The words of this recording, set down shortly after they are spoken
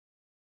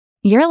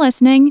You're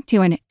listening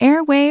to an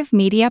Airwave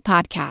Media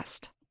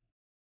Podcast.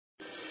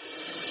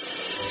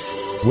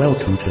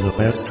 Welcome to the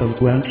Best of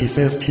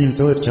 2015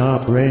 Good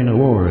Job Brain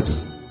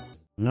Awards.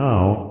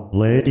 Now,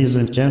 ladies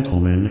and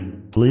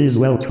gentlemen, please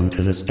welcome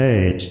to the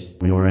stage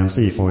your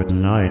MC for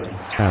tonight,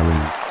 Karen.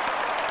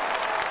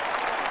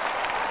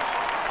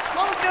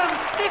 Welcome,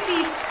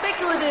 spiffy,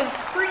 speculative,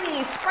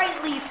 springy,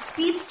 sprightly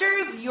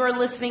speedsters. You're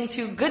listening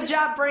to Good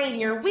Job Brain,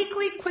 your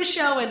weekly quiz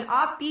show and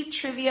offbeat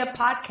trivia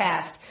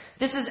podcast.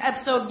 This is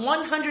episode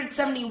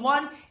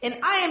 171, and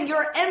I am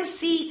your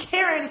MC,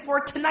 Karen, for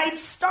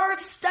tonight's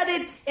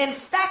star-studded and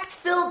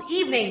fact-filled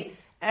evening,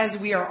 as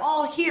we are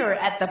all here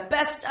at the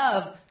Best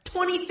of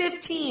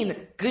 2015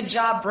 Good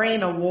Job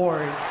Brain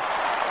Awards.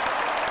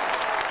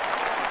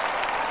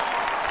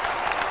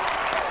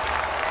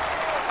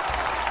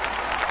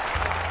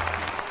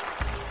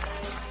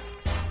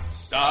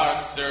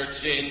 Start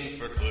searching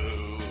for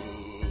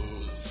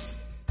clues.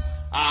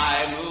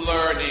 I'm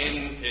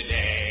learning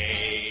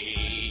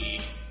today.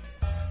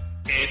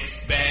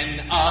 It's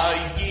been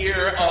a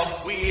year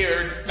of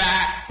weird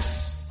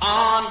facts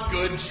on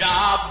Good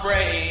Job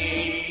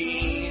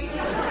Brain.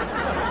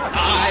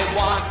 I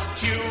want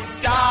to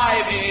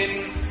dive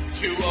in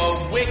to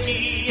a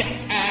wiki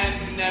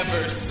and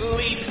never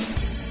sleep.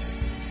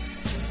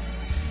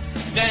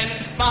 Then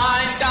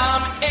find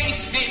I'm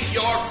acing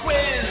your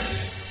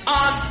quiz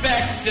on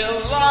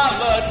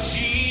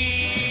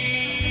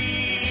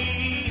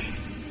vexillology.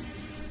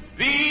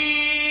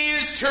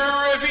 These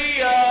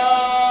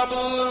trivia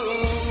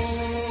blues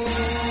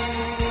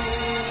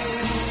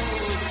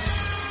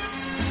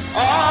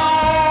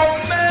are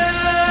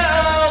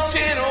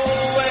melting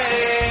away.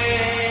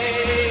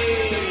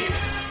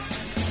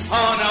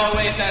 Oh no,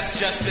 wait, that's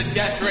just the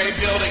Death Ray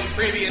building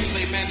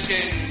previously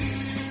mentioned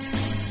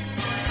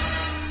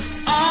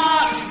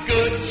on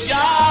Good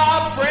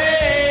Job Brain.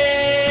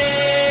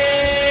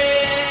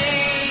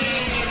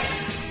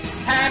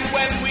 And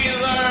when we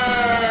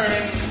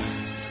learn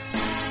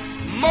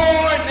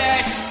more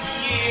next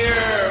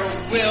year,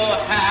 we'll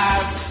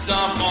have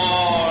some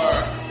more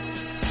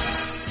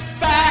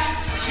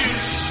facts to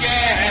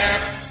share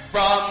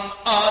from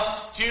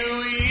us to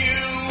you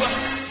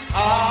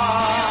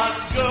on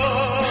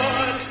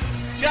Good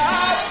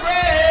Job Brain.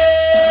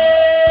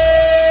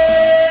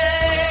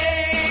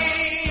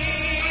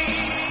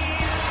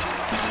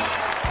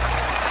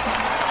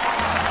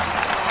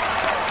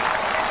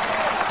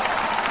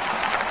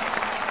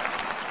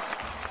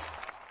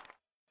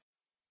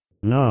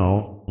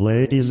 Now,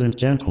 ladies and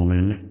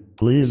gentlemen,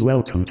 please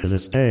welcome to the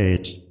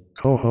stage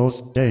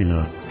co-host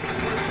Dana.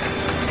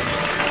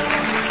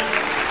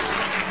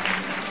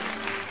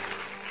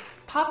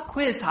 Pop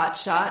quiz,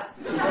 hotshot.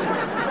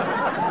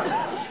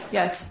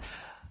 Yes.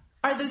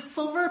 Are the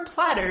silver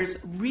platters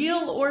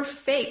real or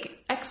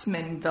fake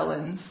X-Men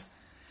villains?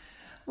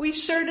 We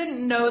sure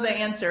didn't know the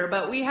answer,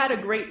 but we had a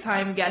great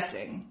time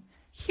guessing.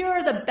 Here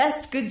are the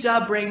best Good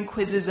Job Brain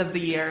quizzes of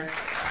the year.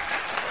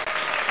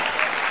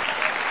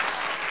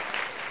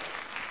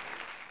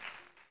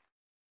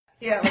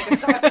 Yeah,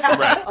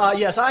 like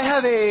Yes, I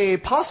have a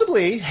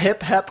possibly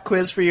hip-hep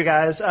quiz for you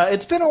guys.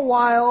 It's been a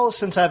while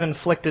since I've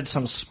inflicted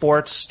some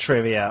sports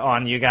trivia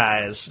on you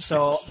guys,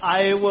 so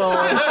I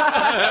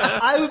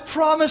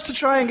promise to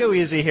try and go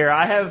easy here.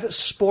 I have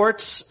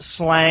sports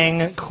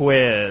slang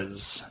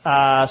quiz.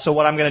 So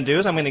what I'm going to do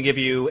is I'm going to give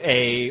you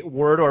a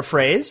word or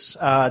phrase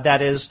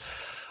that is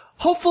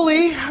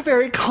hopefully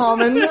very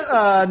common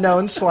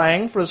known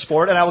slang for the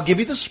sport, and I will give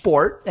you the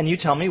sport, and you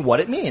tell me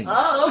what it means.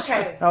 Oh,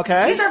 okay.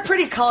 Okay? These are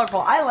pretty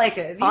colorful. I like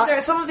it.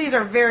 Some of these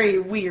are very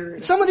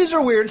weird. Some of these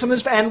are weird,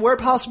 and where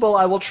possible,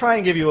 I will try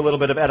and give you a little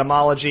bit of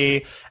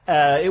etymology.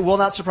 It will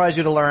not surprise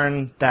you to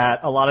learn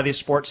that a lot of these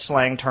sports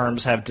slang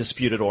terms have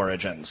disputed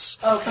origins.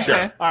 Okay.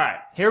 Sure. All right,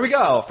 here we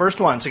go.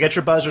 First one. So get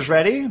your buzzers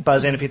ready.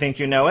 Buzz in if you think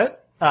you know it.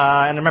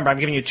 And remember, I'm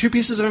giving you two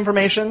pieces of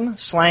information,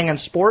 slang and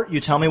sport. You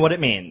tell me what it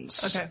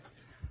means. Okay.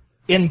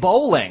 In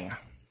bowling,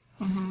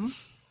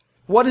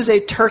 what is a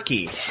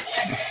turkey?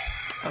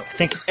 I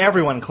think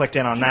everyone clicked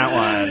in on that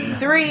one.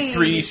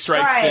 Three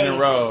strikes in a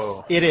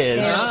row. It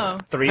is Yeah.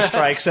 3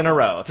 strikes in a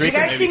row. Did you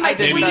guys see my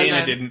Maybe tweet?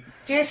 Dana didn't.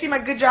 Did you guys see my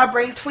Good Job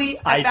Brain tweet?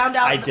 I found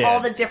I out did. all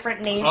the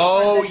different names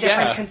Oh, for the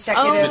different yeah.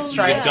 consecutive Oh,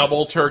 strikes. yes.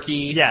 Double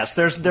turkey. Yes,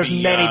 there's The,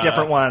 many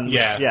different ones.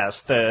 yeah.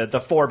 Yes,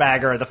 the four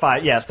bagger, the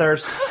five. Yes,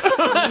 there's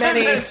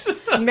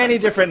many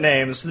different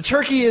names. The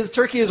turkey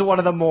is one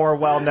of the more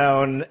well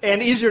known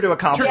and easier to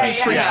accomplish. Turkey's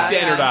pretty Yeah.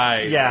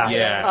 standardized. Yeah.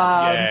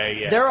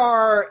 Yeah. There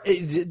are,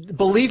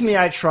 believe me,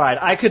 I tried.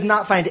 I could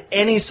not find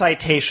any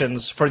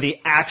citations for the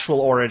actual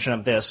origin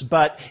of this,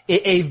 but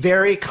a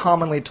very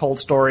commonly told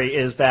story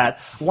is that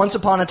once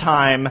upon a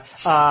time,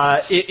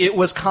 it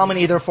was common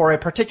either for a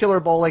particular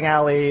bowling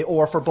alley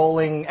or for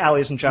bowling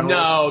alleys in general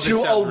No, this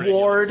to sounds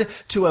award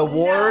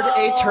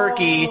a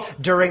turkey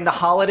during the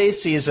holiday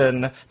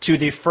season to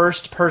the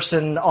first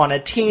person on a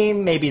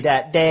team, maybe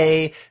that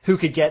day, who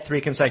could get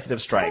 3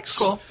 consecutive strikes.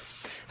 Cool.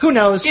 Who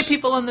knows? Get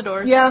people in the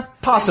doors. Yeah,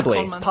 possibly.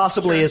 Cold months,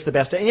 Possibly sure. is the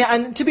best. Yeah,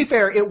 and to be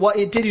fair,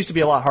 it did used to be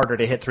a lot harder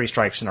to hit 3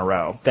 strikes in a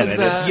row than it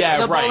is.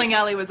 The right. bowling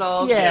alley was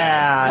all...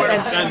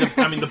 Yeah.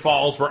 And the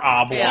balls were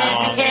oblong. Yeah.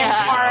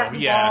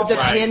 Hand-carved ball. The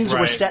pins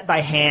were set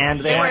by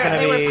hand. They weren't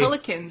going to be... They were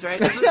pelicans, right?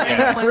 This was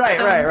Right.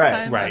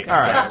 All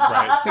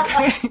right.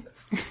 Right.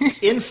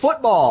 In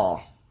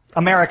football,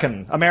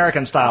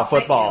 American style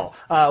football,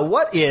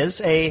 what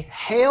is a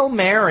Hail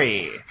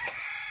Mary?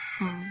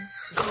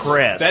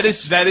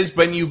 Chris. That is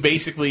when you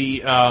basically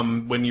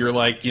when you're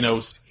like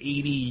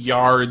 80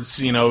 yards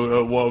to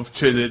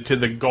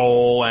the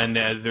goal and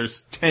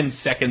there's 10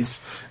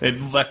 seconds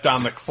left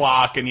on the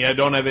clock and you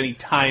don't have any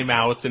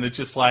timeouts and it's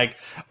just like,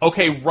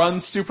 okay, run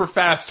super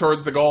fast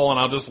towards the goal and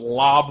I'll just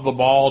lob the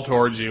ball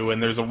towards you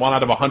and there's a 1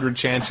 out of 100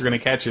 chance you're going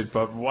to catch it,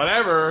 but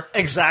whatever.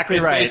 Exactly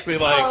it's right. Basically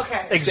like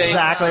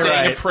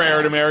saying a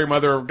prayer to Mary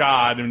Mother of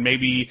God, and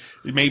maybe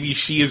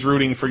she is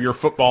rooting for your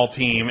football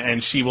team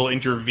and she will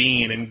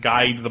intervene and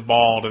guide the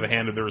ball to the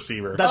hand of the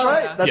receiver. That's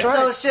right. That's right.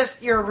 So it's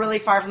just you're really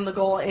far from the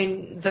goal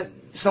and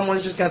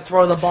someone's just going to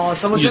throw the ball and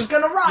someone's just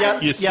going to run.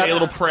 Yep. You say a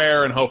little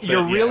prayer and hope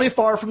You're really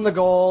far from the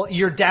goal.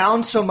 You're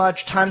down so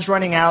much, time's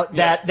running out,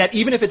 that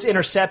even if it's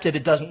intercepted,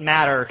 it doesn't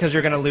matter because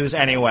you're going to lose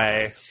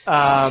anyway.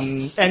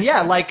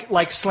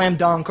 Like slam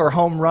dunk or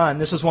home run,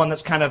 this is one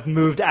that's kind of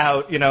moved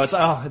out. We're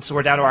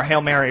down to our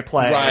Hail Mary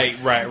play.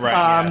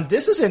 Right.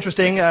 This is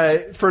interesting.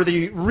 For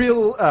the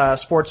real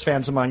sports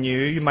fans among you,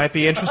 you might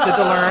be interested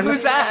to learn.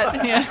 Who's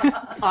that? Yeah.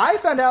 I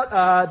found out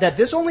that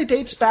this only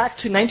dates back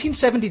to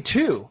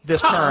 1972,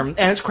 this term,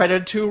 and it's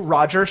credited to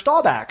Roger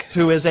Staubach,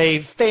 who is a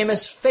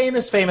famous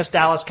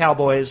Dallas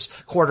Cowboys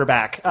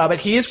quarterback. But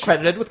he is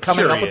credited with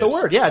coming up with the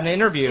word. Yeah, in an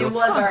interview. It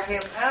was our Hail.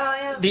 Oh,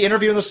 yeah. The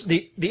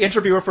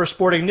interviewer for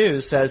Sporting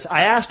News says,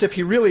 I asked if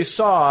he really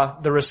saw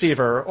the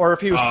receiver or if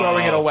he was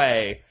throwing it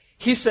away.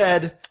 He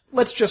said,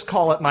 let's just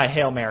call it my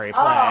Hail Mary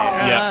play.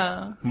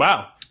 Yeah.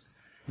 Wow.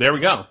 There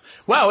we go.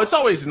 Wow, it's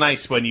always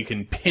nice when you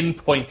can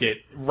pinpoint it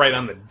right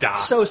on the dot.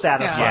 So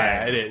satisfying.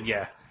 Yeah, it is,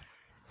 yeah.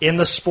 In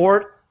the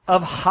sport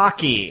of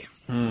hockey,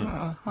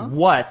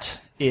 what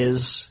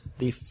is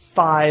the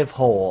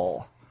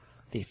 5-hole?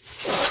 The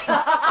 5-hole.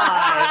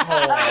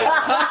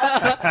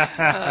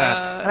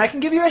 And I can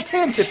give you a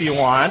hint if you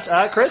want.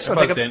 Chris,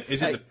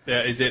 Is it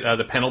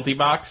the penalty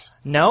box?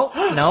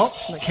 No.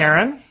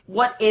 Karen?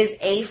 What is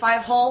a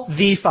 5-hole?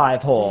 The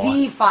 5-hole.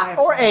 The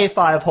 5-hole. Or a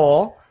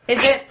 5-hole.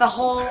 Is it the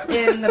hole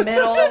in the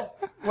middle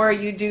where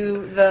you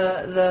do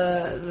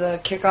the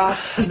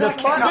kickoff? The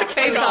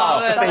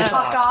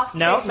Face-off.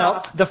 No.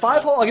 The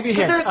 5-hole, I'll give you a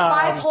hint.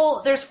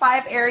 There's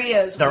 5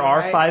 areas. There are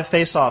right? 5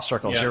 face-off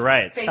circles. Yeah. You're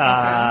right.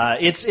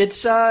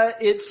 It's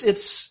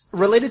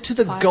related to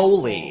the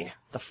goalie.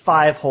 The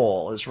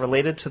 5-hole is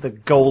related to the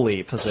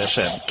goalie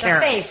position. The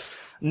face.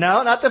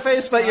 No, not the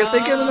face, but you're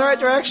thinking in the right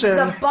direction.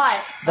 The butt.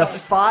 The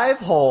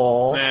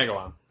 5-hole. Nah, go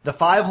on. The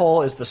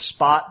 5-hole is the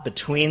spot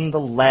between the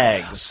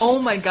legs.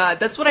 Oh my god,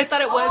 that's what I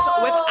thought it was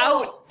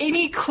without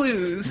any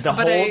clues.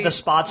 The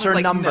spots are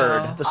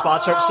numbered. No. The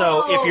spots are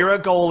so if you're a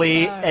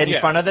goalie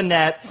in front of the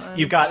net,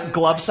 you've got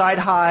glove side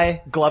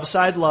high, glove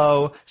side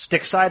low,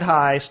 stick side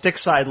high, stick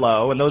side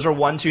low, and those are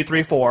 1, 2,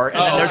 3, 4. And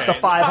then there's the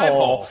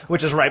 5-hole,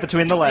 which is right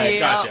between the legs.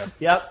 Yeah. Gotcha.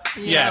 Yep.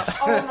 Yes.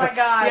 Oh my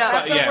god, Yeah.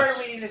 that's a Yes. word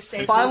we need to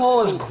say.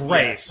 5-hole is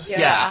great. Yes.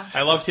 Yeah.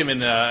 I loved him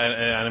in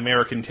An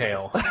American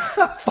Tale.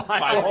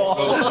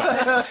 5-hole.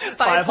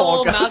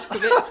 5-hole guys.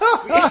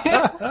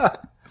 Moskowitz.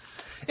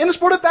 In the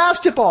sport of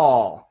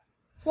basketball,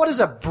 what is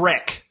a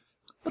brick?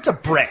 What's a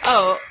brick?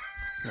 Oh.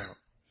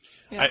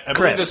 I believe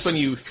Chris. that's when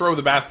you throw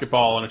the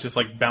basketball and it just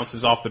like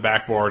bounces off the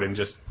backboard and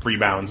just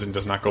rebounds and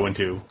does not go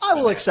into. I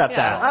will accept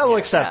that. I will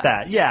accept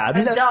that. Yeah. I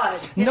mean,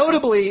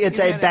 notably, it's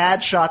a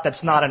bad shot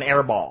that's not an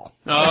air ball.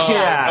 Oh,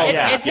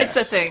 Yeah. It hits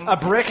a thing. A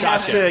brick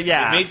has to,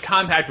 It made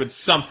contact with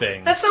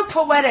something. That's so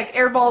poetic.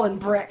 Airball and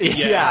brick.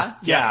 Yeah.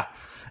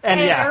 And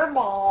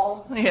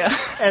Airball. Yeah.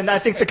 and I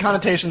think the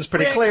connotation's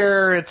pretty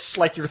clear. It's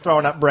like you're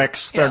throwing up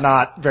bricks. They're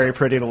not very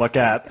pretty to look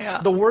at. Yeah.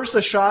 The worse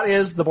a shot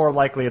is, the more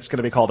likely it's going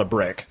to be called a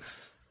brick.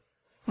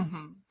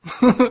 Mm-hmm.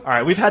 All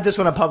right, we've had this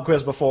one a pub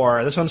quiz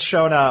before. This one's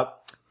shown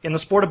up in the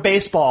sport of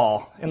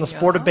baseball.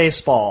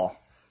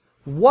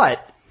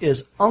 What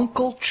is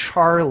Uncle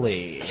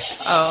Charlie?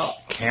 Oh.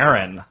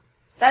 Karen.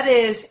 That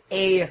is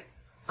a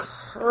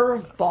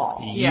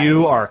curveball. Yes.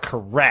 You are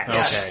correct.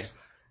 Okay.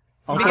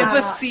 Begins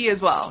with C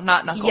as well,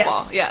 not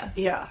knuckleball. Yes.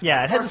 Yeah.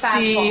 Yeah, it has Or a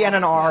C fastball. and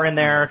an R in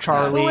there.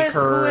 Charlie, Who is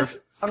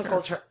curve.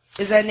 Uncle Charlie?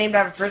 Is that named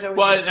after a person?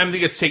 Well, I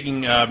think it's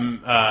taking.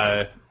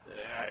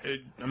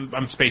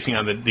 I'm spacing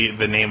on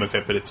the name of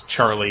it, but it's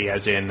Charlie,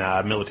 as in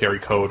military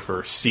code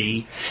for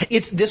C.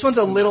 This one's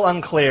a little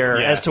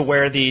unclear Yeah. as to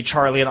where the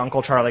Charlie and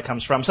Uncle Charlie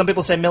comes from. Some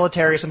people say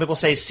military, some people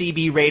say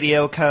CB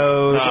radio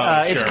code.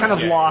 It's sure. kind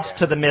of Yeah, lost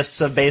to the mists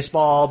of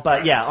baseball,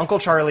 but yeah, Uncle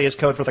Charlie is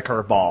code for the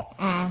curveball.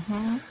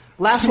 Mm-hmm.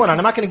 Last one, and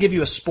I'm not going to give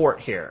you a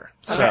sport here.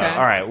 So, Okay.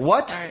 all right,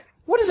 what All right.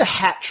 what is a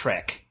hat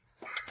trick?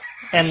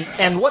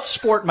 And what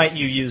sport might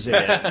you use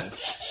it in?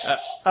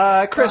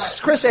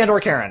 Chris and or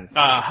Karen.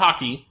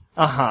 Hockey.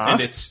 Uh-huh.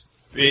 And it's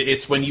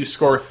it's when you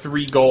score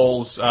 3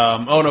 goals. Oh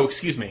no,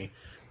 excuse me.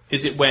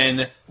 Is it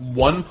when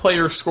one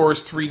player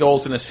scores 3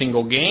 goals in a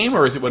single game,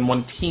 or is it when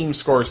one team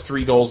scores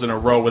 3 goals in a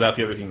row without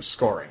the other team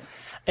scoring?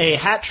 A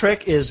hat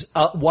trick is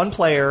one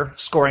player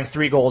scoring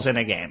 3 goals in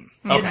a game.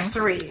 It's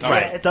 3. Right. Yeah,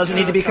 It doesn't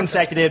need to be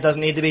consecutive, doesn't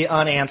need to be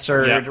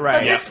unanswered. Yeah.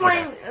 Right.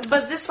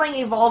 But this slang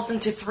evolves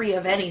into 3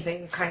 of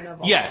anything, kind of.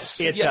 Yes,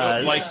 It yeah,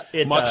 does. Like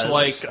It much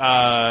does.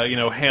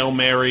 like Hail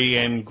Mary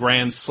and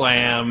Grand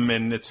Slam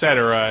and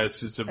etc.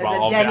 It's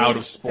evolved Denny's out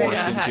of sports thing.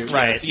 Yeah, into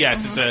right.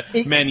 Yes, it's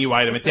a menu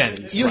item at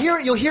Denny's. You'll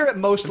hear it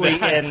mostly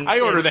in. I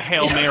order the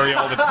Hail Mary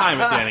all the time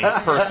at Denny's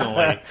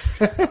personally.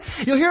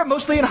 You'll hear it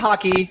mostly in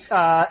hockey,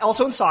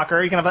 also in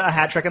soccer. You can have a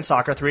hat trick in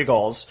soccer, 3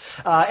 goals.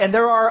 And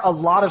there are a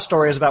lot of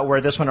stories about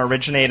where this one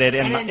originated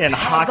And in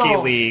hockey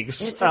Peggle.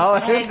 leagues. It's in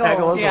and in Peggle.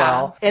 Peggle as Yeah.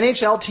 well.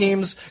 NHL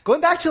teams,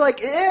 going back to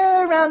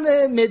around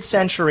the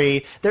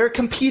mid-century, they're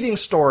competing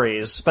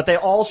stories, but they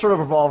all sort of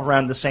revolve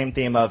around the same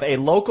theme of a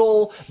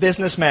local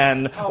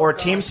businessman or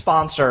team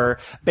sponsor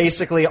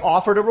basically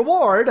offered a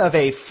reward of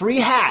a free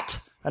hat.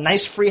 A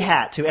nice free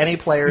hat to any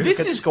player who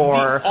could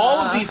score. All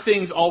of these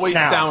things always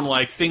Now. sound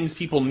like things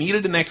people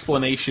needed an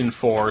explanation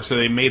for, so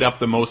they made up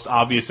the most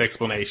obvious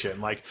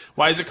explanation. Like,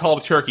 why is it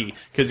called turkey?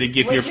 Because they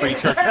give you a free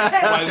turkey.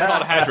 Why is it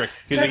called a hat trick?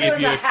 Because they Because give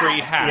it you was a a free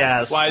hat. hat.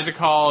 Yes. Why is it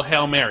called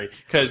Hail Mary?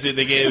 Because they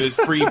gave it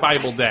free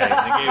Bible day.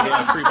 They gave you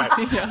a free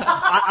Bible.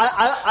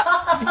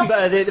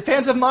 The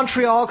fans of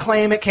Montreal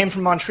claim it came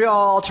from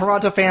Montreal.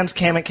 Toronto fans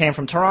claim it came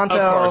from Toronto.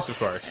 Of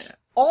course.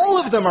 All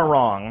of them are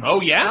wrong.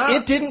 Oh, yeah?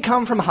 It didn't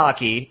come from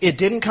hockey. It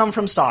didn't come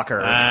from soccer.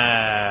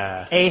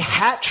 A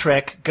hat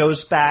trick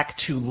goes back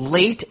to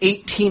late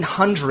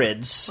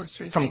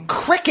 1800s from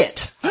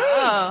cricket.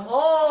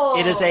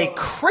 It is a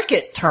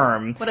cricket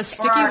term. What a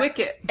sticky our-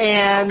 wicket.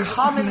 And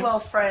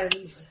Commonwealth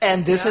friends.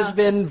 this has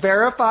been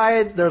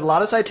verified. There are a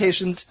lot of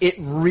citations. It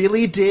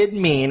really did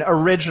mean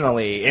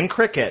originally in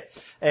cricket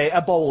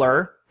a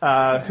bowler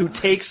who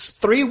takes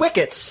 3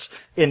 wickets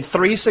in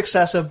 3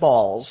 successive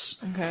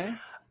balls. Okay.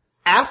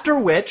 After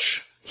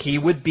which, he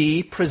would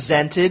be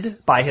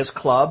presented by his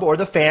club or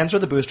the fans or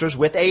the boosters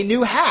with a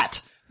new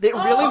hat. It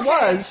really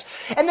was.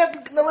 And now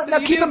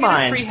you keep do in get a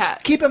mind, free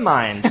hat. keep in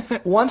mind,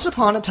 once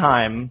upon a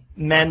time,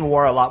 men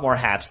wore a lot more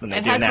hats than they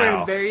And do hats now.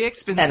 were very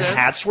expensive. And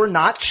hats were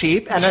not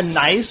cheap, and a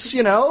nice,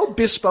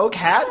 bespoke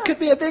hat could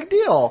be a big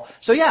deal.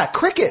 So yeah,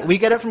 cricket. We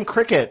get it from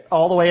cricket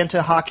all the way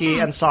into hockey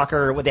and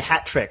soccer with a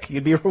hat trick.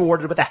 You'd be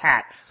rewarded with a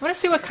hat. I want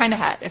to see what kind of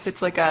hat. If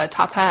it's like a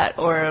top hat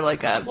or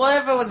like a... Well,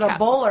 if it was a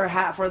bowler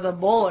hat for the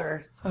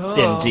bowler.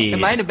 Oh, Indeed. It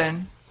might have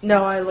been.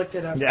 No, I looked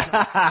it up. Yeah.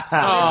 But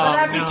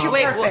that'd be too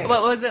Wait, perfect.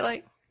 what was it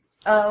like?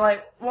 No,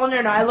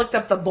 I looked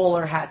up the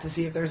bowler hat to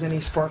see if there's any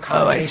sport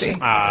Oh, I see.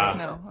 connotations.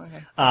 No,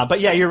 okay.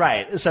 But yeah, you're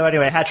right. So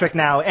anyway, hat trick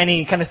now,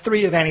 any kind of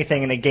 3 of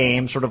anything in a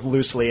game, sort of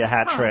loosely a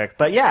hat trick.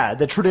 But yeah,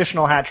 the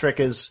traditional hat trick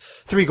is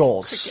 3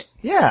 goals.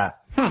 Yeah.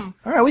 All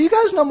right, well, you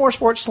guys know more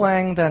sports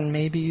slang than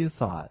maybe you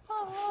thought.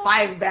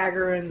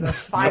 5-bagger in the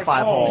 5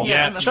 5 hole.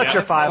 Yeah, Shut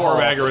your 5 hole.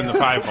 4-bagger in the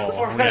 5 hole.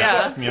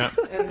 Yeah. Yeah.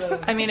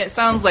 I mean, it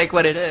sounds like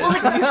what it is. When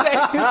you say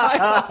There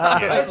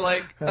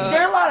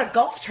are a lot of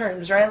golf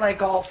terms, right? Like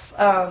golf.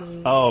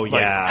 Oh,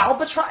 yeah.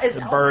 Albatross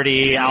is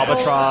Birdie,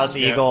 albatross,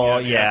 Yeah, eagle,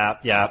 yeah,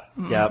 yep.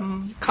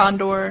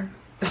 condor.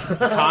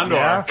 Condor.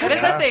 Yeah. What is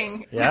that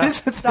thing? Yeah.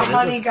 the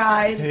honey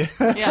guide.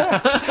 Yeah.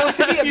 That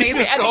would be amazing. You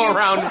just And go you-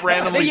 around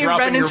randomly you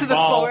dropping run your into the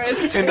ball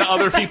forest. into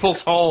other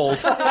people's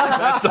holes.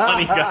 That's the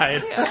honey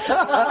guide.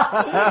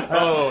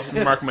 Oh,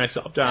 mark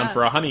myself down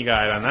for a honey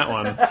guide on that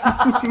one.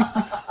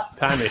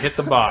 Time to hit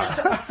the bar.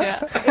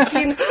 Yeah.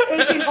 18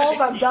 holes,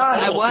 I'm done.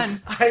 I won.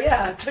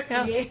 Yeah, it took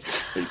me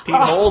 18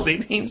 holes,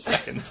 18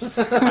 seconds.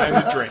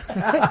 Time to drink.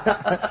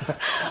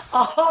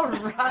 All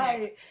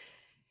right.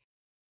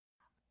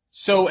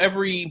 So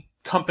every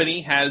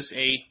company has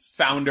a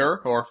founder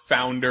or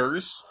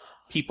founders,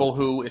 people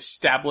who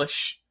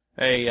establish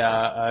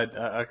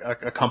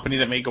a company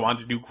that may go on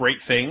to do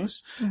great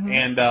things.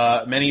 And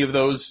many of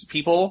those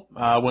people,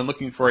 when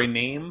looking for a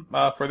name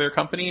for their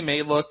company,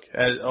 may look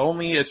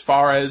only as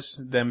far as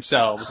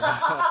themselves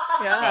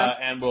Yeah.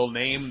 and will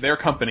name their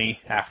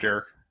company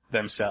after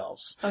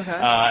themselves. Okay.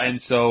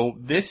 And so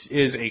this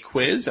is a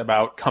quiz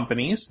about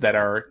companies that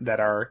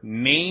are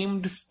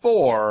named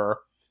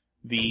for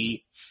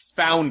the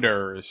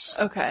founders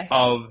Okay.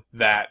 of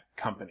that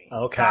company.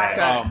 Okay.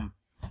 Okay.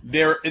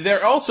 There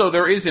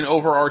is an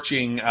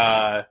overarching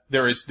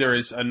there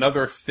is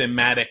another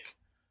thematic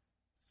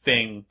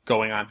thing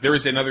going on. There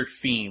is another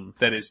theme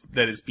that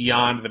is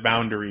beyond the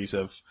boundaries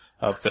of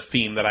the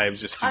theme that I have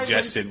just Time and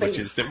suggested, which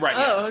is space. right.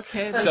 Oh, yes.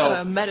 okay. There's So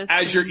a meta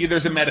as theme.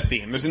 there's a meta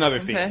theme. There's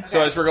another theme. Okay.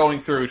 So as we're going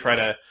through, try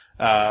to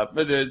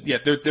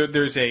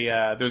there's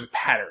a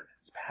pattern.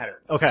 It's a pattern.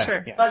 Okay.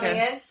 Sure. Buzzing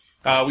Okay.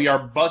 in. We are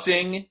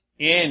buzzing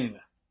in.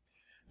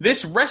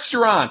 This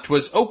restaurant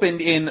was opened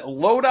in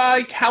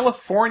Lodi,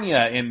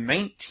 California in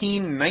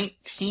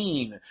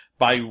 1919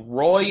 by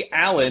Roy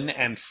Allen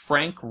and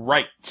Frank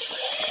Wright.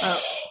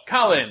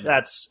 Colin.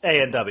 That's A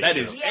and W. That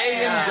is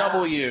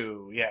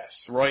A&W.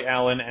 Yes, Roy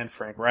Allen and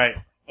Frank Wright.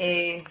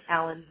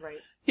 Alan, right.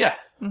 Yeah.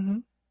 Mm-hmm.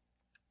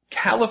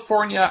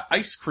 California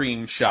ice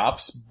cream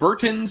shops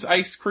Burton's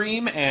Ice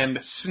Cream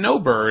and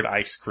Snowbird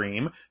Ice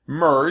Cream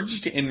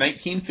merged in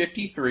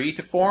 1953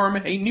 to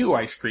form a new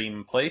ice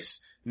cream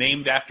place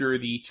named after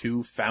the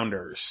two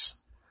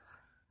founders.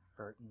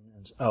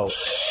 Oh.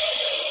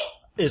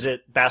 Is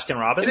it Baskin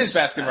Robbins? It is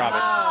Baskin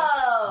Robbins.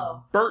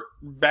 Oh. Burt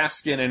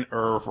Baskin and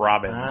Irv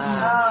Robbins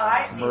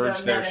I see merged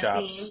them their in a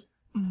shops.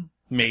 theme.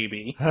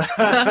 Maybe.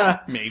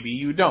 Maybe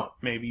you don't.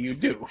 Maybe you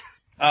do.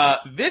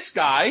 This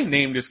guy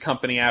named his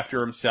company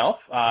after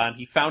himself.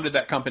 He founded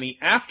that company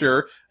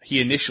after he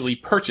initially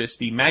purchased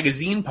the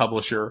magazine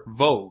publisher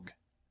Vogue.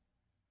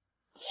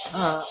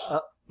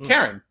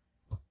 Karen.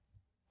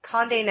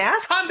 Condé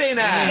Nast? Condé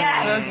Nast!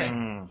 Yes.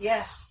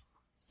 Yes.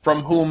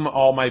 From whom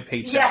all my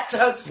paychecks Yes,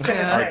 I was going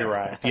to are say.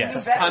 derived.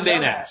 Yes, better Condé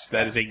know Nast.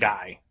 That is a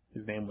guy.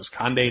 His name was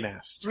Condé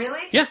Nast.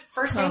 Really? Yeah.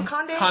 First name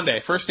Condé?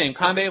 Condé. First name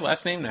Condé,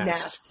 last name Nast.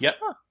 Nast. Yep.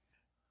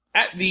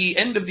 At the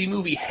end of the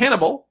movie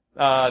Hannibal,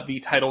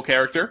 the title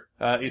character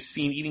is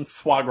seen eating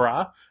foie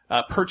gras,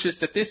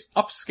 purchased at this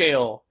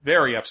upscale,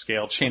 very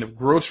upscale chain of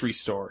grocery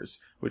stores,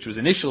 which was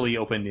initially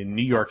opened in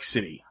New York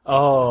City.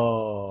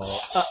 Oh.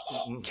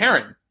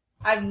 Karen.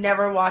 I've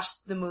never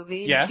watched the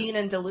movie. Yes. Dean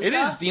and DeLuca? It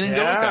is Dean and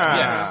Yeah. DeLuca,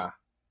 yes.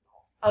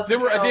 There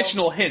were Upscale.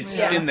 additional hints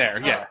Yeah. in there.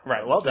 Yeah,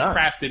 right. Well It's done.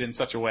 crafted in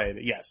such a way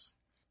that, yes.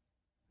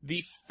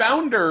 The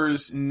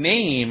founder's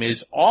name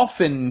is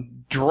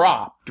often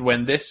dropped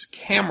when this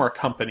camera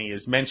company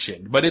is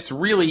mentioned, but it's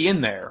really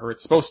in there, or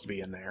it's supposed to be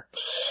in there.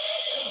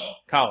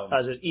 Colin.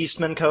 Is it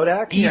Eastman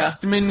Kodak?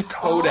 Eastman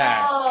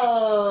Kodak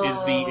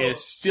Oh.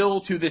 is still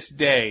to this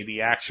day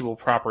the actual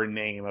proper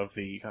name of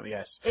the,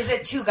 yes. Is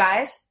it two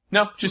guys?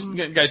 No, just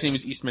the guy's name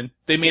is Eastman.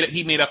 He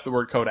made up the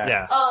word Kodak.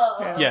 Yeah.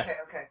 Oh, Yeah.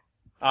 okay.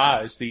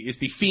 Is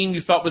the theme you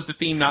thought was the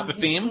theme not the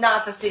theme?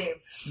 Not the theme.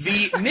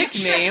 The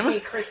nickname, Trick me,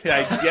 Kristen.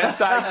 I guess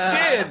I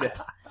did.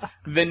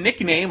 The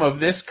nickname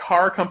of this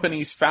car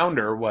company's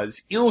founder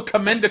was Il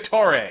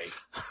Commendatore.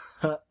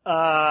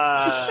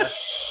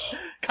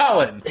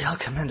 Colin. Il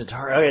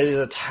Commendatore. Okay, he's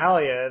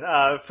Italian.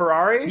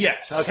 Ferrari?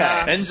 Yes.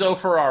 Okay. Enzo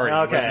Ferrari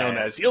was Okay. known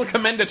as Il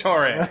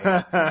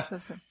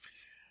Commendatore.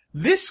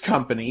 This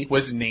company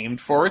was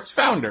named for its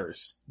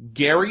founders,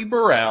 Gary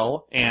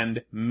Burrell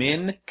and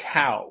Min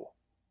Kao.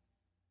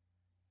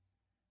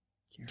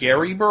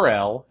 Gary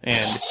Burrell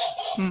and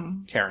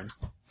Karen.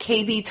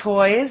 KB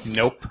Toys?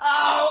 Nope.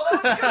 Oh,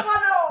 that was a good one,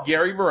 though.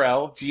 Gary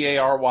Burrell,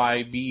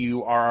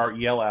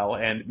 Garybburrell,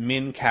 and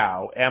Min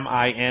Kao,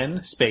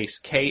 MIN space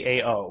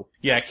KAO.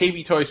 Yeah,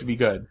 KB Toys would be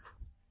good.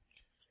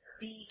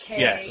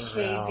 Yes.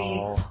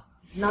 BKKB.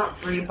 Not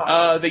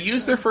Reebok. They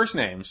used their first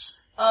names,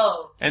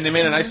 Oh. and they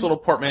made a nice little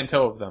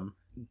portmanteau of them.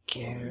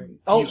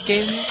 Oh,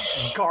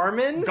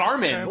 Garmin?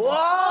 Garmin.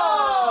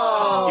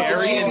 Whoa!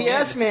 Gary the and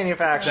GPS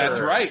manufacturer. That's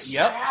right. I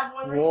Yep. have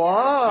one right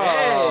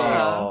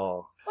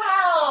Whoa.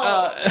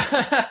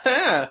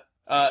 Wow.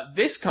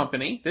 This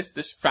company,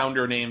 this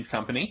founder-named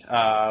company,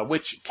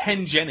 which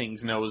Ken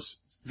Jennings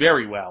knows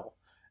very well,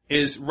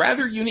 is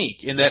rather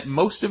unique in that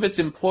most of its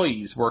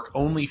employees work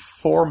only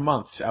 4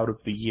 months out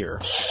of the year.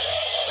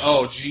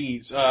 Oh,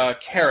 geez.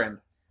 Karen.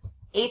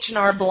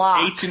 H&R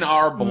Block.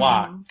 H&R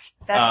Block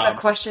That's the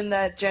question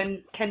that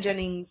Ken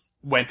Jennings...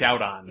 went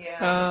out on.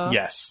 Yeah.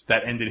 Yes,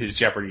 that ended his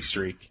Jeopardy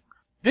streak.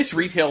 This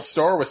retail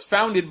store was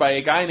founded by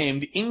a guy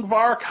named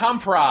Ingvar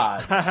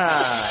Kamprad.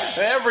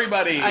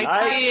 Everybody!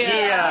 IKEA.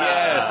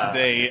 Yes, it's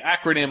a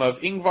acronym of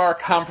Ingvar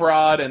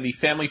Kamprad and the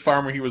family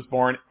farm where he was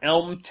born,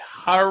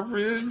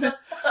 Elmtarved,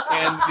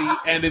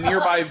 and a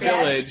nearby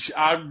village,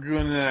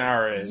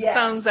 Agunarid. Yes.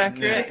 Sounds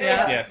accurate.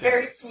 Yes. Yeah. Yes,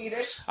 Very yes.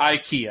 Swedish.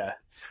 IKEA.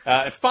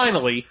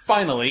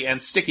 Finally,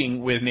 and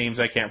sticking with names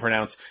I can't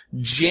pronounce,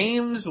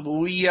 James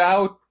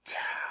Liautaud,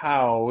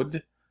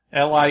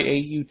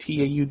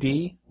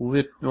 Liautaud,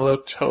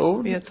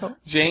 Liautaud?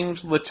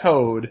 James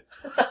Latoad,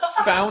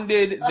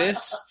 founded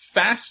this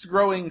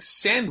fast-growing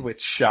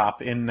sandwich shop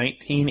in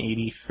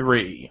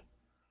 1983.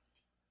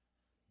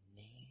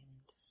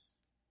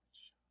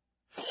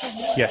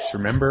 Yes,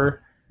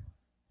 remember?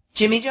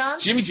 Jimmy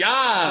John's? Jimmy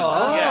John's!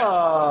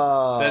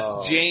 Oh. Yes.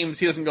 That's James.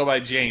 He doesn't go by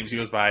James. He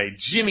goes by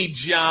Jimmy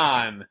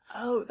John.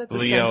 Oh, that's a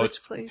Leo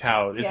sandwich place.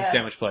 Toad. It's a Yeah.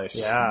 sandwich place.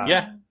 Yeah.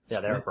 Yeah. Yeah,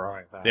 they're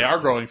growing fast. They are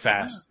growing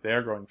fast. They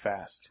are growing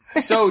fast.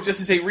 So,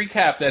 just as a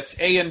recap, that's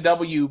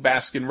A&W,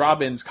 Baskin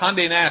Robbins,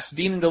 Condé Nast,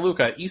 Dean &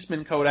 DeLuca,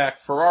 Eastman Kodak,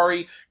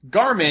 Ferrari,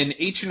 Garmin,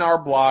 H&R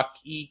Block,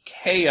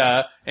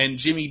 IKEA, and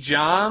Jimmy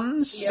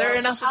John's. They're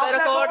in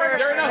alphabetical order.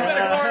 They're in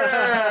alphabetical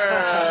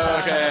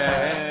order!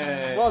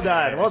 Okay. Well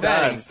done, well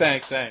done.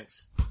 Thanks.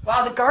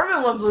 Wow, the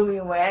Garmin one blew me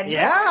away.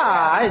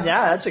 Yeah,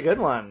 that's a good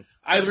one.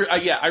 I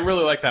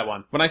really like that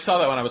one. When I saw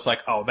that one, I was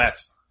like, oh,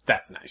 that's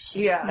nice.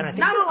 Yeah. And I think-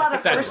 Not a lot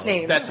of That's- first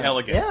names. That's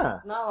elegant. Yeah.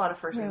 Not a lot of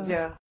first names,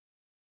 yeah.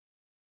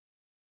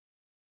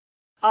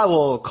 I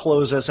will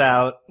close us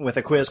out with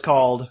a quiz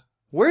called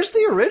Where's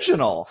the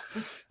Original?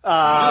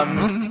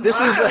 This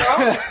is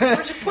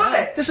Where'd you put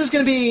it? this is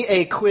going to be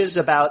a quiz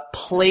about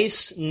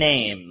place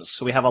names.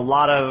 So we have a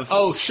lot of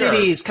Oh, sure.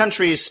 cities,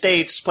 countries,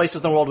 states, places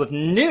in the world with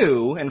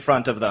 "new" in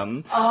front of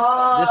them.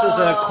 This is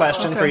a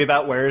question for you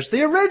about where's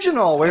the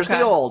original, where's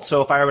the old.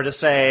 So if I were to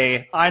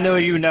say, I know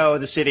you know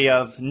the city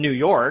of New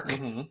York,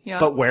 Yeah.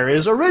 but where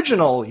is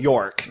original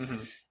York?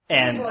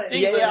 And England.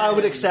 yeah, I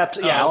would accept.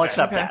 Yeah, I'll okay.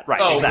 accept that. Right?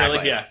 Oh, exactly.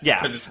 really? Yeah.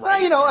 Yeah. 'Cause it's Well,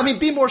 right. you know, I mean,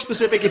 be more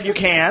specific if you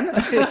can.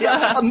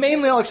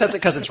 Mainly, I'll accept it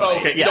because it's right. Oh,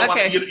 okay. You, Yeah. don't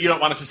Okay. Want, you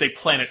don't want us to say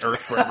planet Earth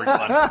for everyone.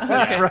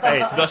 Yeah.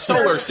 Right. The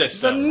solar The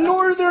system.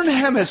 Northern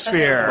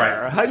Hemisphere.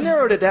 Right. I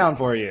narrowed it down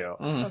for you.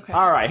 Okay.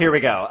 All right, here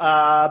we go.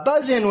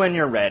 Buzz in when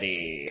you're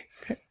ready.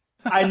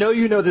 I know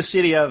you know the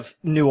city of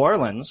New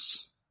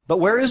Orleans,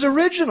 but where is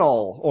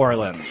original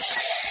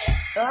Orleans?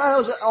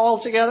 Was it all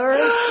together?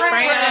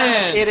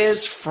 France. It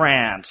is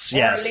France.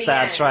 Yes, Orleans.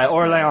 that's right.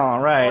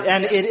 Orléans, right.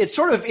 And it's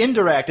sort of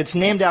indirect. It's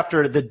named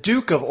after the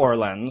Duke of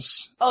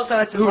Orleans, Oh, so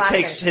it's his who last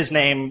takes name. his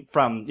name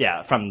from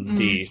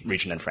the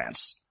region in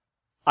France.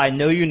 I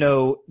know you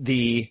know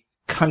the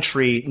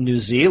country New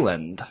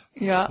Zealand,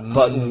 Yeah.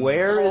 but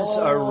where is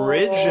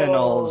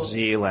original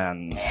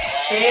Zealand?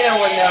 Dana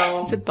would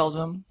know. Is it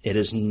Belgium? It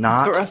is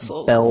not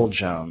Brussels.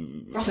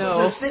 Belgium. Brussels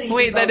No. is a city.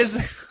 Wait, that Belgium.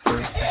 is.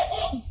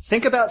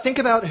 Think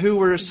about who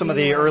were some of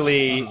the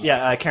early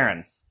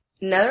Karen.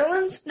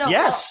 Netherlands? No.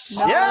 Yes.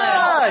 Oh,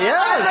 Yeah, I'm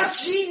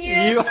yes. a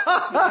genius. You-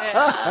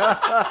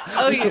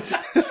 Oh,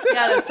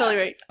 yeah, that's totally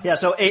right. Yeah,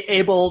 so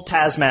Abel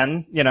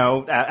Tasman,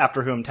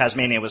 after whom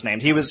Tasmania was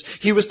named, he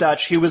was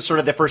Dutch. He was sort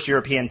of the first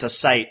European to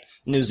cite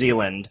New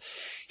Zealand.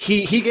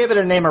 He gave it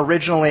a name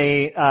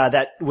originally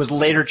that was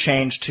later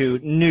changed to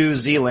New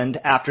Zealand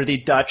after the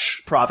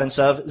Dutch province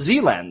of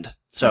Zeeland.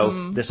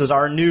 So this is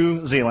our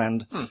New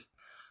Zealand.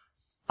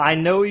 I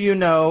know you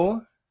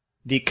know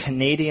the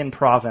Canadian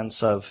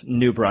province of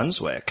New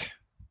Brunswick,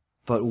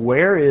 but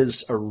where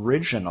is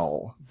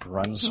original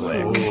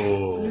Brunswick?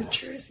 New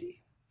Jersey.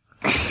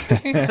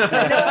 I know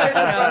there's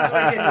a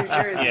Brunswick in New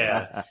Jersey.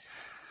 Yeah.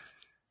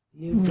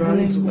 New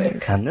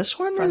Brunswick. And this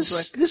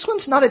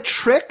one's not a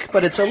trick,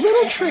 but it's a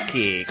little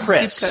tricky.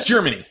 Chris.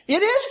 Germany.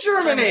 It is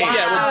Germany! Yeah,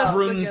 Wow.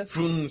 well,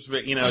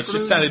 Brunswick. You know, it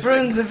just sounded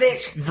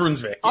Brunswick.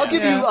 Brunswick. I'll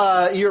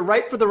yeah. give you, you're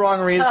right for the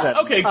wrong reason.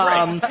 Okay,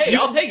 great. Hey,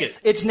 I'll take it.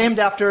 It's named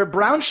after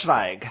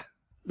Braunschweig,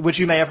 which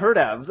you may have heard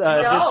of.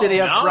 The No. city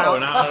of No,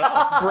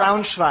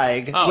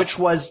 Braunschweig, Oh. which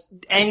was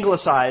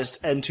anglicized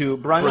into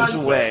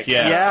Brunswick.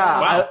 Yeah.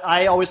 Wow.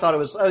 I always thought it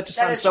just That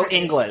sounds is so tricky.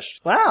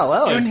 English. Wow,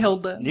 well.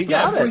 Brunhilde. You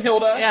Yeah, got it.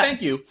 Brunhilde. Yeah.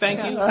 Thank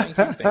you.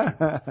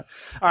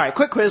 All right,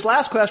 quick quiz.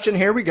 Last question.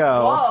 Here we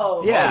go.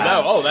 Whoa. Yeah.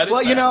 Oh, no. Oh, that is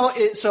Well,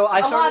 fast. so I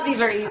A started. lot of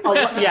these are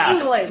yeah.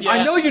 England.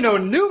 I know you know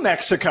New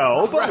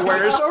Mexico, but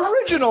where's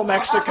original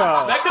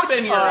Mexico? That could have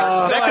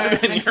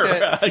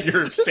been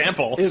your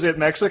sample. Is it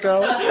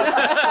Mexico?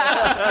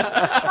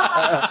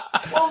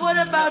 Well, what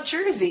about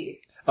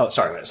Jersey? Oh,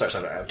 sorry.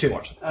 Two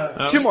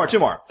more. Two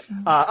more.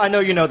 I know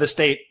you know the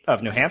state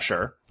of New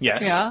Hampshire.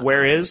 Yes. Yeah.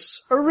 Where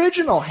is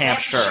original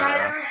Hampshire?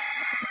 Hampshire?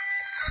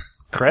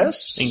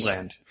 Chris?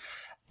 England.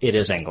 It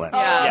is England.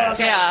 Yeah. Yes.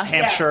 Yeah.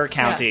 Hampshire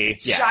County.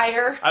 Yeah.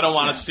 Shire? I don't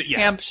want us to. Yeah.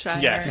 Hampshire.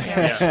 Yes.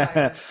 Yeah.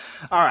 Yeah.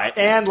 All right.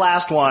 And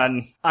last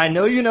one. I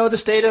know you know the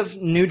state of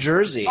New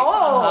Jersey.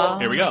 Oh.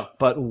 Here we go.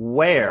 But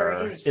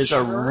where is Jersey?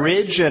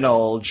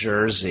 original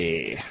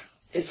Jersey?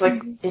 It's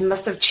like, it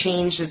must have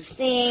changed its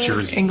name.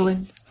 Jersey.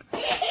 England.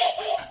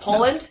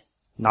 Poland?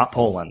 Not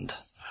Poland.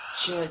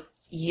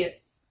 Yeah.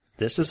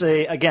 This is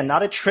again,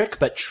 not a trick,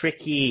 but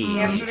tricky.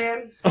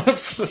 Amsterdam?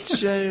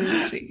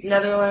 Jersey.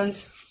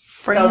 Netherlands?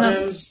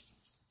 France.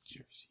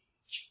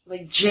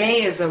 Like,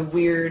 J is a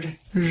weird...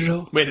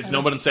 Wait, has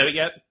no one said it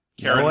yet?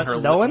 Karen, her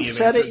No one litany of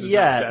said it answers has not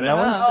yet. said No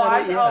one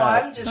said it yet.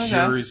 I'm just... Okay.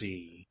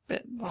 Jersey.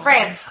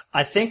 France.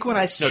 I think when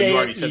I you say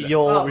already it, said that.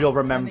 you'll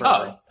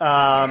remember.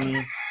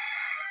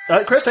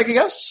 Chris, take a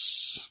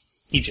guess.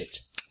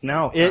 Egypt.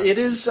 No, it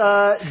is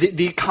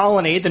the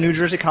colony. The New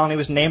Jersey colony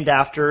was named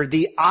after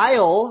the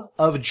Isle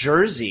of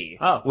Jersey,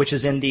 which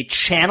is in the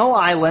Channel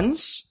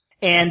Islands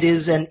and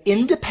is an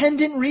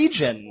independent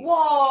region.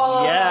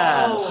 Whoa!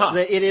 Yes,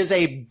 it is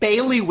a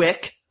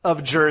bailiwick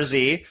of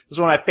Jersey. This is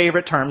one of my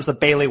favorite terms, the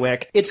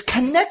bailiwick. It's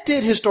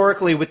connected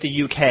historically with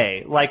the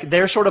UK. Like,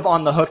 they're sort of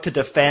on the hook to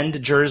defend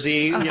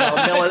Jersey,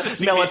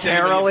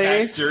 militarily.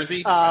 Attacks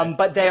Jersey.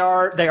 But they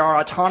are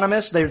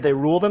autonomous. They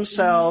rule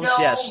themselves.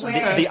 No yes,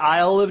 way. the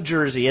Isle of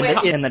Jersey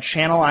in the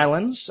Channel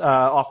Islands,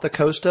 off the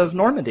coast of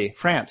Normandy,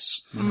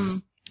 France.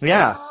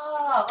 Yeah,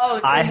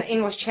 Oh, it's in the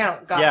English Channel.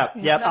 Got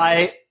it. yeah.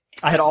 Nice.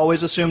 I had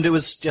always assumed it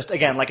was just,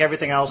 again, like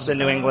everything else in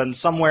New England,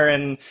 somewhere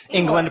in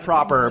England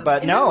proper.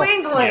 But In no, New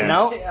England.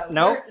 no, Yeah,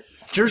 no. where-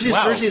 Jersey's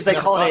Wow. they Never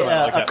call thought it about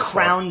it like a that before.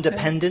 crown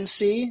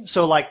dependency.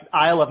 So like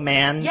Isle of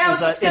Man Yeah, I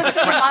was is just gonna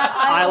say,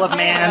 Isle of Man.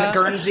 Man.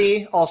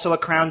 Guernsey, also a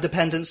crown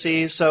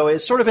dependency. So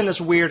it's sort of in this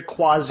weird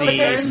quasi. But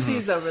there's-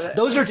 Guernsey's over there.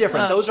 Those are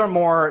different. Those are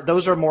more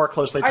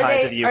closely Are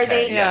tied to the UK. Are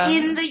they Yeah.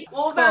 in the...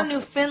 What about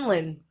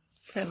Newfoundland?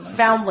 Finland.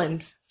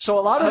 Foundland. So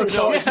a lot of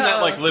No, isn't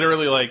that like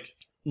literally like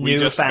we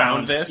just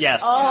found this?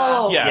 Yes.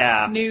 Oh. Yeah.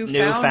 Yeah. Newfoundland.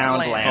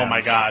 Newfoundland. Oh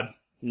my god.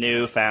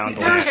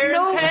 Newfoundland. There's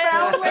no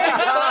Terrence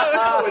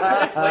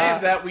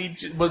Foundland. That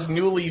was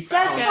newly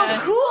found. That's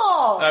so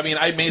cool. I mean,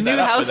 I made that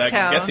New up, but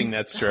Housetown. I'm guessing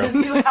that's true.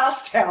 New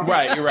Housetown.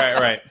 Right, you're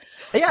right.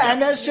 Yeah,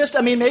 and that's just,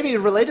 I mean, maybe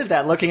related to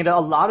that, looking into a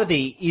lot of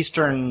the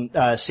eastern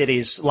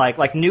cities,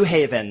 like New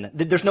Haven.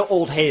 There's no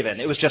Old Haven.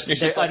 It was just, It's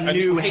just a like a New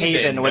New Haven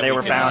Haven where that they we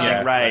were can- founding,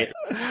 yeah, right.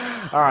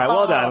 All right,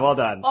 well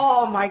done.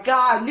 Oh my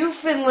God,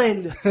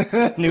 Newfoundland.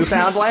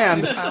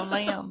 Newfoundland.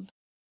 Foundland.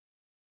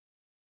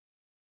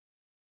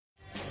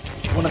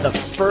 One of the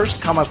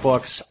first comic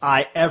books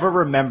I ever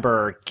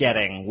remember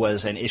getting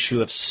was an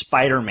issue of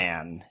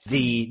Spider-Man,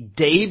 the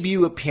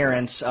debut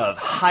appearance of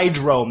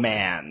Hydro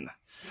Man.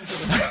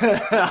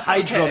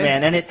 Hydro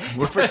Man, and it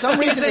for some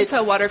He's reason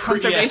into water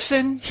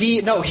conservation.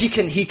 he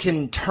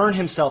can turn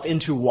himself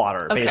into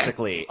water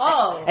basically.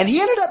 Oh. And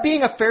he ended up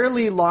being a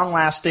fairly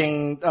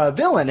long-lasting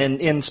villain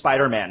in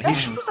Spider-Man. That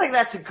seems like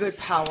that's a good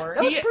power.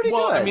 That was pretty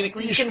good. I mean,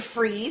 You can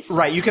freeze.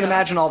 right, you can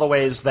imagine all the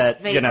ways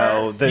that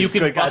Vapor. the you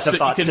can good guys bust, have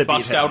thought you to can beat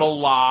bust him. out a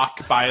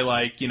lock by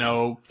filling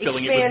it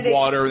Expanding. with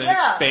water and then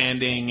Yeah.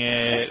 expanding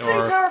it. It's pretty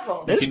or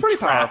powerful. You It's can pretty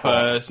trap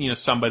powerful.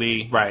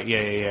 somebody. Right?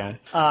 Yeah.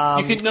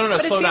 You can no.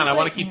 But it Slow down. seems I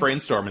want like- to keep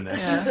brainstorming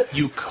this. Yeah.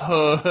 You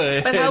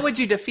could. But how would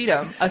you defeat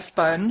him? A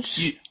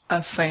sponge?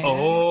 A fan?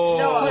 Oh,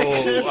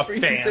 No, a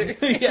fan.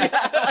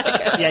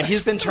 Yeah,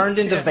 he's been turned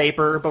into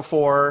vapor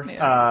before.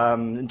 Yeah.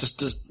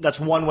 Just that's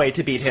one way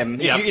to beat him.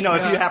 Yep. If you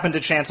happen to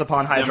chance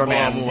upon Hydro blow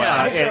Man. him away.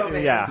 Hydro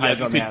Man.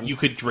 Hydro Man. You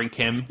could drink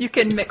him. You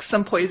can mix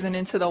some poison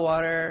into the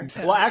water.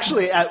 Well,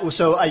 actually,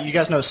 you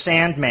guys know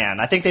Sandman.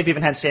 I think they've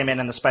even had Sandman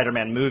in the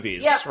Spider-Man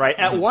movies, Yep. right?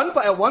 At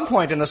one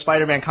point in the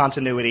Spider-Man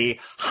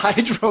continuity,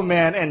 Hydro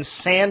Man and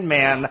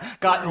Sandman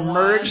got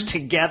merged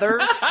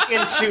together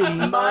into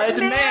Mud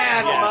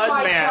Man. Oh Mud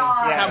my Man.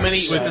 God. Yes. How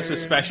many was this? A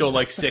special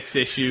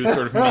 6-issue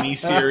sort of mini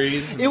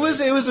series? It was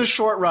a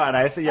short run.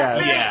 Very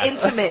Yeah.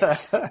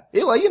 intimate.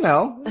 Yeah, well,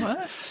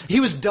 he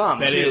was dumb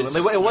That too. is-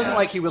 It wasn't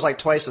like he was like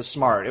twice as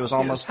smart. It was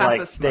almost half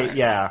like as smart.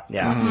 yeah.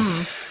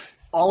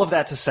 All of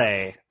that to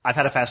say, I've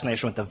had a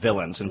fascination with the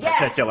villains in Yes,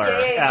 particular.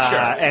 yeah. Sure.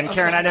 And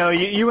Karen, I know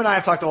you and I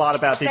have talked a lot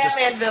about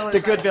Batman villains, the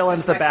good I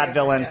villains, the think, bad right?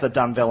 villains, the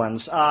dumb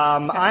villains.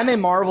 I'm a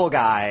Marvel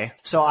guy,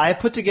 so I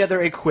put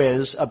together a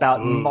quiz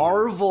about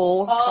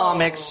Marvel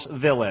Comics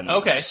villains.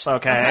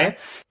 Okay.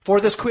 For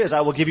this quiz,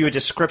 I will give you a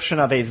description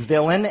of a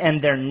villain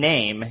and their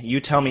name. You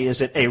tell me, is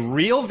it a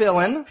real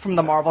villain from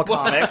the Marvel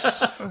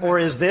Comics, or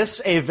is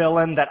this a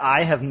villain that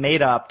I have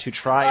made up to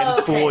try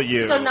and fool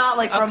you? So not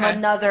like from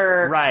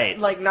another, Right.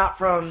 like not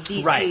from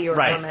DC Right, or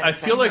right. from I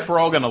feel like we're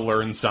all going to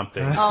learn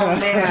something Oh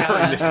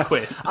man. in this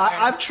quiz.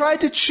 I've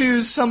tried to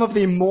choose some of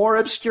the more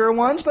obscure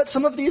ones, but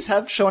some of these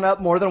have shown up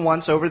more than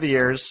once over the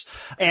years.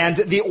 And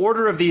the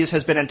order of these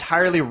has been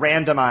entirely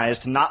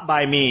randomized, not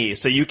by me,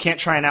 so you can't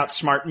try and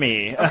outsmart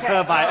me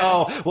by,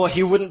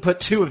 he wouldn't put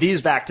two of these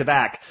back to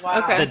back. Wow.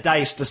 Okay. The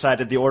dice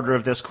decided the order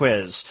of this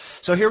quiz.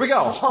 So here we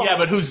go. Yeah,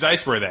 but whose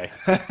dice were they?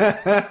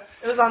 It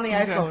was on the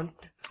iPhone.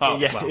 Oh,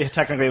 Yeah, well.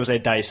 technically it was a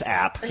dice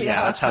app. Yeah,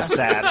 Yeah. that's how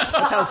sad.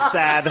 That's how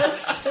sad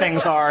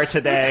things are Couldn't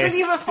today.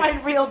 even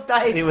find real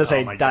dice. It was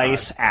a my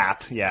dice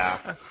app. Yeah.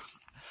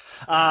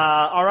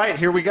 All right,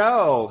 here we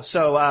go.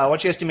 So, why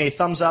don't you guys do me a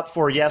thumbs up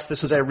for yes,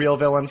 this is a real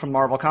villain from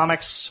Marvel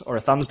Comics, or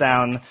a thumbs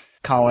down,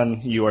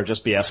 Colin, you are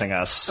just BSing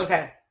us.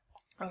 Okay.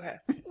 Okay.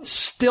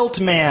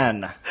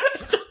 Stiltman.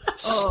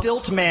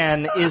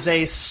 Stiltman is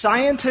a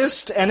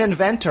scientist and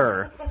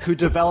inventor who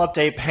developed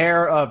a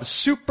pair of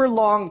super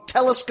long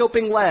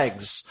telescoping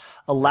legs,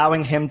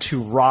 allowing him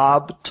to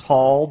rob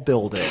tall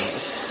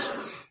buildings.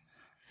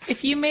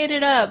 If you made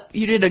it up,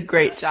 you did a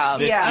great job.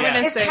 Yeah. I'm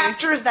gonna It say.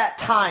 captures that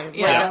time.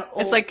 Yeah, Like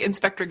it's like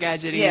Inspector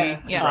Gadget-y. Yeah.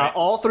 Yeah.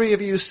 All three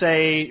of you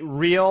say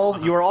real.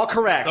 You are all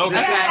correct. Okay.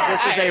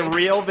 This is a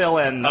real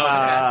villain.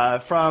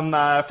 From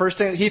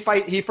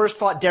he first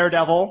fought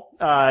Daredevil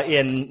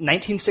in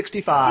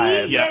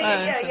 1965. See?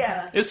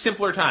 Yeah. It's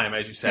simpler time,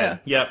 as you said.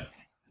 Yep.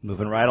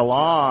 Moving right Dumb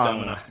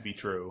along. enough to be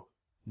true.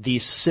 The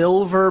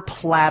Silver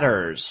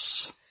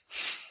Platters.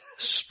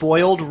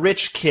 Spoiled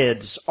rich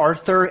kids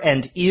Arthur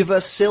and Eva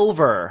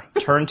Silver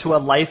turn to a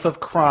life of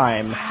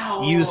crime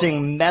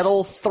using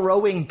metal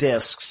throwing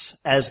discs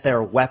as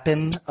their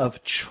weapon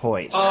of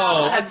choice.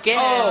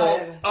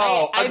 Again.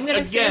 I'm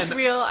going to say again. it's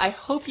real. I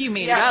hope you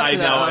made Yeah. it up, I know.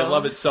 though. I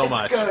love it so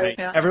much. good.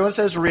 Yeah. Everyone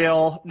says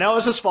real. No,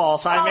 this is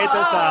false. I made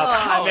this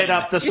up. I made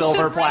up the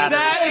Silver should write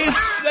Platters.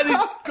 That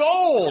is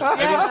gold. I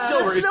mean,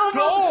 silver The is silver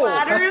gold.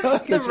 platters.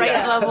 The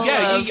right level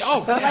Yeah.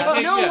 of...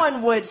 Like no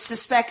one would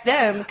suspect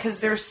them because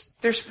they're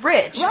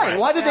rich. Right.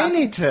 Why do they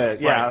need to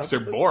Right, 'cause they're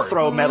bored.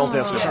 throw metal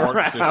discs They're bored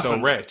 'cause around? they're so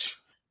rich.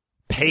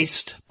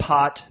 Paste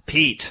Pot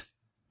Pete.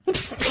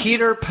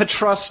 Peter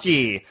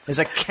Petrusky is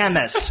a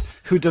chemist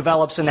who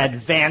develops an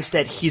advanced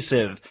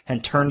adhesive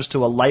and turns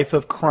to a life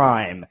of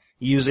crime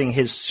using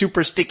his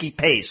super sticky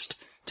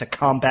paste to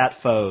combat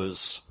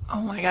foes.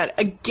 Oh my god.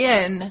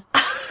 Again,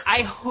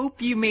 I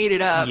hope you made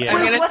it up. Yeah.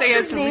 I'm gonna What's say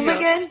his it's name real.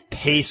 again?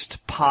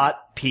 Paste Pot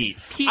Pete.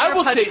 Peter I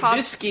will say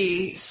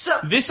Petrovsky. So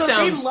This they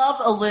sounds- love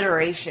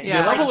alliteration.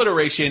 Yeah. I love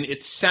alliteration.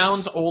 It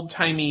sounds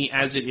old-timey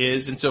as it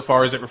is,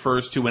 insofar as it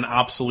refers to an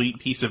obsolete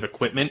piece of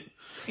equipment.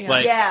 Yeah.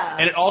 Like, Yeah.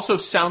 And it also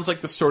sounds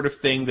like the sort of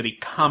thing that a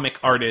comic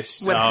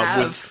artist Would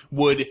have.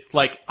 would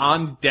like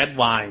on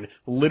deadline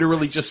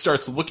literally just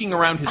starts looking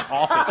around his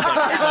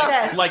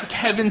office like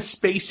Kevin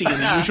Spacey in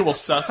The Usual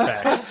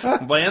Suspects,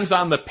 lands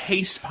on the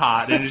paste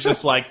pot and is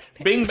just like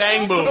bing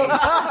bang boom.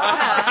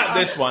 I got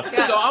this one.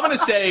 So I'm gonna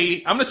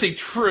say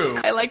true.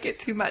 I like it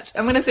too much.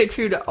 I'm gonna say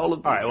true to all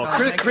of these. All right,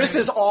 well, Chris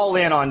is all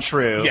in on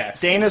true.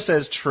 Yes. Dana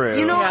says true.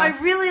 You know, Yeah. I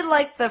really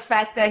like the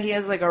fact that he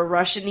has like a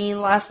Russian-y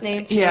last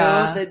name too.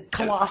 Yeah. The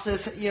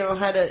Colossus,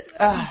 had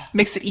a.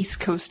 makes it East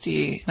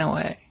Coasty in a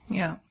way.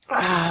 Yeah.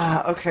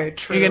 Okay,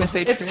 true. You're gonna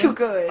say it's true? too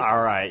good. All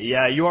right,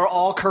 yeah, you are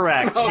all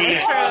correct.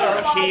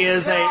 He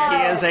is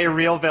a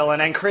real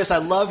villain. And Chris, I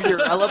love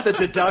the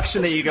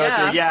deduction that you go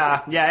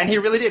Yes. through. Yeah, and he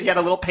really did. He had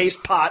a little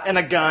paste pot and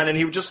a gun, and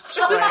he would just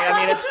spray.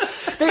 I mean,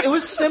 it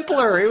was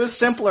simpler. It was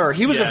simpler.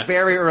 He was Yeah. a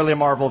very early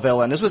Marvel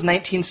villain. This was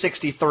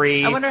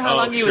 1963. I wonder how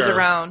long he was sure.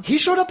 around. He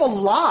showed up a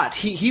lot.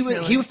 He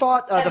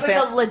fought As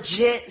like a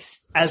legit.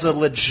 as a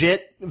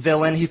legit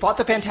villain. He fought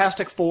the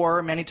Fantastic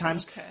Four many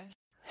times. Okay.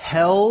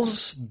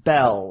 Hell's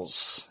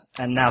Bells.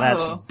 And now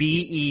that's Oh.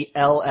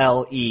 Belles.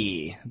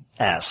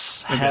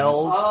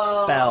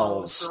 Hell's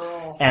Bells.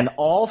 An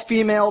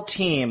all-female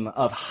team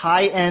of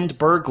high-end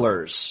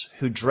burglars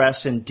who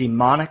dress in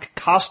demonic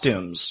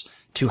costumes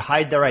to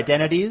hide their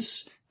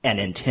identities and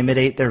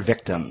intimidate their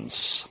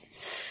victims.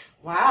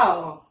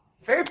 Wow.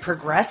 Very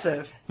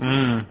progressive.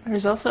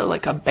 There's also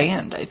like a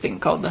band I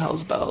think called the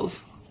Hell's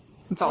Bells.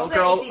 It's all Was it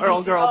girl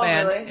AC/DC? girl Oh,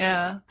 band. really?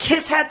 Yeah.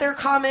 Kiss had their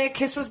comic.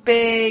 Kiss was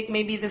big.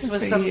 Maybe this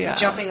was some Yeah.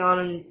 jumping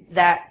on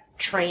that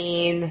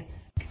train.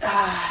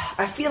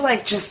 I feel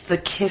like just the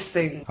Kiss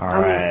thing. All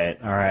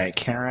right.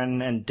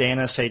 Karen and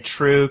Dana say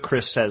true.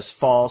 Chris says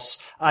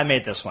false. I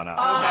made this one up.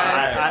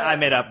 I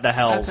made up the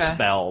Hell's Okay.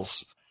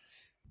 Bells.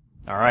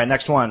 All right,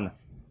 next one.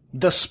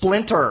 The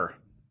Splinter.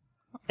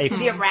 Is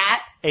he a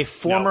rat? A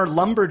former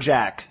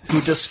lumberjack who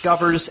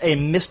discovers a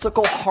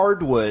mystical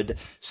hardwood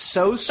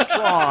so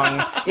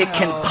strong it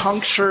can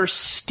puncture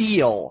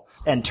steel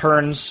and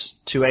turns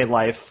to a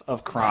life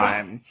of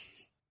crime.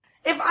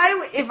 If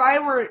I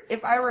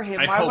were him,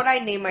 I why hope- would I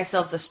name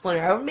myself the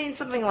Splinter? I would name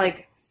something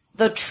like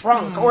the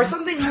Trunk or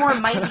something more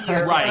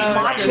mightier, Right, like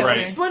macho. right,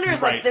 The Splinter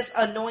is right. like this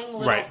annoying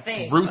little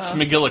thing. Roots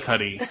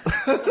McGillicuddy.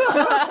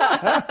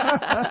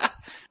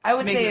 I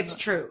would say Maybe it's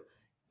true,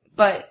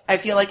 but I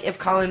feel like if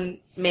Colin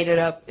made it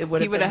up, it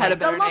would He have would been have had like a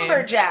better the name.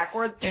 lumberjack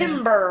or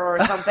timber or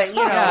something. You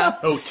know. Yeah.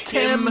 Oh,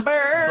 Tim.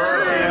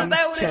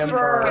 That would have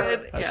Timber. been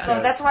good. Yeah.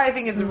 So that's why I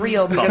think it's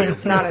real because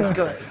it's not as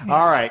good.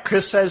 All right,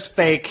 Chris says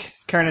fake.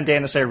 Karen and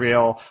Dana say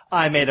real.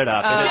 I made it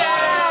up. It is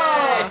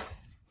Yeah.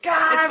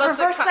 God, both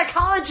reverse the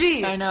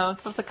psychology. I know.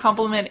 It's both a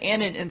compliment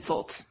and an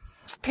insult.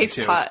 Paste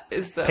too. pot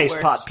is the Paste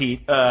worst. Pot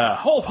Pete.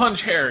 Hole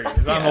Punch Harry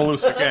is on the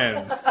loose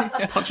again.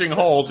 Punching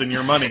holes in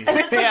your money. It's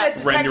like a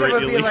detective Render it would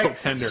be illegal like,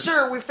 tender.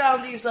 "Sir, we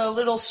found these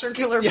little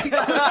circular people."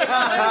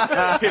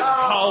 His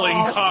calling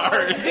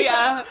card.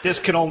 Yeah. This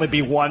can only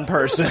be one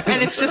person.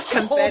 And it's just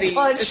Hole confetti.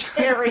 punch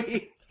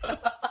Harry.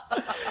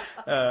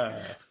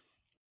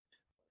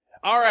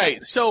 All right,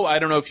 so I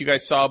don't know if you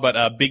guys saw,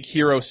 but Big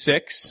Hero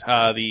 6,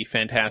 the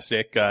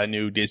fantastic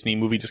new Disney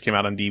movie, just came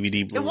out on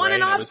DVD. Blu-ray. won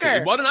an Oscar.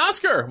 It won an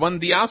Oscar. Won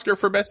the Oscar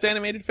for Best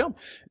Animated Film.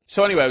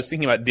 So anyway, I was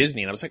thinking about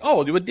Disney, and I was like, oh,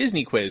 I'll do a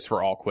Disney quiz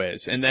for All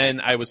Quiz. And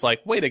then I was like,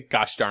 wait a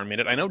gosh darn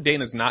minute. I know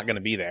Dana's not going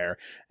to be there,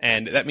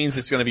 and that means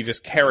it's going to be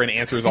just Karen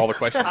answers all the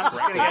questions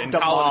correctly, get and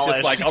Colin's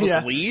just like, I'll just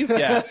demolished. leave?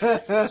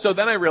 Yeah. So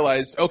then I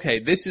realized, okay,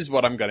 this is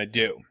what I'm going to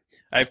do.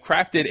 I've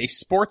crafted a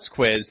sports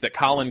quiz that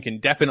Colin can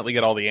definitely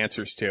get all the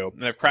answers to.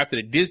 And I've crafted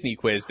a Disney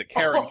quiz that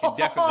Karen can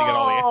definitely get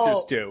all the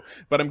answers to.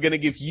 But I'm going to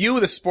give you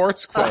the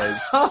sports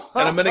quiz, and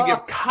I'm going to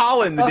give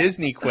Colin the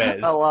Disney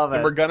quiz. I love it.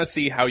 And we're going to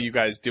see how you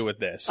guys do with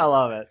this. I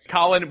love it.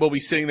 Colin will be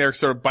sitting there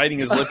sort of biting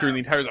his lip during the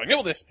entire time. I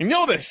know this.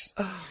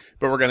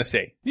 But we're going to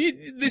see.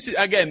 This is,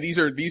 again, these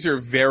are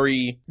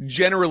very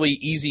generally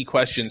easy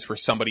questions for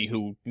somebody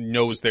who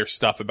knows their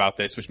stuff about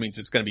this, which means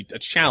it's going to be a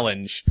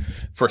challenge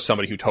for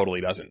somebody who totally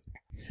doesn't.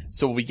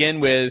 So we'll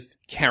begin with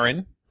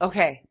Karen,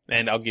 Okay.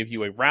 and I'll give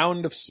you a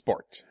round of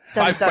sport.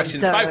 Dun, Five dun,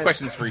 questions, dun. 5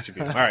 questions for each of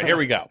you. All right, here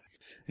we go.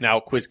 Now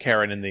quiz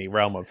Karen in the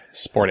realm of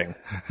sporting.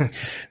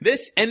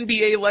 This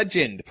NBA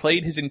legend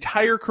played his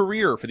entire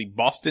career for the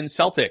Boston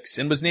Celtics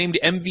and was named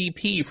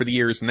MVP for the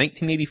years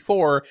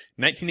 1984,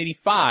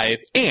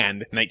 1985, and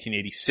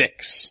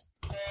 1986.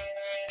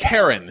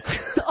 Karen.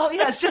 Oh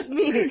yeah, it's just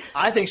me.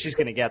 I think she's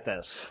going to get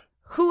this.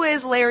 Who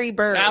is Larry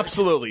Bird?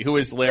 Absolutely. Who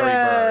is Larry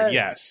Bird?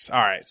 Yes. All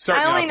right.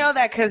 I only know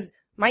that because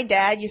my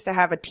dad used to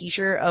have a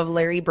T-shirt of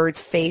Larry Bird's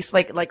face,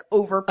 like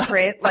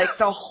overprint, like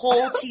the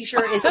whole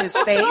T-shirt is his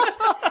face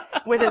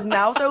with his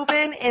mouth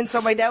open. And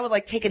so my dad would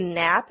like take a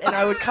nap, and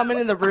I would come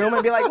into the room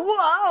and be like,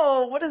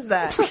 "Whoa, what is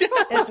that?"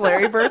 It's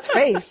Larry Bird's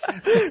face.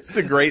 It's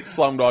a great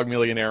Slumdog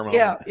Millionaire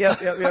moment. Yeah.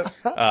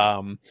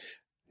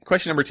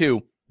 Question number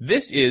 2.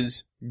 This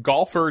is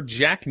golfer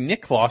Jack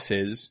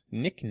Nicklaus's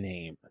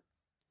nickname.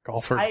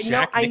 Golfer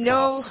Jack I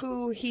know Nicklaus.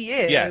 who he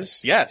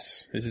is.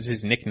 Yes. This is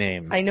his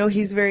nickname. I know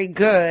he's very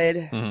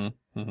good.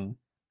 Mm-hmm.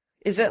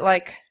 Is it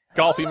like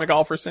Golfy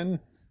McGolferson?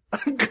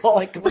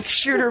 like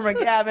Shooter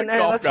McGavin?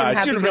 Golf That's from guy,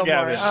 Happy Shooter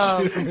Gilmore.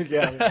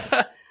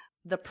 McGavin.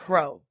 The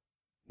Pro.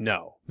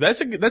 No.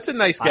 That's a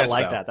nice guess, I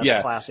like though. that. That's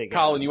a classy guess.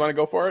 Colin, you want to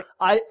go for it?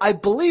 I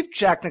believe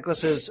Jack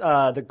Nicklaus is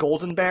the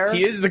Golden Bear.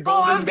 He is the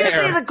Golden I was Bear.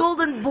 gonna say the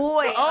Golden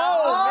Boy.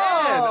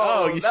 Oh, man.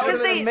 Oh, you that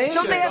should Because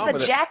don't they have the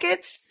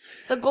jackets?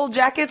 The gold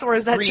jackets, or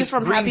is that just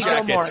from green Happy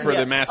jackets Gilmore? for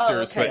the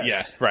Masters, Oh, okay. but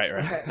yeah,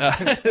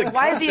 right.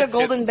 Why is he a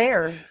golden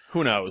bear?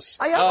 Who knows?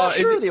 I'm not is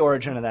sure it- of the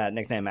origin of that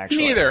nickname,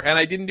 actually. Neither, and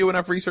I didn't do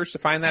enough research to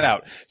find that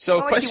out. So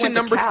Not like he question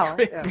went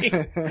number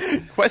to 3.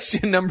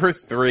 Question number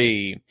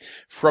 3.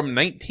 From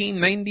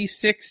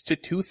 1996 to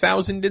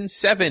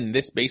 2007,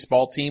 this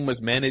baseball team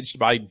was managed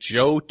by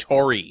Joe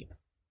Torre.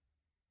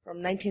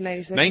 From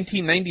 1996.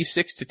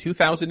 1996 to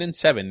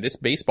 2007, this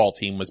baseball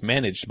team was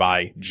managed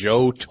by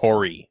Joe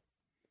Torre.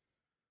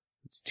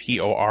 It's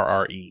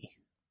Torre,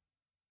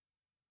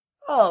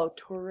 Oh,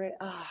 Torre.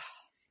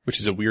 which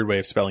is a weird way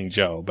of spelling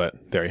Joe, but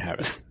there you have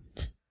it.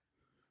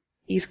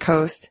 East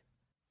Coast.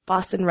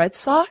 Boston Red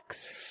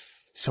Sox?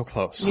 So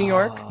close. New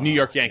York? New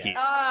York Yankees.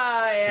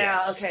 Ah, yeah.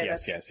 Yes, Okay.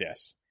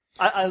 yes.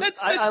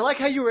 I like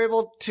how you were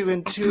able to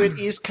intuit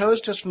East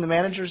Coast just from the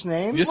manager's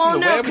name. Just Well,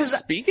 from the no, way I was 'cause-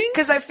 speaking?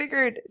 Because I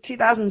figured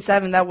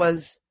 2007, that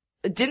was...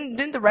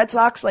 Didn't the Red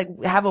Sox, like,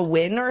 have a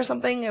win or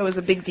something? It was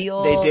a big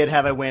deal. They did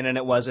have a win, and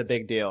it was a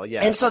big deal,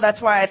 yes. And so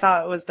that's why I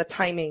thought it was the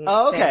timing.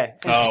 Oh, okay.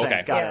 thing. Interesting.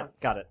 okay. Got Yeah. it.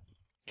 Got it.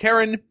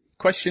 Karen,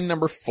 question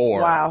number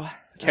 4. Wow.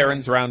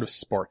 Karen's round of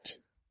sport.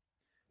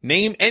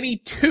 Name any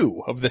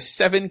 2 of the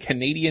 7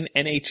 Canadian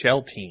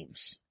NHL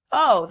teams.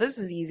 Oh, this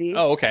is easy.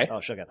 Oh, okay.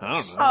 Oh, she'll get that. I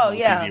don't know. Oh, what's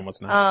yeah. easy and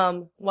what's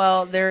not.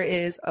 Well, there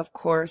is, of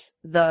course,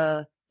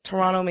 the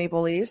Toronto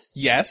Maple Leafs.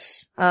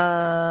 Yes.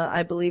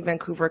 I believe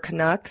Vancouver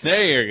Canucks.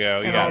 There you go.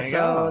 You and got you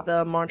also go.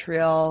 the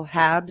Montreal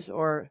Habs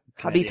or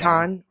Canadian.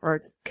 Habitant or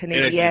it.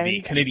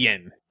 Canadian.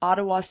 Canadian.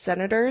 Ottawa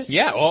Senators.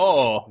 Yeah.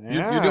 Oh, You're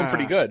doing Yeah.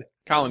 pretty good.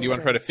 Colin, do you want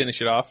to try to finish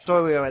it off?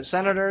 So we went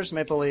Senators,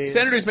 Maple Leafs.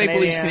 Senators, Maple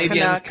Leafs,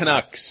 Canadians,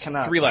 Canucks.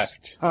 Canucks. 3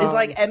 left. Is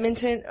like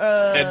Edmonton.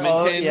 Edmonton.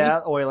 Oh, yeah,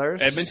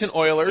 Oilers. Edmonton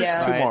Oilers,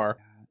 Yeah. 2 Right. more.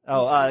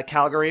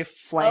 Calgary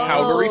Flames.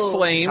 Calgary Oh.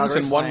 Flames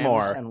Calgary and one Flames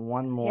more. And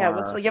one more.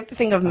 Yeah, you have to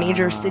think of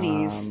major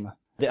cities.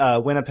 The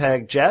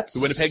Winnipeg Jets. The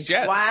Winnipeg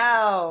Jets.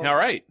 Wow. All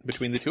right,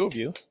 between the 2 of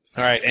you.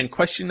 All right, and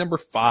question number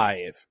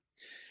 5.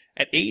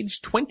 At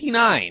age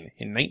 29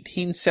 in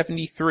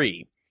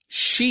 1973,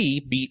 she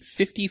beat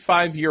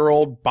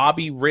 55-year-old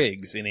Bobby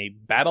Riggs in a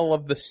Battle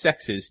of the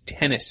Sexes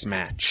tennis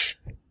match.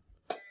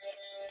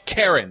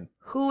 Karen.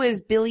 Who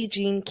is Billie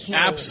Jean King?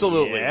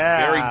 Absolutely.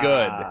 Yeah. Very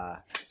good.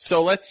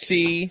 So let's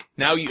see.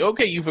 Now,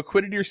 you've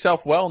acquitted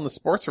yourself well in the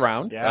sports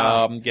round.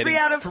 Yeah. Getting 3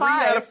 out of 3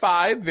 5. out of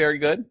 5. Very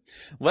good.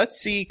 Let's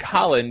see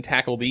Colin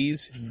tackle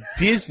these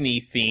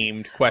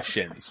Disney-themed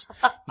questions.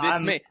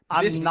 I'm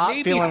this not may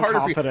be feeling harder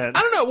for you. confident.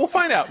 I don't know. We'll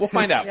find out. We'll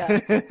find out. Yeah.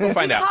 We'll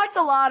find We out. talked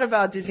a lot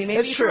about Disney. Maybe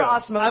It's through true.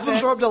 osmosis. I've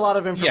absorbed a lot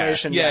of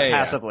information Yeah.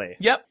 passively.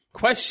 Yep.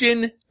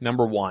 Question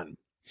number 1.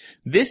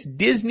 This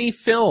Disney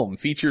film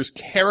features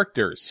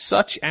characters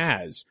such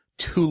as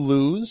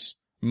Toulouse,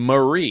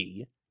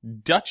 Marie,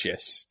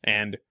 Duchess,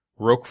 and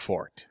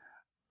Roquefort.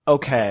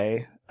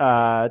 Okay.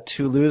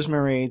 Toulouse,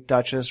 Marie,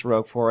 Duchess,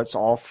 Roquefort, it's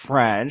all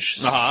French.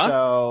 Uh-huh.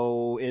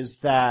 So is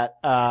that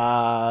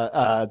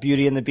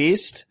Beauty and the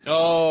Beast?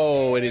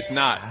 Oh, it is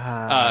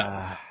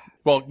not.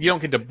 Well, you don't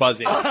get to buzz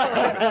in,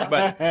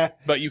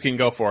 but you can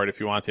go for it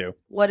if you want to.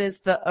 What is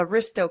the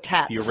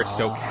Aristocats? The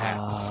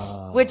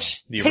Aristocats.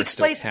 Which The takes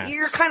place. Aristocats.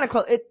 You're kind of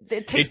close.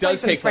 It takes It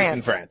does place take in France. place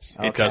in France.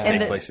 It Okay. does And take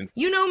the- place in.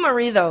 You know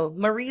Marie though.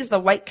 Marie's the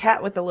white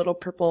cat with the little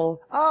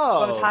purple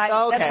bow tie.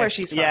 okay. That's where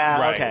she's from. Yeah,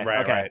 Right, okay,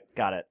 right, okay. right.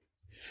 Got it.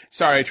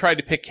 Sorry, I tried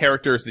to pick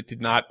characters that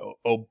did not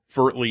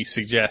overtly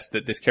suggest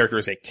that this character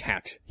is a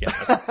cat. Yeah.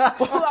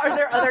 Are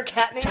there other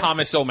cat names?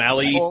 Thomas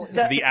O'Malley,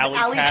 the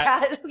alley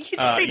cat. You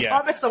just say yeah.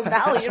 Thomas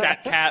O'Malley.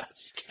 Scat Cat.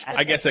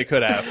 I guess I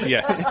could have,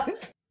 yes.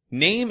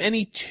 Name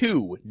any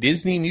 2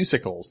 Disney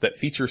musicals that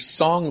feature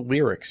song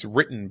lyrics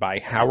written by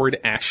Howard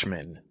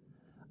Ashman.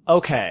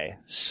 Okay,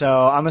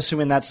 so I'm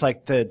assuming that's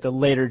like the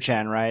later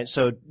gen, right?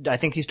 So I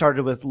think he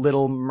started with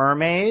Little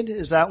Mermaid.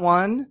 Is that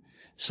one?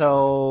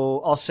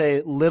 So I'll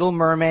say Little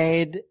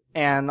Mermaid,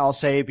 and I'll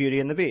say Beauty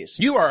and the Beast.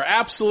 You are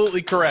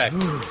absolutely correct.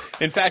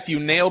 In fact, you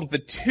nailed the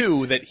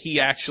 2 that he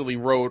actually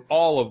wrote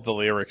all of the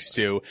lyrics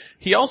to.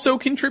 He also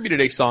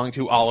contributed a song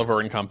to Oliver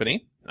and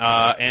Company,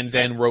 and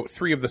then wrote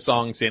 3 of the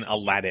songs in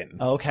Aladdin.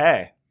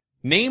 Okay.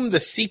 Name the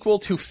sequel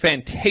to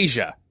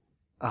Fantasia.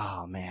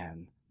 Oh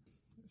man,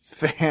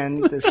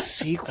 the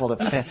sequel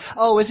to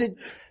Oh, is it?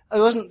 It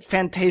wasn't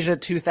Fantasia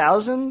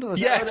 2000? Was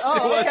Yes, that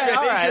it was okay,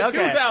 all right, Fantasia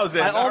okay.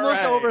 2000. I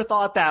almost All right.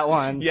 overthought that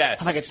one. Yes.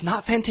 I'm like, it's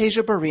not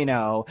Fantasia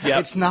Barrino. Yep.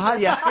 It's not.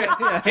 Yeah.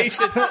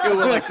 Fantasia 2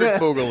 Electric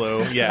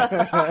Boogaloo.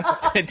 Yeah.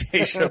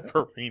 Fantasia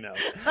Perino.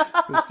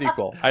 The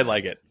sequel. I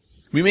like it.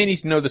 We may need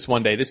to know this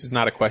one day. This is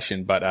not a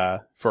question,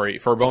 but for a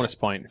bonus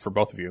point for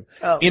both of you.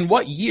 Oh. In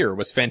what year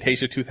was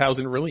Fantasia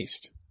 2000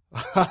 released?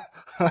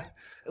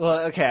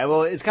 Well, okay.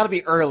 Well, it's got to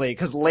be early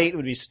because late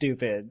would be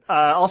stupid.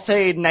 I'll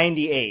say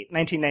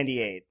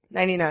 1998.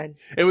 99.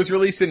 It was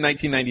released in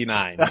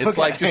 1999. It's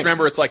like, just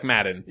remember, it's like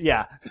Madden.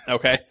 Yeah.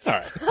 Okay? All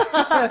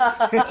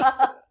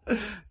right.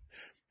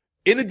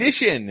 In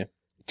addition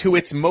to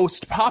its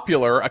most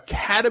popular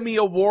Academy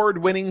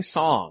Award-winning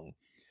song,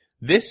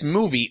 this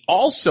movie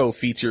also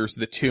features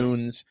the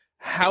tunes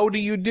How Do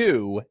You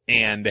Do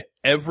and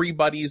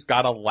Everybody's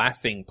Got a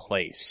Laughing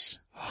Place.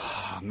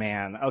 Oh,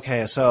 man.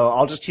 Okay, so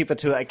I'll just keep it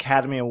to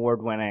Academy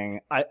Award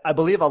winning. I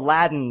believe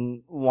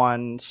Aladdin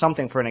won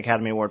something for an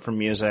Academy Award for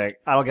music.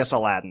 I'll guess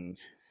Aladdin.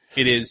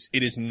 It is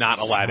not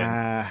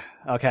Aladdin.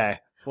 Okay.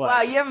 What?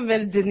 Wow, you haven't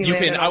been to Disneyland. You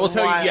can, in a I will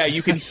tell while. you, yeah,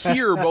 you can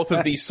hear both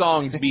of these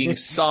songs being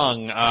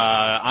sung,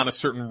 on a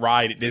certain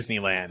ride at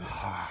Disneyland.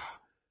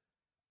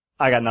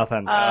 I got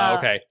nothing.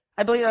 Okay.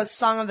 I believe that was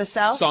Song of the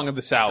South. Song of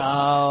the South.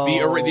 Oh.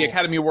 The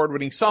Academy Award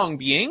winning song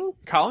being,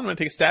 Colin, want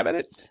to take a stab at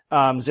it?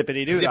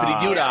 Zippity doo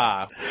Zippity Doo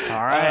Dah.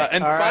 All right.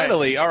 And all right.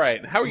 finally, all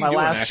right, how are you My doing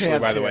last actually,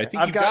 chance by the way?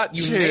 I here. think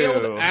you two.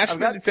 nailed I've Ashman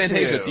got and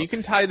Fantasia, two. so you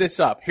can tie this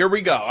up. Here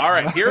we go. All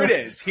right, here it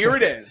is. Here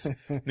it is.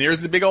 And here's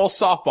the big old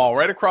softball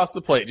right across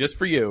the plate, just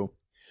for you.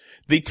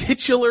 The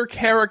titular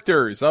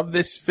characters of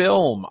this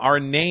film are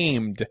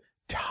named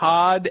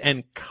Todd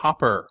and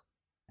Copper.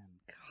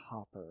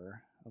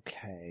 Copper.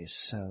 Okay,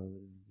 so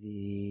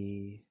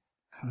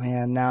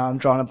man, now I'm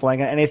drawing a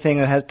blank on anything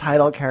that has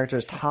title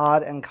characters.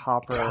 Todd and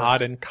Copper.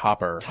 Todd and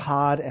Copper.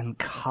 Todd and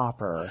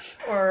Copper.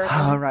 Or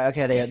Oh, right.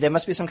 Okay. They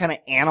must be some kind of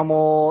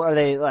animal. Are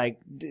they like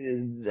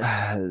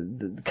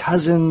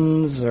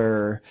cousins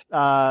or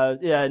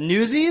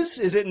Newsies?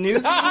 Is it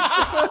Newsies?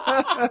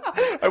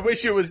 I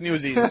wish it was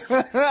Newsies.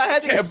 I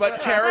had to Yeah, guess but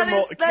that. Karen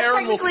will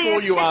technically school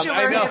is you on. I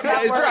titular know. if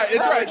that It's were- right. It's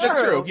that right. were That's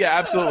true. true. Yeah,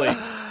 absolutely.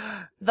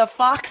 The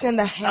Fox and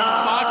the Hound.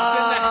 Fox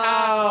and the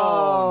Hound.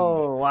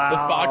 Oh, wow. The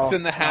Fox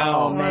and the Hound. Oh,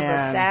 One of the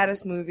man.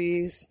 saddest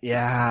movies.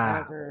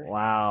 Yeah. Ever.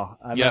 Wow.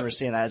 I Yep. remember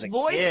seeing that as a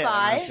Voiced kid. I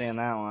by- remember seeing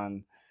that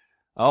one.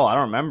 Oh, I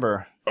don't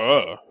remember.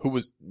 Who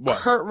was what?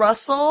 Kurt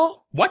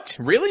Russell. What?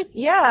 Really?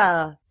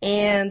 Yeah.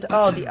 And,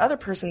 the other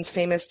person's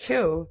famous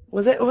too.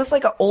 It was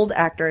like an old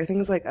actor. I think it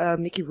was like,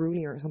 Mickey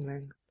Rooney or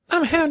something.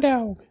 I'm a hound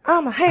dog.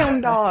 I'm a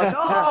hound dog.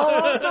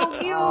 Oh, so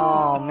cute.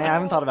 Oh, man. I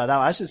haven't thought about that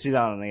one. I should see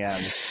that one again.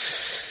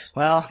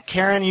 Well,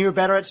 Karen, you're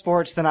better at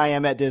sports than I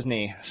am at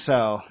Disney.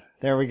 So,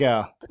 there we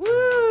go. Woo.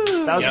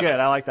 That was Yep. good.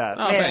 I like that.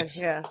 Oh, Man, thanks.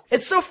 yeah.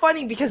 It's so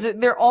funny because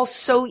they're all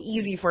so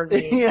easy for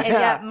me. Yeah. And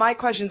yet my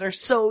questions are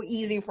so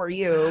easy for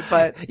you,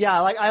 but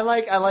Yeah, I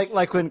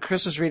like when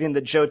Chris was reading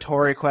the Joe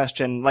Torre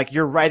question, like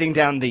you're writing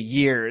down the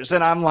years,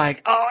 and I'm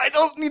like, oh, I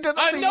don't need to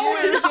know I the know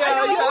it. years. I Yeah,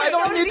 know yeah, it. I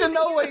don't need to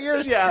know what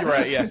years. Yeah, You're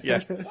right. Yeah.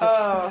 Yes.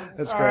 oh,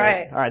 That's all great.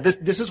 right. All right,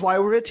 this is why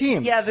we're a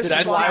team. Yeah, this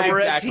That's is why we're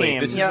a exactly.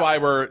 team. This is Yep. why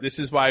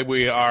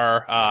we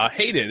are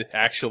hated.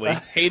 Actually,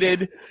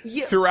 hated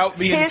Yeah. throughout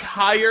the Piss.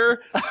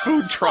 entire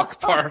food truck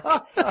park.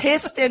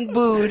 Pissed and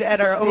booed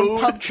at our own Booed.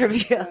 pub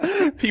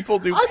trivia. People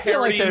do. I feel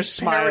like parody- they're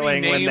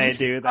smiling parody when they names.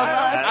 do us.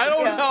 that. I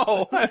don't Yeah.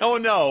 know. I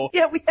don't know.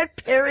 Yeah, we had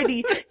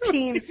parody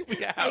teams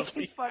Yeah,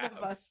 making fun of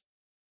us.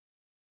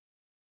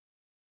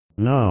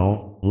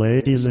 Now,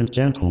 ladies and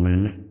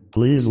gentlemen,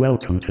 please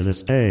welcome to the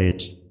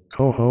stage,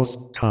 co-host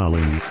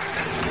Colin.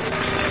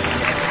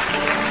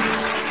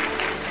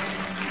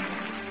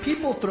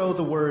 People throw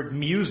the word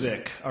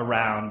music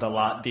around a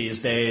lot these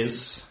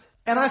days,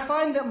 and I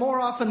find that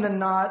more often than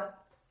not,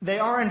 they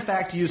are in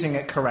fact using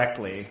it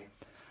correctly.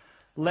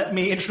 Let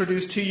me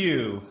introduce to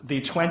you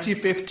the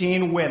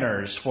 2015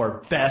 winners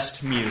for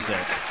Best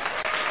Music.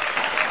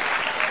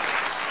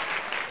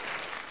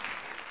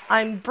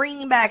 I'm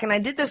bringing back, and I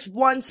did this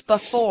once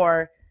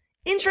before,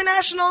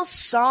 international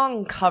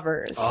song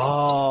covers.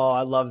 Oh,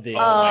 I love these. Oh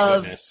my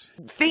Of goodness!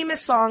 Famous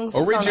songs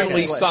sung in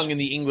Originally English. sung in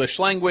the English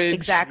language.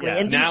 Exactly. Yeah.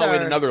 And these Now are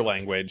in another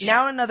language.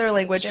 now another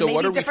language, So and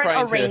what maybe are we different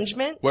trying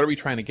arrangement. What are we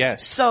trying to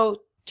guess? So,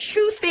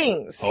 two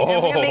things. And we're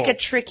gonna Oh. make it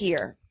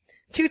trickier.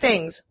 Two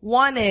things.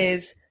 One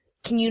is,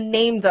 can you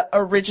name the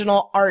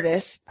original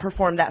artist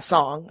performed that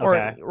song?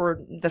 Okay. Or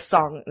the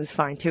song is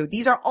fine too.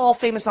 These are all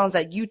famous songs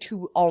that you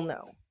two all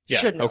know. Yeah.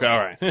 Should know. Okay. All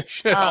right.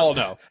 Should all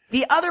know.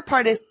 The other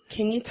part is,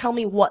 can you tell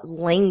me what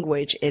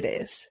language it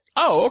is?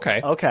 Oh. Okay.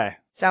 Okay.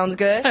 Sounds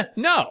good?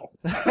 No.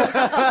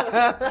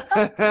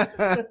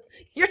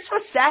 You're so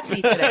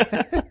sassy today.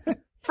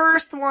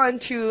 First one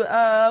to,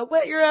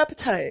 whet your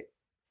appetite.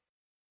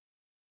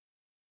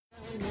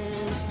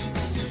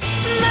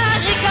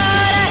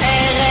 Magicola,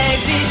 elle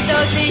existe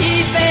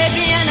aussi, fais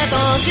bien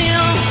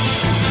attention.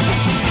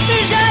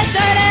 Je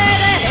te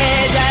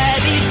l'ai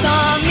jadis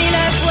 100 000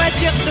 fois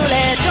sur tous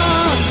les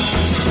tons.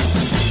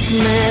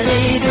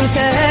 Marie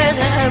douceur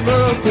a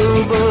beaucoup,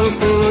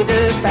 beaucoup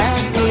de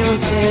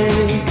patience.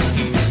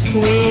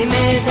 Oui,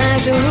 mais un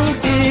jour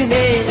tu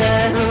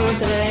verras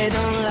entrer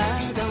dans la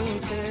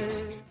danse.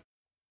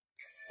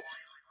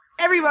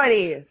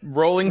 Everybody!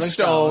 Rolling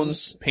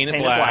Stones,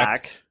 Painted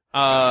Black.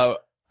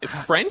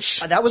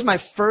 French? That was my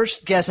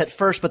first guess at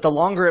first, but the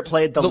longer it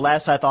played, the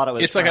less I thought it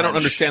was It's French. like I don't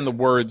understand the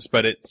words,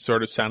 but it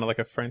sort of sounded like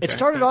a French It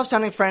started off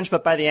sounding French,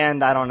 but by the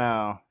end, I don't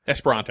know.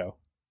 Esperanto.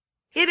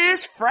 It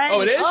is French.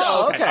 Oh, it is?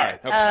 Oh, okay. okay.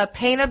 All right. Okay.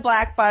 Painted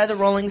Black by the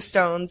Rolling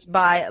Stones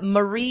by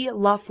Marie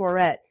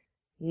Laforêt.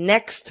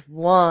 Next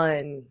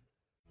one.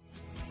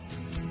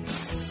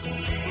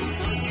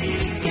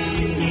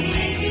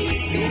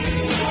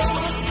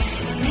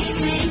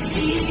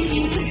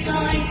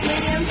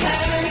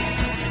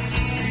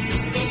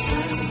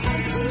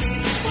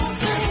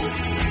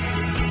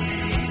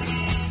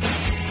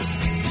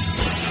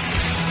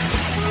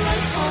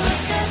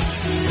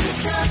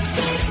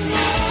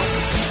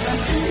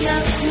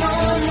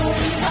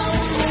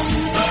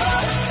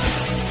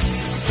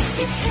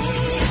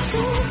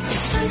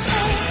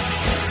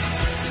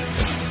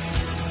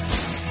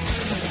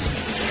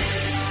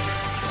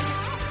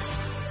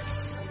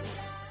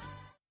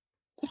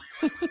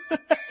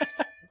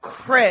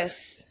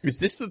 Chris, Was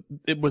this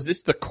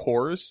the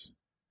Cores?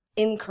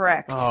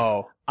 incorrect.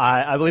 Oh.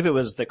 I believe it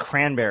was the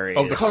Cranberries.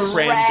 Oh, the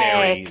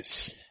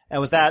Cranberries. And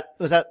was that,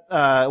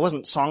 it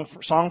wasn't Song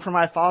for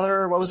My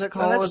Father? What was it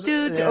called? Let's Was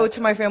do it? Ode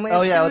to My Family.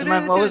 Oh, yeah, Do, Ode to My-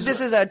 do, what do. was- This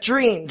is a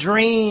Dream.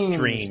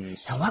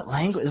 Dreams. And what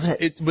language was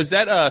it? Was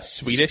that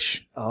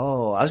Swedish?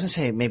 Oh, I was gonna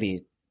say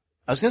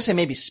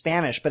maybe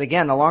Spanish, but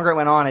again, the longer it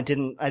went on, I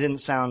didn't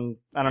sound,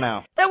 I don't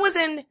know. That was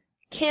in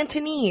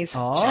Cantonese.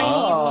 Oh.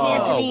 Chinese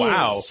Cantonese. Oh,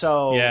 wow.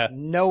 So, Yeah.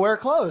 nowhere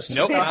close.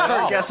 Nope, not at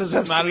Our all. guesses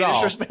of Not at Swedish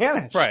all. or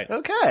Spanish. Right.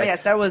 Okay. But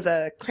yes, that was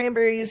a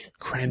Cranberries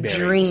Cranberries.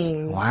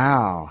 Dream.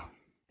 Wow.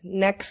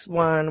 Next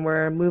one,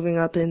 we're moving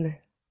up in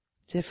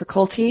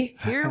difficulty.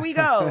 Here we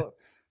go.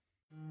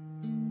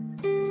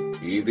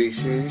 E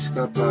deixei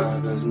escapar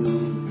das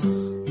mãos.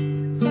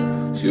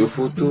 Se o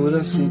futuro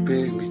assim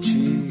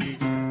permitir,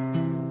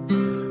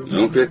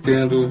 não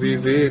pretendo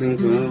viver em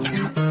vão.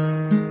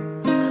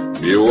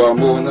 Meu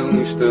amor,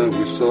 não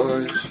estamos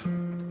sós.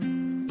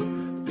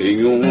 Tem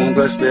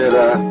mundo a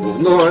esperar por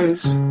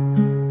nós.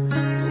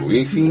 O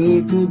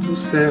infinito do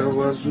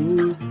céu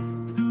azul.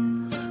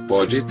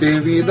 Pode ter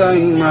vida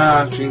em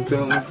Marte,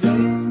 então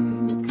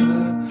vem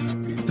cá,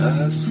 me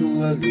dá a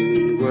sua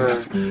língua.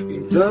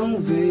 Então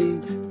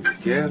vem, eu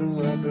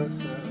quero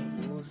abraçar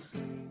você.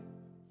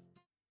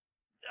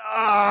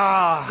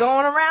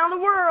 Going around the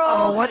world.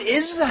 Oh, what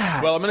is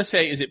that? Well, I'm gonna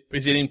say, is it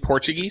in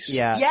Portuguese?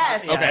 Yeah.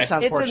 Yes. Yeah, Okay. it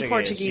sounds It's in Portuguese.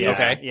 Portuguese. Yeah.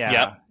 Okay. Yeah.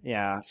 Yep.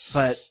 Yeah.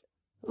 But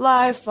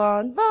Life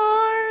on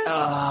Mars.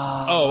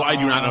 Oh, I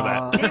do not know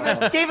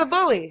that. David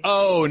Bowie.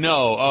 Oh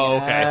no. Oh,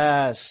 okay.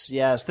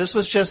 Yes. This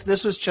was just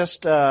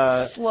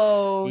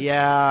Slow.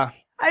 yeah.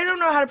 I don't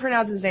know how to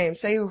pronounce his name.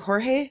 Seu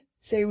Jorge?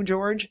 Seu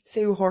George?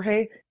 Seu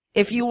Jorge?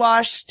 If you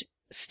watched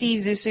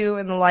Steve Zissou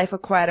in The Life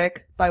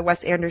Aquatic by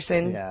Wes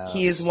Anderson, Yes.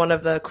 he is one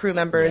of the crew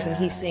members and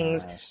he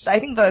sings, Yes. I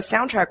think the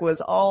soundtrack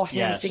was all him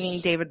Yes. singing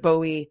David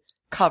Bowie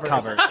covers.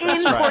 That's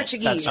in right.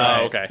 Portuguese That's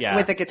right. Oh, okay. Yeah.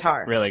 with a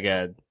guitar. Really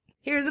good.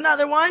 Here's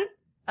another one.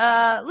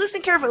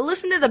 Listen carefully.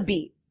 Listen to the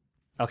beat.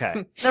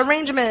 Okay. The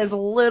arrangement is a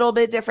little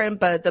bit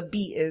different, but the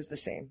beat is the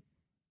same.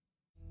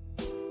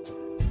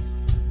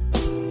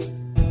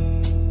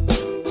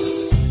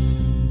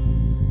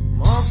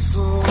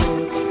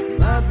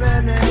 ما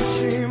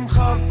بنمشي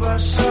مخبى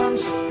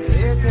الشمس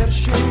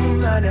يكرشم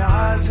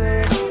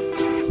لعازق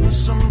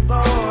مش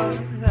مطول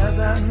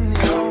غدا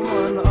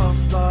يوم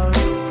أفضل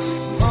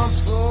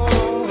مبسوط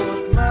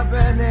ما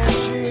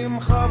بنمشي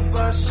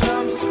مخبى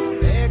الشمس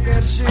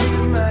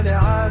يكرشم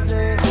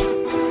لعازق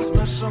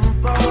مش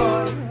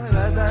مطول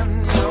غدا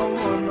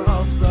يوم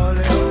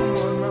أفضل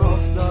يوم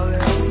أفضل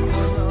يوم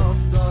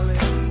أفضل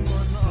يوم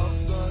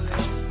أفضل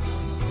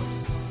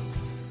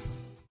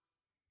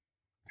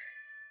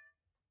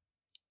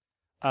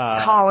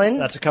Colin.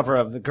 That's a cover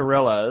of the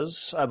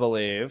Gorillaz, I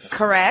believe.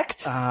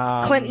 Correct.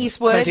 Clint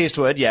Eastwood. Clint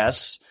Eastwood,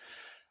 yes.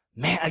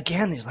 Man,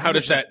 again, these How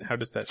does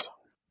languages- that song?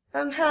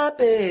 I'm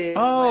happy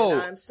Oh.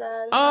 when I'm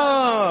sad.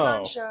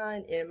 Oh.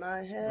 Sunshine in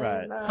my head.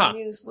 Right. I'm Huh.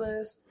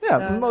 useless. Yeah,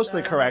 Da,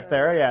 mostly da, correct da,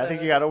 there. Yeah, I da,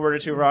 think you got a word or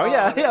two wrong.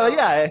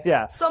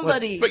 Yeah.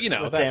 Somebody. But you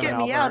know, With that's Damon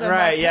Get me Albarn. out of my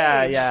Right,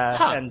 yeah, cage. yeah.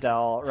 Huh. And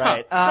Dell,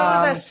 right. So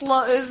it was a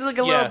slow. It was like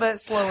a little yeah. bit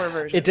slower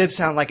version. It did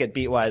sound like it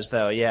beat-wise,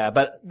 though, yeah.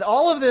 But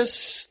all of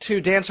this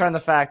to dance around the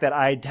fact that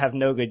I have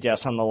no good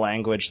guess on the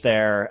language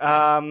there.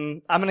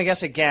 I'm gonna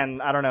guess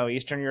again, I don't know,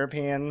 Eastern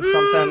European,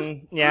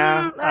 something?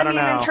 Yeah, I don't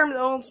mean, know. in terms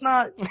of, it's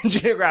not.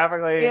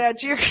 Geographically. Yeah,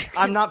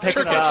 I'm not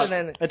picking it up.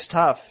 It's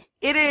tough.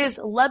 It is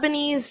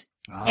Lebanese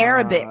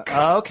Arabic.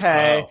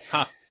 Okay. Oh,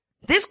 huh.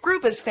 This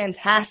group is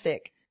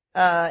fantastic.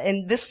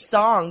 And this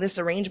song, this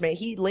arrangement,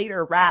 he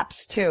later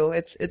raps too.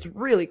 It's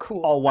really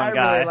cool. Oh, one I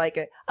guy? really like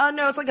it. Oh,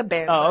 no, it's like a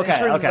band. Oh, In okay,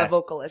 terms okay. of the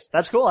vocalist.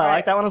 That's cool. I All like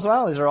right. that one as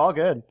well. These are all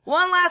good.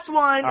 One last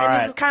one, All and right.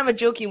 this is kind of a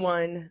jokey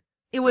one.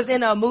 It was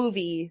in a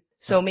movie,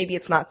 so maybe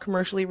it's not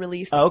commercially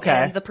released. Okay.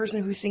 And the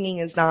person who's singing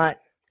is not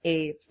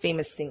a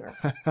famous singer.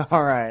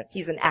 All right.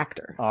 He's an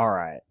actor. All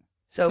right.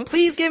 So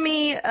please give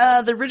me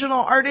the original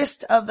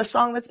artist of the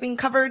song that's being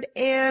covered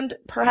and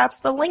perhaps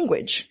the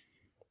language.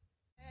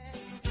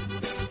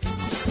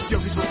 Yo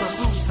mismo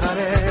me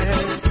lustraré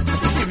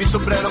y mi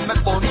sombrero me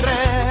pondré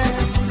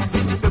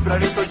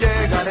tempranito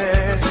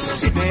llegaré.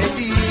 Si me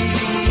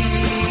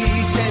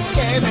dices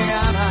que me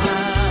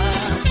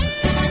amas,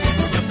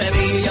 yo te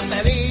vi, yo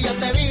te vi, yo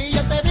te vi,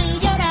 yo te vi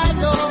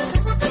llorando.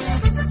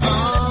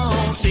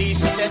 Oh, sí,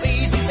 sí te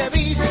vi, sí te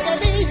vi, sí te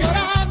vi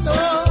llorando.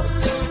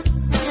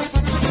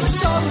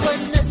 Solo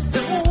en este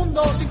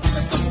mundo sin ti me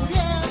estoy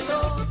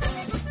muriendo.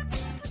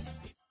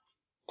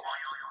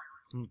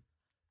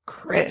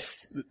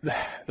 Chris.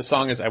 The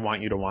song is "I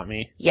Want You to Want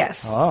Me."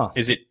 Yes. Oh,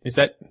 Is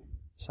that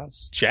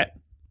sounds. Chet?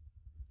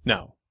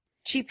 No,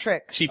 Cheap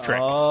Trick. Cheap Trick.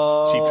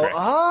 Oh, Cheap Trick.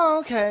 oh,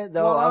 okay.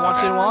 Though I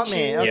want you to want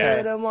me. Okay.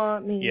 Yeah. To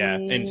want me. Yeah,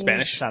 in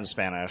Spanish. Sounds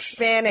Spanish.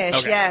 Spanish,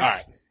 Okay,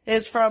 yes. all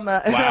Is from,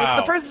 Wow.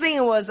 the person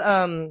singing was,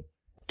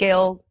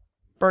 Gail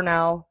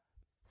Bernal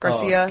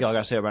Garcia. Oh, Gail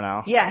Garcia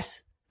Bernal.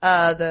 Yes.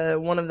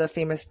 One of the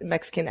famous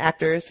Mexican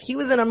actors. He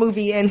was in a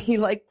movie and he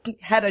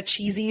had a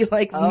cheesy Oh,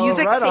 right fake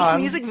on.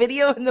 music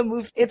video in the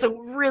movie. It's a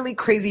really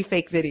crazy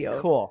fake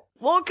video. Cool.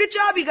 Well, good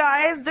job, you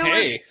guys. There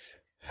was Hey,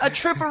 a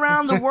trip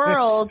around the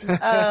world.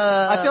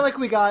 I feel like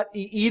we got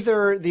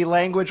either the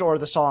language or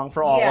the song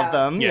for all Yeah. of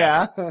them.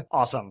 Yeah. Yeah.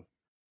 Awesome.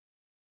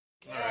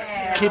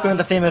 Keeping with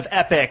the theme of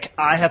epic,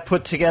 I have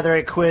put together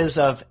a quiz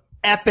of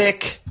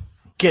epic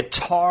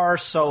guitar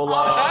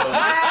solos.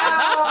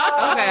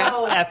 Okay.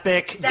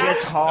 Epic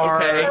guitar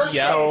Okay, yep,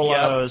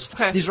 solos. yep.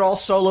 Okay. These are all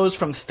solos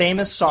from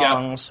famous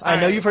songs. I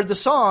know Alright. you've heard the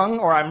song,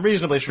 or I'm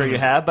reasonably sure you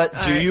have, but do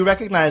Alright. you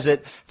recognize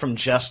it from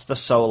just the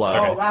solo?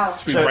 Oh, wow.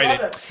 we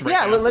write it.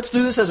 Yeah, let's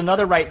do this as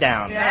another write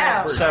down.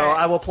 Yeah. So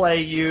I will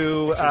play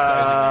you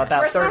about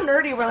We're so 30.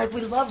 nerdy. We're like,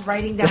 we love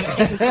writing down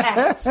taking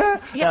tests.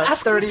 Yeah,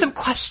 ask 30 me some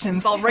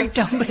questions. I'll write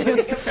down the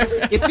answer.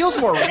 It feels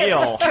more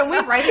real. Can we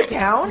write it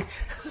down?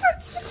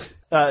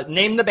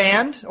 Name the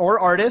band or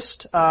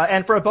artist,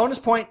 and for a bonus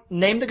point,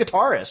 name the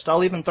guitarist.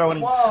 I'll even throw in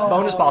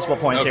bonus possible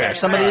points Okay. here.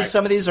 Some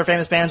of these are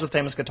famous bands with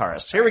famous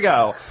guitarists. Here we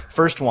go.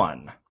 First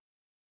one.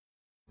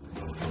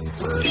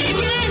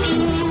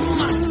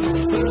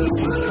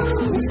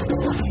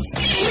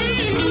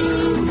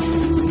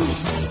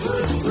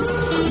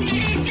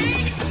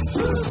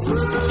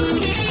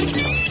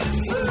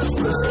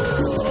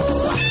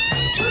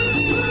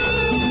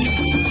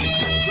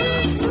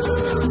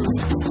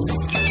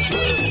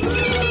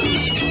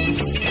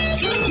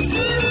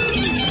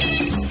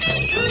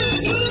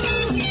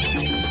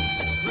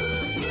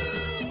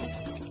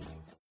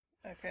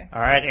 Okay.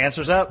 All right,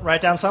 answers up.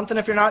 Write down something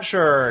if you're not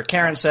sure.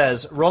 Karen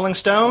says Rolling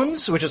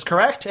Stones, which is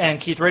correct, and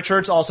Keith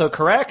Richards also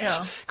correct.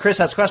 Yeah. Chris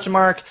has question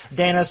mark.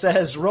 Dana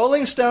says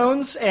Rolling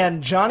Stones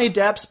and Johnny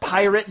Depp's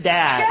Pirate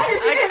Dad.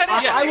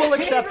 I will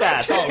accept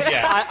that. Oh,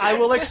 yeah. I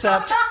will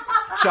accept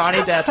Johnny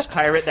Depp's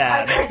Pirate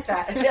Dad.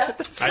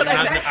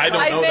 I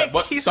don't know that.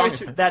 What Keith song is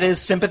Richards. it? That is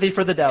Sympathy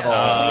for the Devil.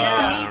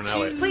 I don't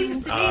know it.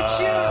 Pleased to meet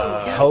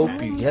you.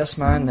 Hope you guess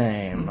my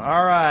name.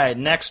 All right,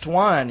 next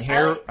one.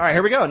 Here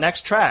we go.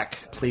 Next track.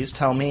 Please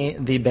tell me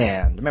the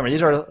band. Remember,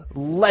 these are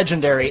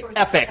legendary,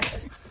 epic.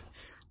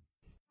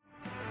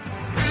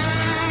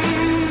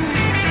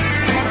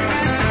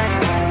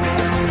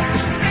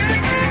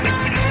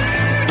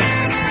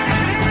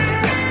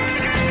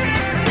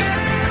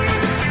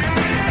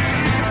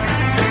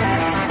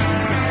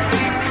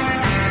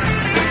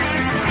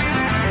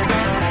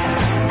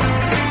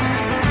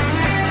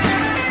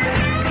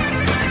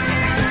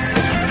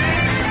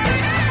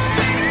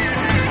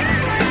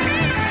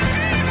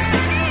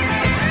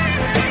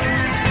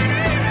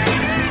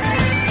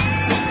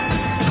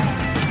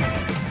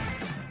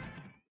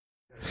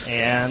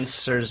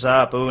 Answers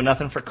up. Ooh,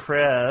 nothing for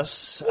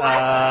Chris.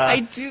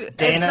 I do.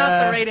 Dana, It's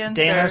not the right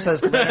answer. Dana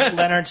says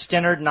Leonard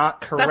Skinner,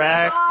 not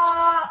correct.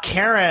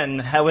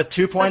 Karen with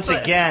 2 points That's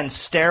what- again.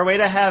 Stairway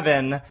to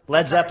Heaven.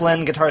 Led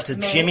Zeppelin guitarist is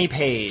Jimmy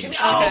Page. Jimmy Page.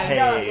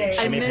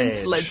 I Jimmy meant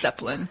Page. Led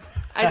Zeppelin.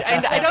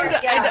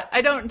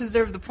 I don't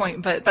deserve the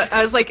point, but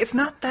I was like, it's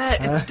not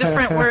that. It's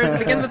different words. It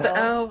begins with the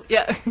O.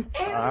 Yeah.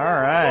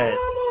 All right.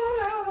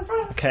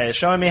 Okay,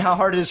 showing me how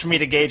hard it is for me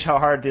to gauge how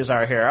hard these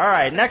are here. All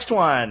right, next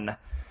one.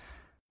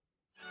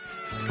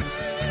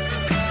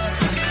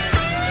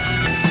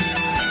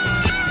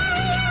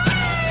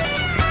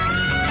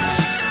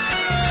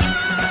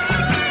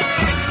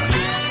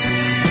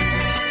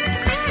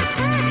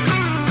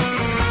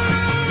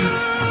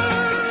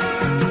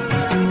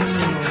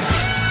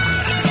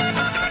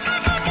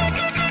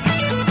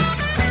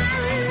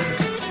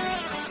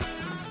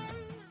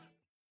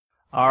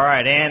 All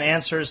right, and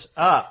answers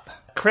up.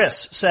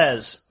 Chris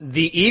says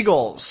The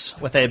Eagles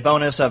with a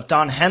bonus of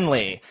Don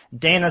Henley.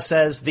 Dana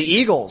says The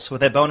Eagles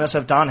with a bonus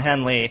of Don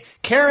Henley.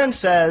 Karen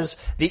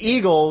says The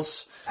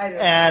Eagles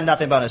and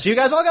nothing bonus. You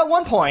guys all got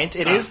 1 point.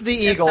 It is The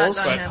Eagles,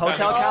 not Don Henley.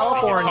 Hotel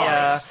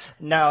California.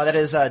 No, that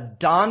is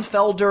Don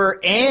Felder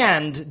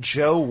and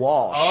Joe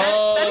Walsh.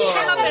 That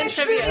came up in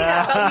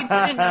trivia, but we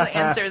didn't know the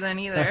answer then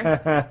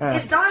either.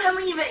 Is Don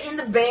Henley even in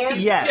the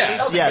band?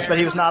 Yes, yes, but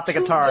he was not the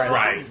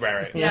guitarist.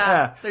 Right.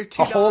 Yeah, they're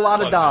two a whole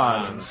lot of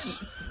Dons.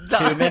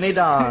 Dons. Too many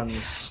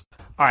Dons.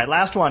 All right,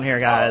 last one here,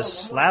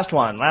 guys. Last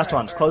one.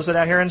 Let's close it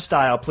out here in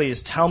style.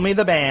 Please tell me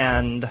the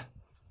band.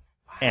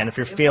 And if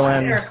you're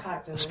feeling Eric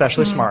Clapton.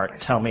 especially smart,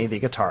 tell me the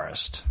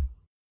guitarist.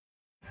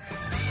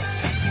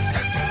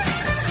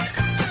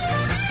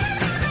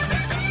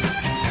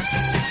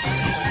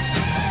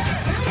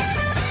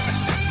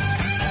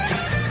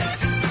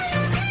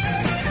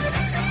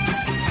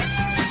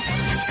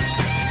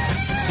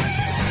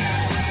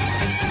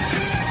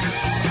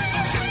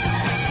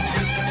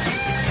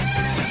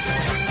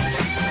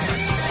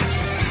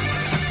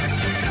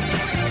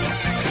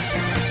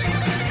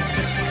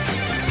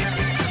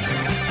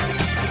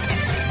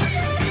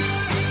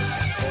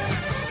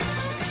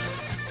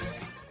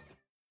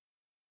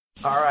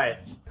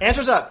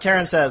 Answers up.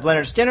 Karen says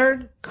Leonard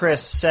Skinner.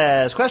 Chris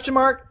says question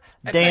mark.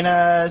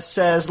 Dana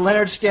says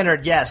Leonard Skinner.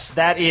 Yes,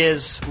 that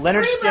is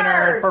Leonard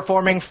Skinner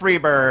performing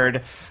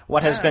Freebird,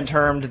 what has been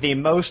termed the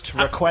most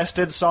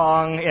requested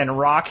song in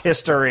rock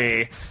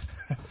history.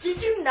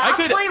 Did you not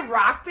play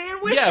Rock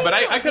Band with me? Yeah, but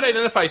I could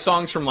identify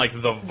songs from, like,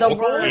 the vocals.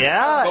 words.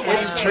 Yeah, But when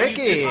it's you-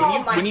 tricky.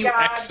 When you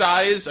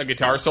excise a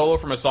guitar solo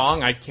from a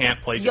song, I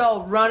can't place it.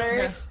 Yo,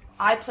 runners,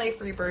 I play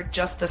Freebird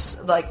just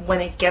this, like,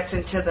 when it gets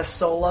into the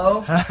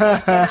solo.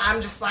 And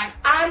I'm just like,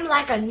 I'm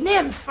like a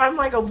nymph. I'm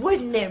like a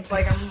wood nymph.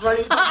 Like, I'm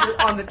running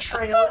on the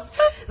trails.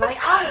 Like,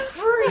 I'm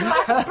free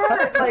like a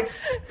bird. Like,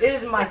 it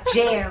is my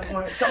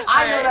jam. So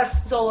I know that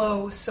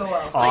solo so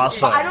well.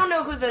 Awesome. But I don't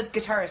know who the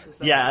guitarist is,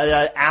 though.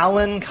 Yeah,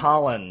 Alan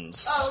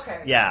Collins. Oh,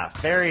 okay. Yeah,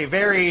 very,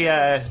 very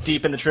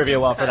deep in the trivia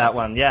well for that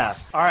one. Yeah.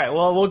 All right.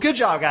 Well, good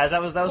job, guys.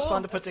 That was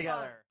fun to put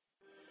together.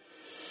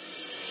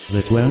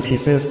 The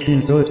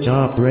 2015 Good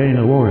Job Brain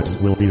Awards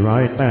will be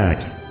right back.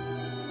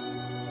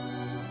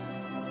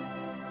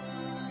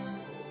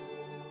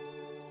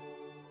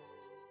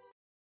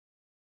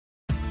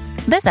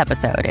 This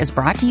episode is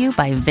brought to you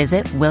by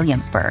Visit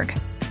Williamsburg.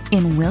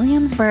 In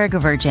Williamsburg,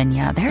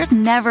 Virginia, there's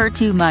never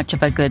too much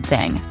of a good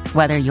thing.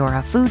 Whether you're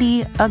a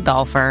foodie, a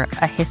golfer,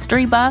 a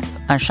history buff,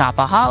 a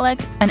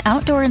shopaholic, an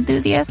outdoor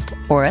enthusiast,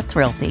 or a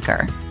thrill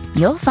seeker,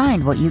 you'll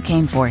find what you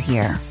came for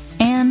here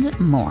and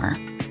more.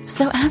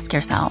 So ask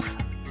yourself,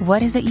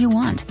 what is it you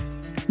want?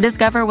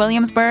 Discover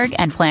Williamsburg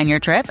and plan your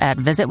trip at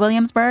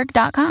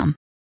visitwilliamsburg.com.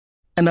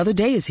 Another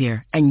day is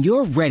here, and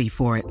you're ready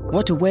for it.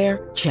 What to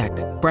wear? Check.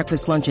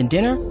 Breakfast, lunch, and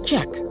dinner?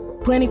 Check.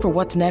 Planning for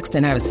what's next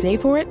and how to save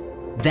for it?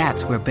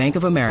 That's where Bank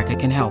of America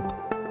can help.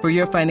 For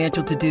your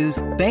financial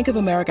to-dos, Bank of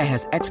America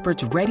has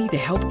experts ready to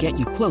help get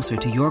you closer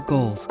to your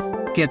goals.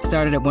 Get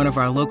started at one of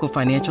our local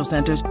financial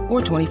centers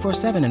or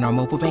 24/7 in our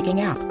mobile banking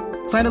app.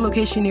 Find a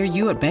location near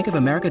you at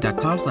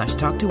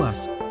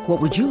bankofamerica.com/talktous. What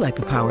would you like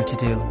the power to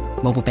do?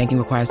 Mobile banking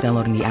requires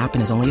downloading the app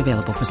and is only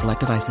available for select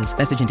devices.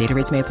 Message and data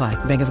rates may apply.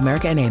 Bank of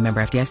America N.A.,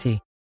 member FDIC.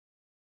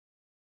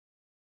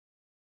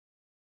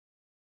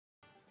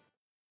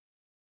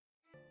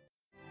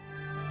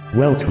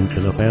 Welcome to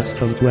the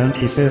Best of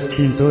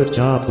 2015 Good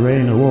Job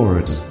Brain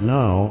Awards.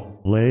 Now,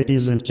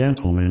 ladies and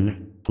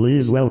gentlemen,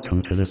 please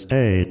welcome to the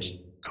stage,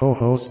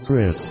 co-host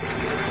Chris.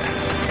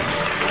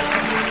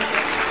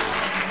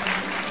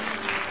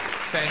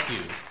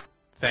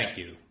 Thank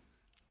you.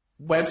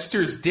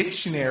 Webster's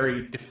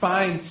Dictionary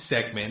defines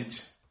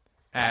segment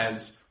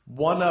as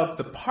one of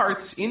the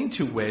parts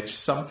into which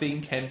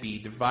something can be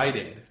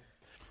divided.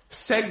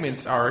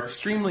 Segments are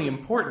extremely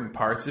important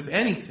parts of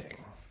anything.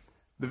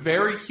 The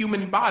very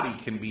human body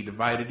can be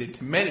divided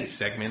into many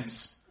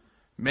segments,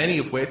 many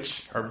of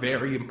which are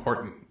very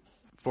important.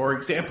 For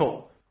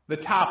example, the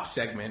top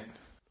segment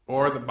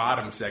or the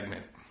bottom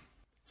segment.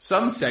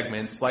 Some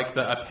segments, like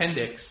the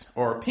appendix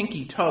or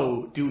pinky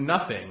toe, do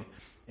nothing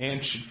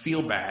and should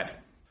feel bad.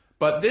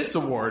 But this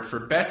award for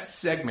Best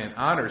Segment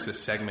honors a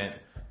segment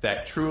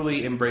that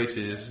truly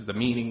embraces the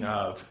meaning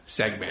of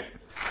segment.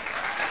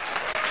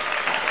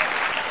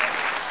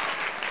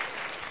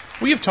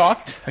 We have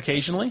talked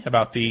occasionally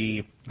about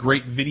the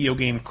great video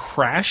game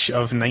Crash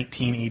of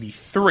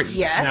 1983.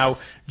 Yes. Now,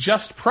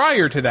 just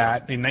prior to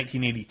that, in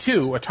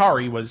 1982,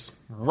 Atari was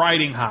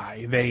riding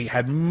high. They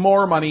had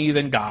more money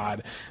than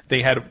God.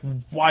 They had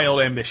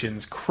wild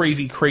ambitions,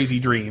 crazy, crazy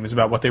dreams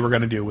about what they were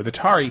going to do with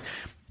Atari.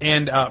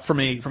 And from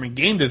a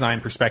game design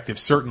perspective,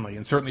 certainly,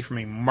 and certainly from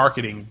a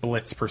marketing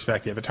blitz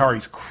perspective,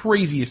 Atari's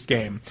craziest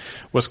game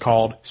was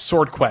called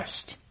Sword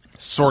Quest.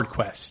 Sword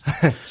Quest.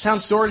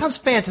 Sounds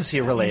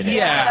fantasy related.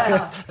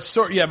 Yeah.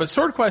 But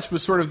Sword Quest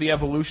was sort of the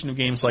evolution of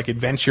games like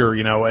Adventure,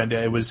 and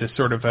it was a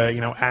sort of a,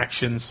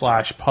 action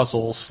 /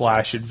 puzzle /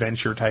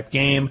 adventure type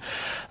game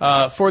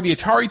for the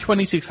Atari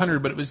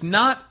 2600, but it was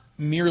not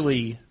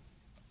merely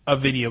a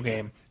video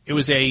game. It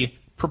was a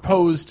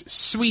proposed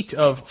suite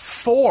of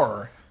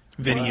 4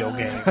 video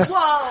games.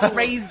 Whoa!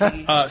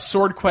 Crazy.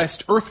 Sword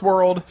Quest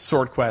Earthworld,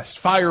 Sword Quest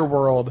Fire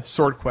World,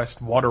 Sword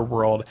Quest Water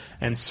World,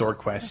 and Sword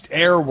Quest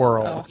Air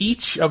World. Oh.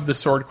 Each of the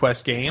Sword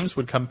Quest games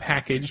would come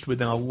packaged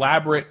with an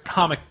elaborate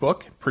comic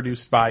book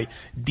produced by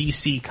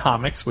DC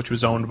Comics, which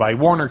was owned by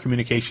Warner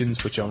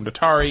Communications, which owned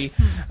Atari.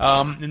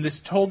 And this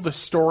told the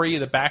story,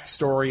 the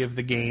backstory of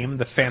the game,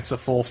 the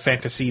fanciful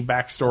fantasy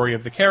backstory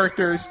of the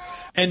characters.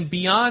 And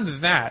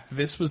beyond that,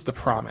 this was the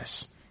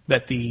promise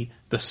that the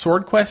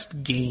Sword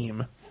Quest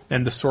game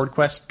and the Sword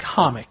Quest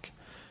comic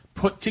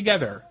put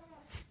together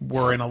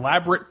were an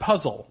elaborate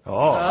puzzle.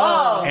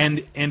 Oh.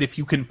 And if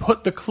you can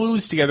put the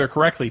clues together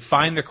correctly,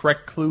 find the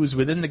correct clues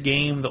within the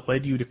game that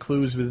led you to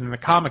clues within the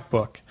comic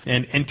book,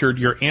 and entered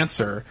your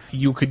answer,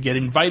 you could get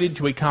invited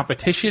to a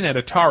competition at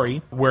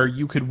Atari where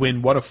you could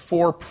win one of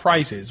 4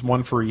 prizes,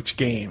 one for each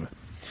game.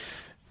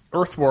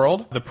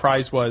 Earthworld, the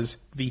prize was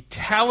the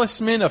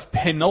Talisman of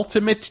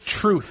Penultimate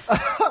Truth.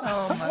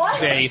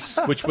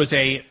 What? Which was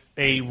a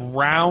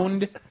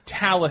round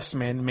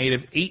talisman made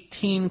of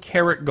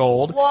 18-karat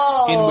gold,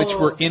 Whoa. in which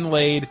were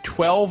inlaid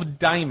 12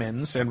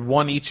 diamonds and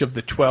one each of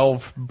the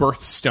 12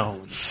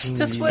 birthstones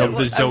Just of what the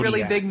a Zodiac.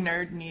 really big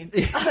nerd needs.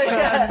 Is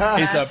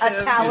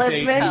A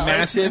talisman?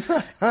 massive.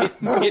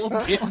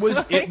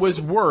 It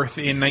was worth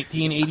in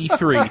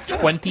 1983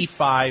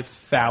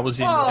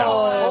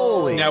 $25,000.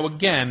 Holy. Now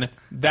again,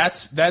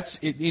 that's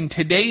in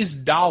today's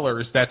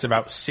dollars, that's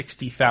about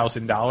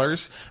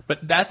 $60,000,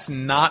 but that's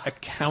not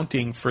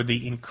accounting for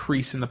the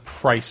increase in the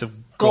price of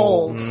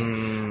gold.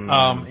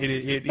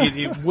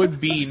 It would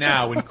be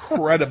now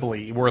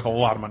incredibly worth a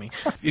lot of money.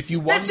 If you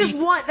won, That's just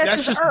one.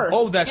 That's just Earth.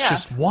 Oh, that's Yeah.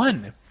 just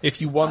one. If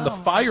you won the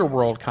Fire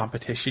World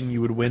competition,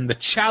 you would win the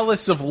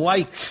Chalice of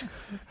Light,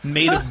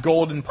 made of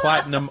gold and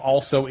platinum,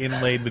 also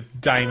inlaid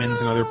with diamonds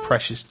and other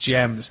precious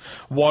gems.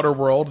 Water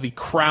World, the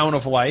Crown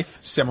of Life,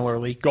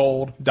 similarly,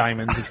 gold,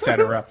 diamonds,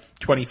 etc.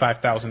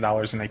 $25,000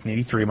 in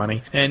 1983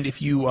 money. And if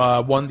you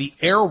won the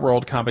Air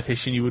World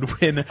competition, you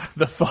would win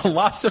the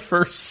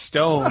Philosopher's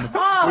Stone,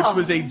 which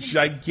was a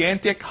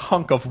gigantic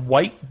hunk of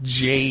white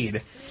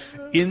jade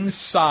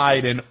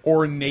inside an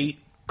ornate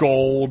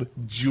gold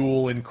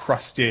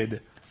jewel-encrusted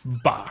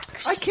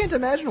box. I can't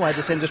imagine why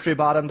this industry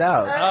bottomed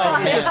out.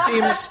 It just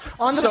seems,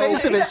 on the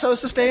face of it, so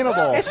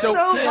sustainable. It's so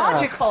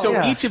logical.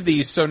 So each of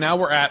these, so now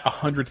we're at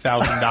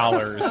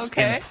 $100,000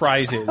 Okay. in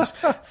prizes.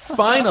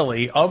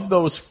 Finally, of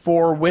those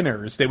 4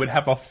 winners, they would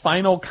have a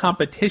final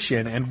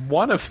competition, and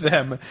one of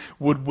them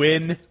would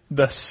win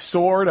the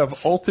Sword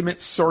of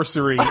Ultimate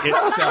Sorcery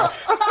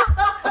itself.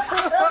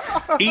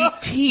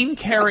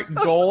 18-karat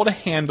gold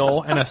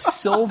handle and a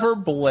silver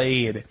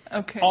blade,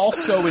 Okay.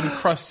 also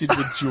encrusted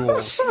with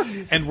jewels,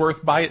 and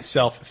worth by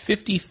itself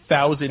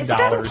 $50,000. Is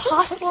that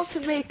impossible to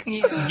make?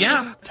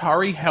 Yeah,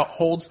 Atari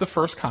holds the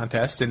first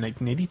contest in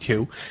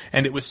 1982,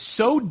 and it was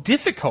so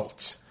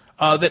difficult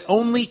that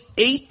only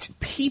 8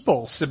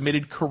 people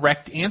submitted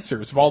correct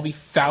answers of all the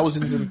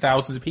thousands and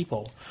thousands of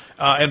people.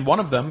 And one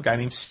of them, a guy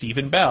named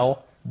Stephen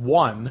Bell,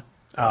 won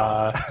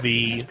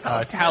the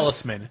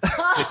talisman.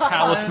 The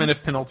talisman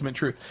of penultimate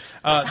truth.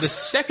 The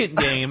second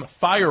game,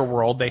 Fire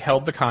World, they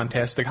held the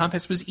contest. The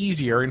contest was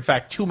easier. In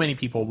fact, too many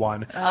people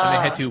won, and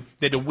they had to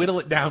whittle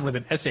it down with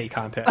an essay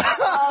contest.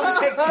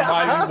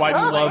 Why do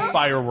you love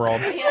Fire World?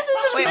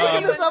 Wait,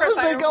 Making this up as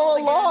they go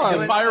along.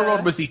 The Fire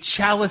World was the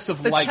Chalice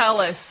of The Light.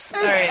 chalice.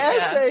 All An right, yeah.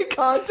 essay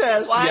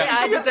contest. Why Yeah.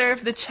 I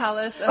deserve the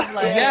chalice of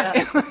life.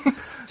 Yeah.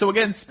 So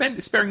again,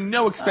 sparing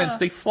no expense,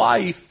 they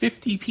fly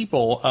 50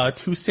 people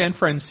to San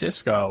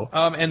Francisco.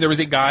 And there was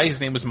a guy, his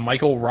name was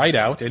Michael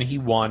Rideout, and he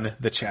won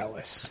the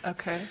Chalice.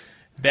 Okay.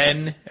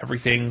 Then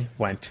everything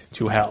went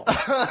to hell.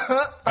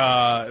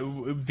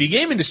 The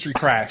game industry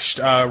crashed.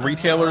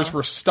 Retailers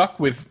were stuck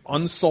with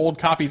unsold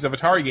copies of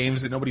Atari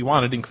games that nobody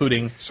wanted,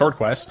 including Sword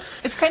Quest.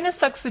 It kind of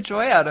sucks the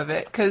joy out of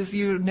it because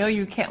you know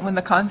you can't win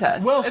the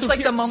contest. Well, it's so like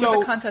here- the moment so-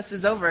 the contest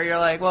is over, you're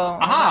like, well,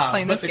 I'm not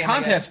playing but this the game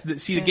contest, again.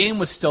 the game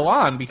was still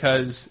on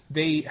because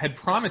they had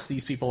promised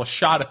these people a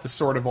shot at the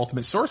Sword of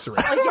Ultimate Sorcery.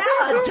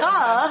 Yeah,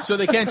 duh. So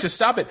they can't just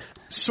stop it.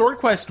 Sword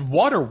Quest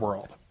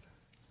Waterworld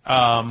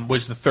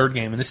was the third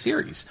game in the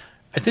series.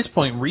 At this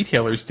point,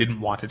 retailers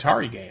didn't want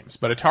Atari games,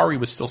 but Atari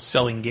was still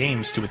selling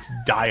games to its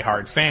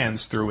diehard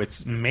fans through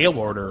its mail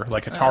order,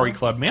 like Atari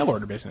Club mail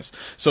order business.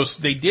 So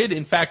they did,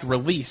 in fact,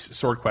 release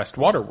Sword Quest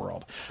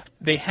Waterworld.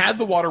 They had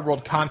the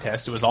Waterworld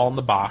contest. It was all in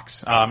the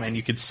box, and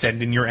you could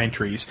send in your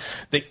entries.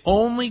 They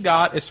only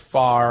got as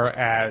far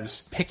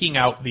as picking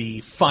out the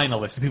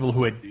finalists, the people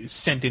who had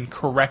sent in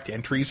correct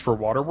entries for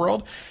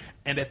Waterworld.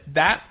 And at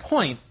that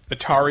point,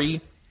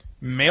 Atari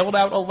mailed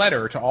out a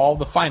letter to all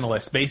the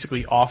finalists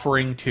basically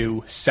offering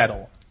to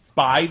settle,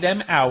 buy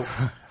them out,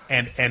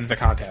 and end the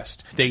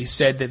contest. They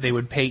said that they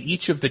would pay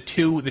each of the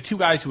two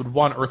guys who had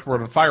won Earthworld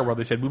and Fireworld,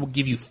 they said, we will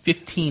give you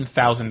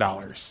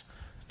 $15,000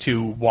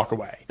 to walk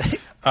away.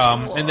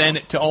 And then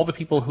to all the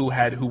people who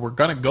were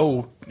going to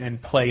go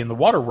and play in the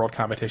Waterworld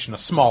competition, a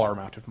smaller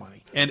amount of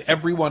money. And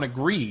everyone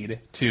agreed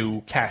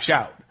to cash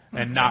out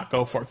and not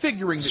go for it,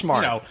 figuring that,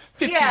 Smart.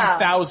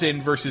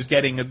 15,000 versus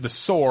getting the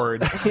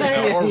sword, or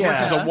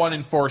versus a 1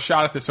 in 4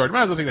 shot at the sword. You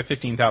might as well take the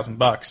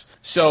 $15,000.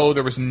 So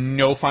there was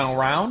no final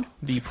round.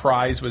 The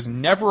prize was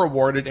never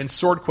awarded, and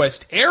Sword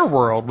Quest Air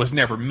World was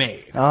never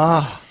made.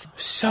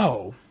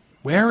 So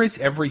where is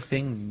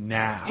everything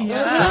now?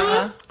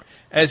 Yeah.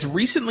 As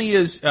recently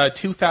as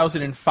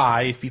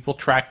 2005, people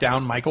tracked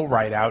down Michael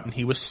Rideout, and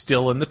he was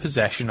still in the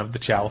possession of the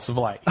Chalice of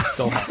Light. He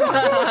still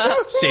had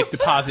a safe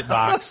deposit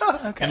box.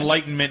 Okay.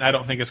 Enlightenment, I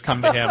don't think, has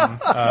come to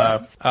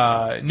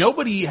him.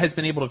 Nobody has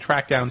been able to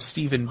track down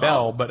Stephen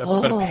Bell, but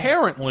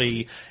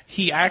apparently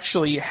he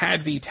actually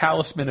had the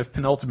Talisman of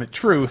Penultimate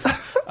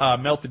Truth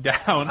melted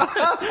down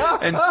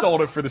and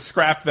sold it for the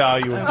scrap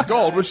value of the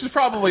gold, which is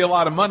probably a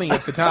lot of money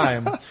at the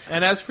time.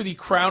 And as for the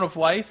Crown of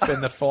Life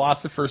and the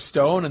Philosopher's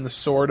Stone and the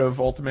Sword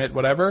of Ultimate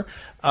whatever,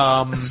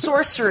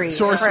 Sorcery.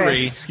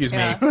 Chris. excuse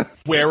me,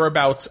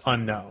 whereabouts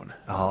unknown.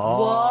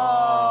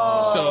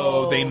 Whoa.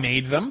 So they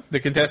made them. The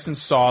contestants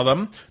saw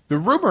them. The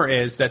rumor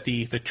is that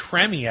the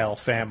Tremiel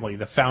family,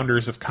 the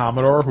founders of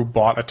Commodore who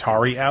bought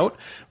Atari out,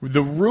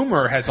 the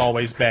rumor has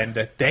always been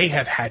that they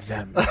have had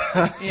them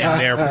in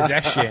their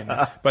possession,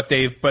 but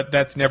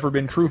that's never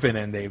been proven,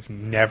 and they've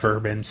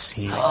never been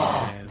seen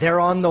again. They're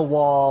on the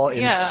wall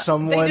in they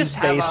someone's just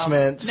have 'em.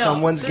 basement, No,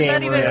 someone's game they're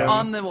not even room.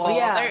 on the wall.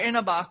 Yeah. They're in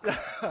a box.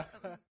 All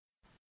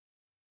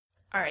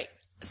right.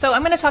 So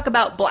I'm going to talk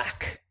about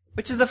black,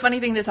 which is a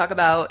funny thing to talk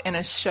about in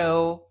a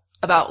show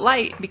about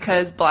light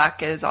because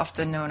black is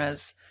often known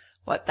as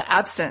the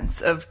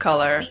absence of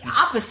color. The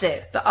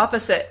opposite. The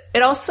opposite.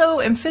 It also,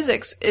 in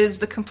physics, is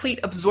the complete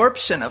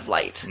absorption of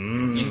light.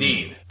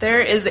 Indeed.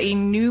 There is a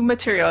new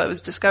material. It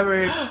was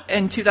discovered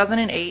in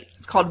 2008.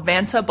 It's called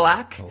Vanta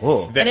Black.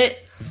 Oh. And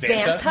it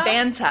Vanta?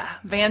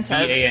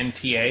 Vanta.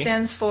 V-A-N-T-A.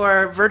 Stands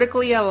for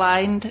Vertically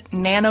Aligned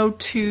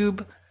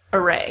Nanotube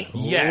Array.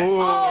 Yes.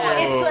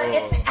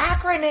 Oh, it's an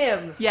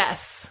acronym.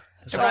 Yes.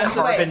 It's like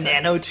carbon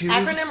nanotubes.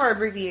 Acronym or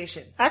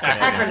abbreviation?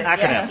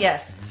 Acronym.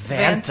 Yes.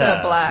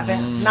 Vanta Black.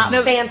 Not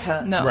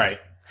Fanta. No. Right.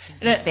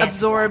 And it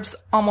absorbs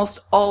almost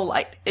all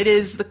light. It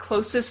is the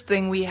closest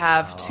thing we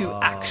have to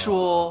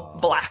actual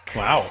black.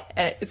 Wow.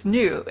 And it's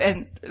new.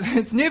 And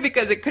it's new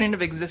because it couldn't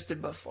have existed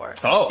before.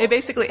 Oh. They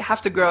basically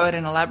have to grow it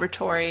in a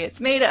laboratory. It's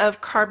made of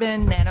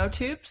carbon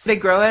nanotubes. They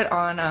grow it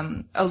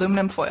on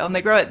aluminum foil. And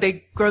they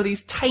grow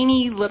these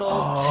tiny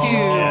little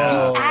tubes.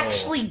 You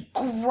actually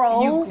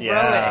grow? You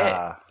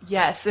grow it.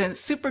 Yes, and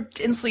it's super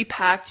densely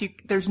packed.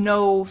 There's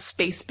no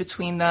space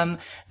between them.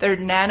 They're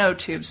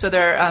nanotubes, so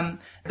they're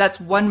that's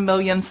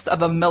 1/1,000,000th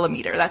of a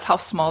millimeter. That's how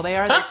small they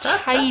are. They're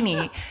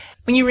tiny.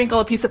 When you wrinkle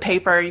a piece of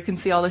paper, you can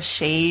see all the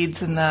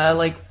shades and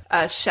the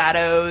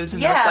shadows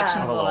and the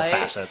reflection of the little light.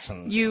 facets.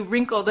 And... You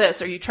wrinkle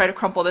this, or you try to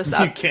crumple this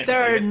up. can't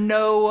there see are it.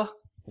 no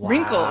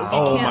wrinkles. You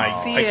Oh can't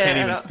my! see I it can't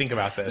at even all. think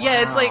about this.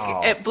 Yeah, it's like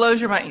it blows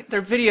your mind. There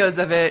are videos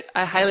of it.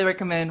 I highly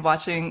recommend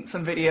watching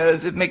some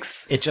videos.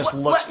 It just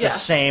looks the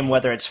same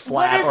whether it's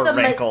flat or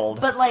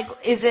wrinkled. But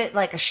is it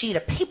like a sheet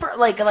of paper?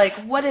 Like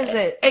what is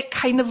it? It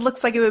kind of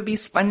looks like it would be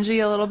spongy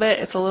a little bit.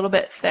 It's a little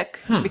bit thick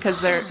because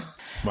they're.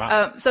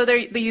 Wow. So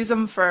they use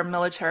them for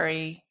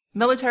military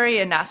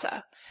and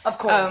NASA. Of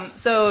course.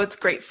 So it's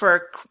great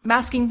for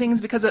masking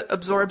things because it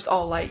absorbs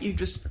all light. You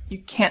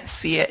can't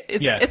see it.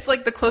 It's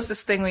like the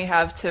closest thing we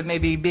have to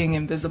maybe being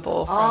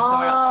invisible from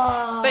somewhere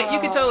else. But you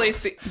can totally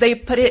see. They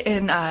put it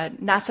in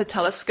NASA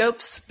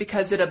telescopes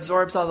because it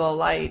absorbs all the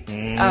light.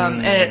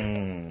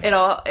 And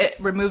it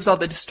removes all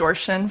the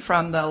distortion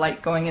from the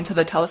light going into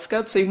the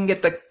telescope. So you can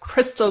get the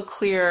crystal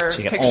clear so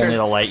you get pictures. only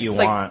the light you it's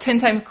want. like 10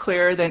 times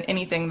clearer than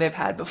anything they've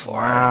had before.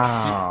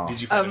 Wow.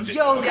 Did you?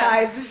 Yo,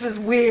 guys, this is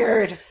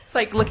weird. It's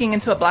like looking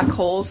into a black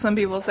hole, some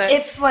people say.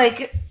 It's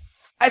like,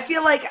 I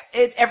feel like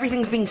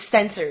everything's being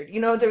censored. You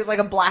know, there's like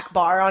a black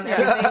bar on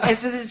everything.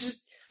 It's just...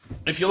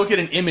 If you look at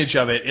an image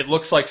of it, it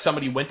looks like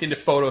somebody went into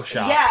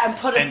Photoshop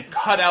and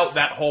cut out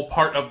that whole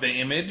part of the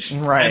image,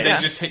 and then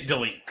just hit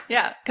delete.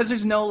 Yeah, because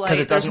there's no light. Because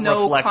it doesn't there's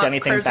no reflect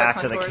anything curves or back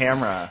to the contours.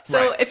 camera.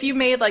 So if you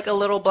made like a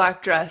little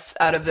black dress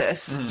out of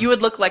this, you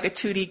would look like a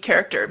 2D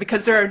character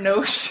because there are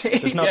no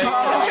shades. There's no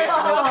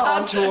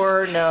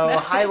contour, no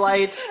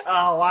highlights.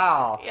 Oh,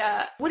 wow.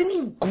 Yeah. What do you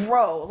mean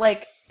grow?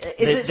 Like,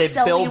 is They it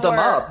cellular? build them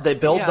up. They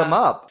build them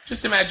up.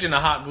 Just imagine a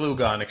hot glue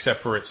gun, except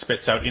for it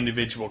spits out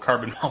individual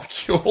carbon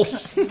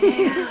molecules.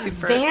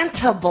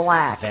 Vanta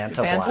Black. Vanta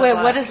Black. Wait,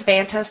 what does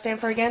Vanta stand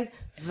for again?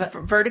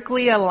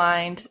 Vertically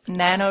aligned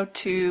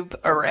nanotube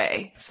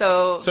array.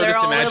 So they're just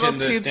all imagine little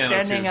the tubes nanotubes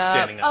standing up.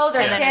 standing up. Oh,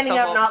 they're And then standing it's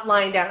a up, whole- not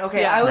lying down.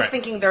 Okay, Yeah. I was Right.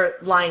 thinking they're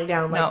lying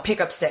down like No.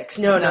 pickup sticks.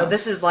 No,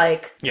 this is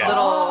like... Yeah.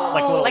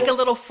 Like a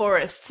little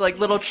forest, like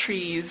little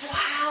trees.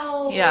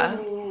 Wow. Yeah.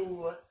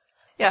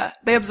 Yeah,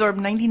 they absorb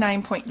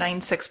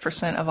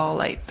 99.96% of all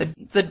light,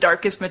 the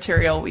darkest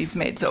material we've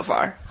made so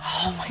far.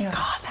 Oh my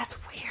god, that's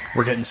weird.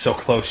 We're getting so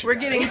close. We're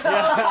getting so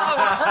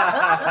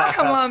close.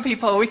 Come on,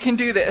 people, we can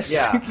do this.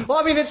 Yeah. Well,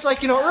 I mean, it's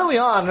like, early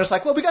on, it's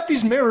like, well, we got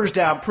these mirrors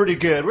down pretty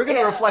good. We're going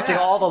to reflecting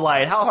all the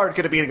light. How hard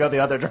could it be to go the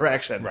other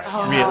direction? Right.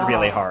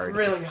 Really hard.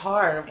 Really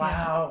hard.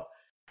 Wow.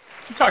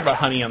 We've talked about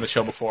honey on the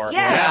show before.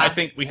 Yeah. I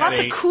think we had Lots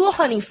of cool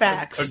honey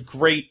facts. a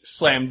great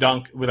slam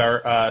dunk with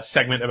our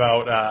segment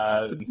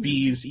about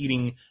bees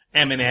eating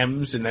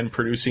M&Ms and then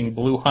producing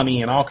blue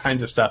honey and all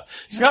kinds of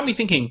stuff. It's got me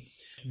thinking,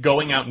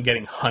 going out and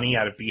getting honey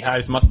out of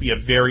beehives must be a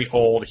very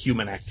old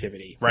human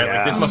activity, right? Yeah.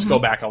 Like this must go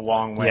back a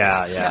long way.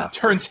 Yeah.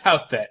 Turns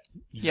out that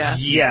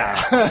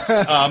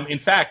in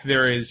fact,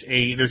 there's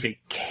a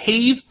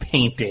cave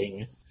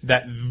painting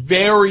that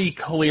very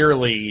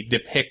clearly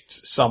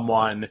depicts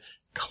someone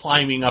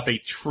climbing up a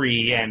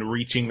tree and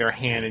reaching their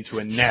hand into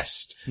a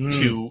nest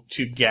to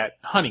get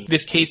honey.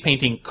 This cave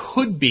painting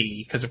could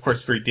be, because of course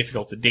it's very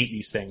difficult to date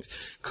these things,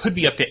 could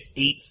be up to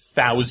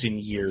 8,000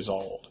 years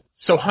old.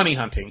 So honey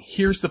hunting,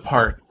 here's the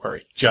part where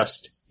it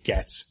just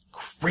gets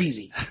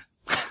crazy.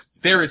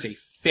 There is a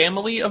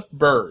family of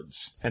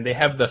birds, and they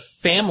have the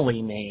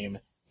family name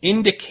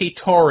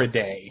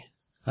Indicatoridae.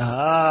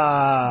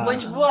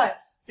 Which what?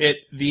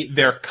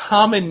 Their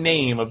common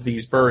name of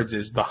these birds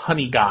is the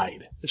honey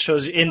guide. It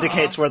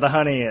indicates where the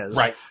honey is.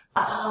 Right.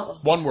 Oh.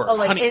 One word. Oh,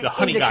 like honey, the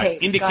honey guide.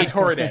 indicate.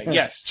 Got it. Indicatoridae.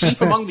 Yes.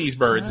 Chief among these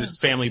birds, his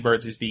family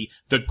birds, is the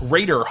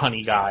greater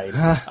honey guide,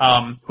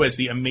 who has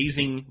the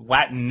amazing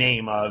Latin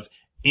name of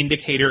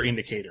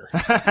indicator.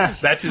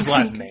 That's his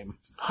Latin name.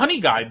 Honey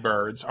guide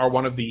birds are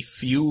one of the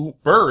few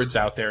birds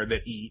out there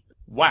that eat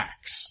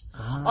wax.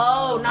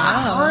 Oh,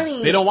 not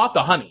honey. They don't want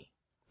the honey.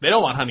 They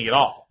don't want honey at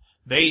all.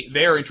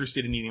 They're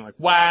interested in eating like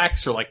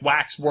wax or like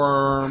wax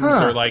worms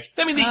or like,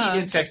 I mean, they eat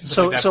insects and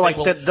stuff like that. So They like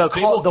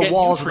will the get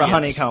walls of the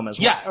nutrients. honeycomb as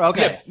well. Yeah.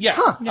 Okay.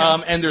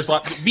 Yeah. And there's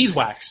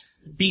beeswax.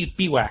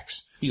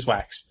 Beeswax.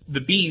 The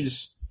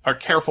bees are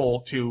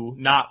careful to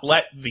not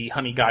let the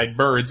honey guide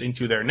birds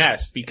into their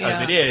nest because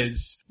it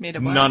is Made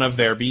of none wax. of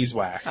their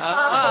beeswax. Okay.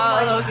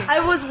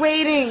 I was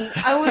waiting.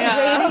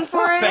 waiting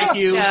for it. Thank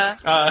you.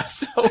 Yeah.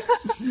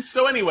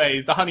 So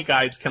anyway, the honey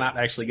guides cannot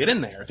actually get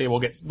in there. They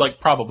will get like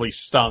probably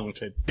stung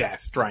to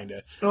death trying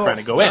to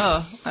go in.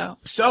 Oh.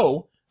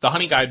 So the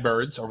honey guide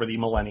birds over the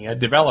millennia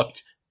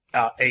developed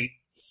a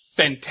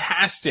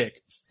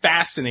fantastic,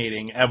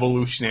 fascinating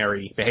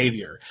evolutionary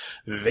behavior.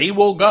 They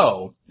will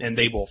go and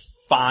they will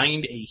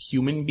find a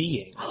human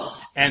being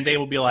and they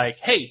will be like,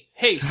 hey,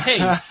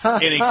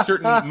 in a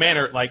certain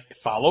manner, like,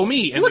 follow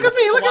me. And look at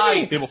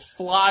me. They will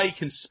fly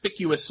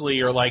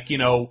conspicuously or like,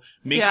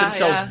 make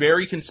themselves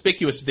very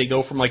conspicuous as they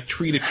go from like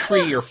tree to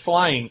tree or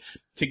flying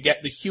to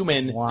get the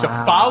human to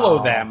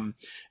follow them.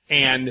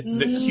 And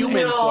the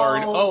humans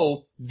learn,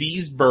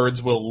 these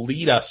birds will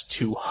lead us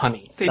to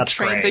honey. They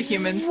train great. the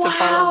humans to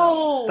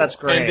follow. That's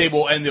great.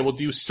 And they will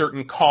do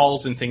certain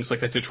calls and things like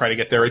that to try to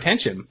get their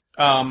attention.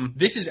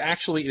 This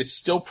is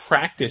still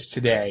practiced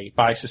today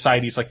by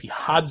societies like the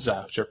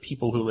Hadza, which are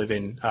people who live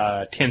in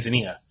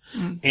Tanzania.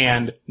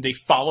 And they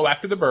follow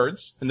after the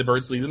birds, and the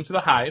birds lead them to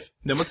the hive.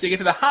 Then once they get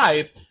to the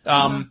hive,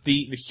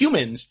 the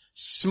humans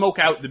smoke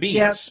out the bees.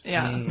 Yep.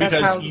 Yeah.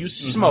 Because you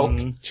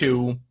smoke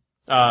to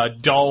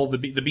dull the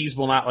bees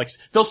will not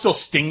they'll still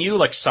sting you,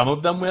 like some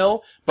of them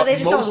will, but they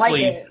just mostly don't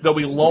like it. they'll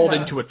be lulled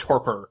into a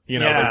torpor. They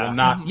will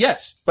not.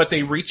 Yes, but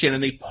they reach in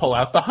and they pull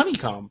out the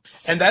honeycomb,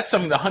 and that's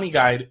something the honey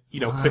guide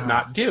could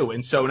not do.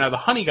 And so now the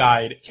honey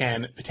guide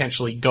can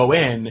potentially go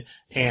in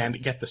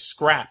and get the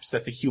scraps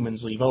that the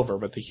humans leave over,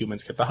 but the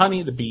humans get the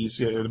honey, the bees,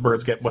 the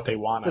birds get what they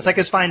want. It's like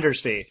his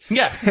finder's fee.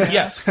 Yeah.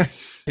 Yes.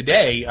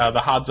 Today, the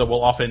Hadza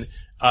will often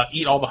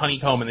eat all the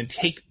honeycomb and then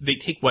they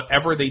take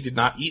whatever they did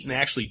not eat and they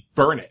actually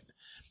burn it.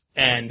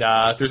 And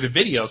there's a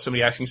video of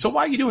somebody asking, so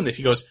why are you doing this?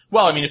 He goes,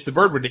 well, I mean, if the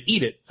bird were to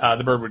eat it,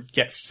 the bird would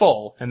get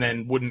full and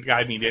then wouldn't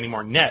guide me to any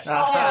more nests.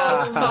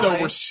 So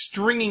we're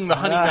stringing the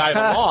honey guide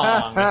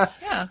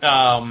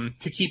along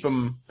to keep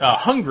him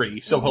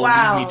hungry, so he'll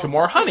lead me to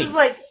more honey. This is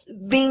like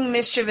being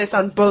mischievous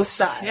on both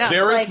sides. Yeah.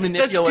 There is Like,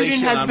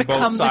 manipulation has on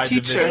become both the sides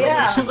of this teacher.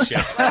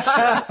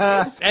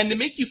 relationship. And to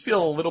make you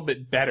feel a little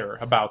bit better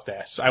about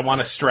this, I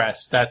want to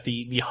stress that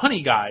the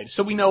honey guide,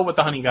 so we know what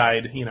the honey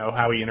guide,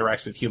 how he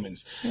interacts with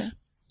humans. Yeah.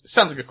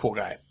 Sounds like a cool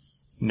guy.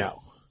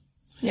 No.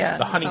 Yeah.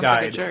 The honey sounds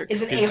guide like a jerk.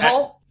 Is an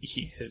a-hole?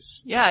 He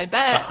is. Yeah, I The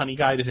bet. honey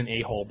guide is an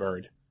a-hole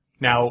bird.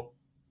 Now,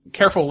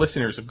 careful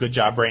listeners of Good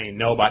Job Brain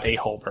know about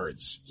a-hole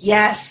birds.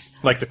 Yes.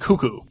 Like the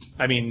cuckoo.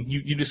 I mean,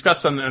 you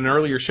discussed on an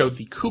earlier show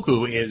the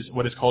cuckoo is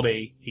what is called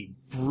a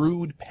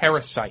brood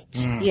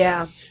parasite.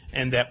 Yeah.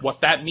 And that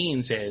what that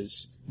means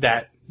is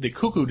that the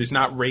cuckoo does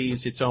not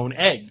raise its own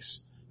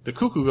eggs. The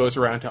cuckoo goes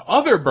around to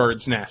other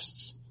birds'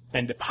 nests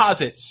and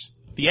deposits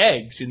the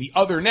eggs in the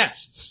other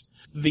nests.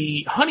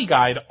 The honey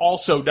guide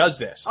also does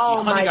this. Oh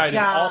the honey my guide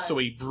God. is also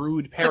a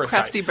brood parasite.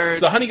 crafty bird.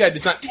 So the honey guide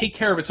does not take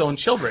care of its own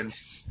children.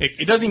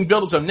 It doesn't even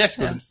build its own nest.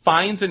 It goes and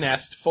finds a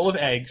nest full of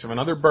eggs of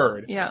another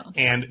bird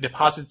and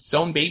deposits its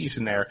own babies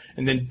in there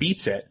and then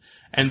beats it.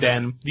 And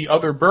then the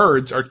other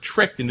birds are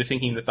tricked into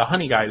thinking that the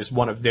honey guide is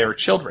one of their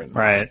children.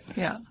 Right.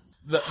 Yeah.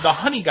 The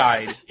honey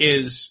guide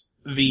is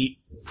the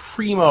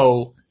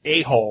primo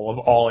a-hole of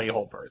all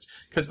a-hole birds.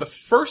 Because the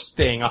first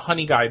thing a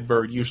honey guide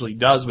bird usually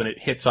does when it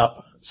hits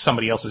up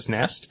somebody else's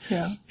nest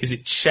is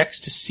it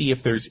checks to see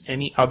if there's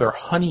any other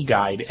honey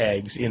guide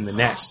eggs in the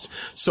nest.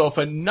 So if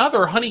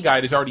another honey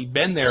guide has already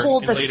been there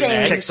Pulled and the laid same an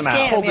egg, Kicks them out.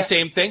 scam, pulled yeah. the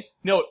same thing,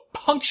 no, it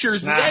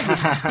punctures the egg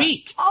with its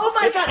beak. Oh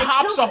my God, It it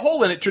pops kills a it.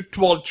 hole in it to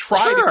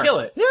try to kill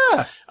it.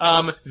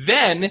 Yeah.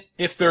 Then,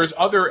 if there's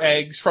other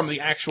eggs from the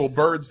actual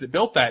birds that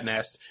built that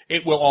nest,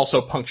 it will also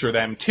puncture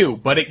them too.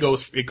 But it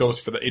knows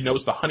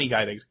the honey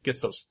guide eggs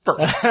gets those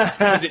first.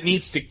 Because it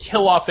needs to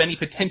kill off any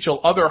potential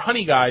other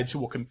honey guides who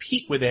will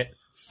compete with it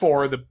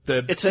for the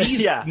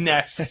bees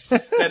nests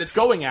that it's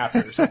going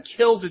after. So it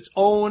kills its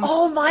own.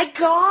 Oh my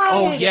God.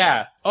 Oh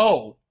yeah.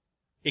 Oh,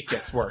 it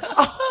gets worse.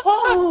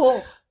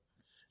 Oh.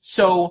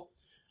 So,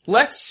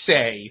 let's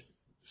say,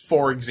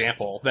 for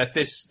example, that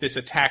this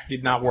attack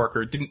did not work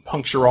or didn't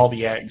puncture all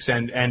the eggs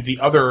and the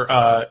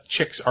other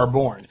chicks are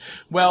born.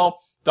 Well,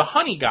 the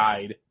honey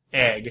guide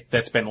egg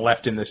that's been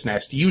left in this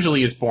nest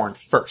usually is born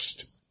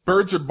first.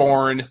 Birds are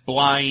born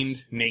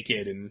blind,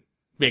 naked, and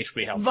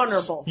basically helpless.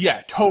 Vulnerable.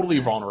 Yeah, totally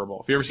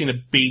vulnerable. If you've ever seen a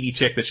baby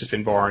chick that's just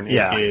been born,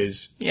 it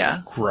is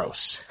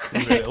gross.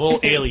 It's a little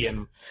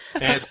alien,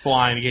 and it's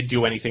blind, it can't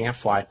do anything, it can't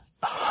fly.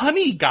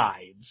 honey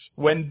guides,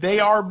 when they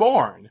are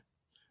born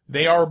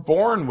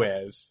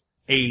with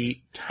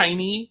a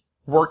tiny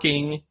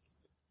working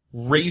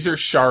razor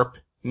sharp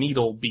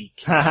needle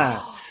beak.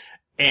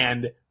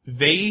 And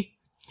they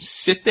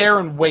sit there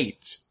and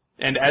wait.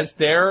 And as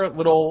their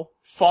little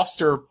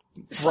foster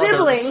brothers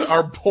Siblings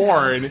are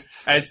born,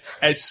 as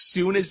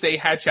soon as they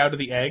hatch out of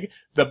the egg,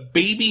 the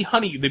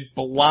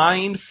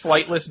blind,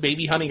 flightless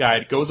baby honey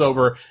guide goes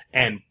over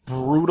and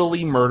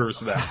brutally murders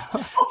them.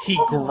 He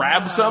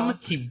grabs them,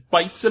 he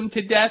bites them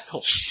to death,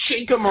 he'll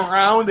shake them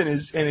around in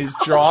his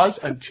jaws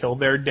until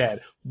they're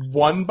dead.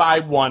 One by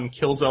one,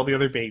 kills all the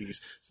other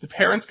babies. So the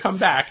parents come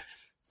back,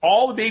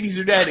 all the babies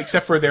are dead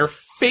except for their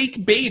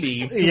fake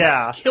baby who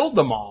killed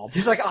them all.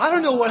 He's like, I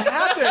don't know what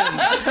happened.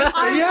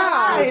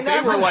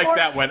 They were like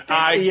that when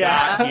I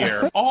got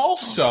here.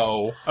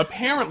 Also,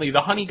 apparently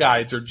the honey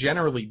guides are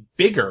generally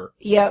bigger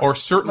or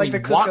certainly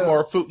want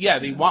more food. Yeah,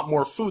 they want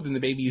more food than the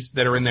babies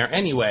that are in there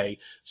anyway.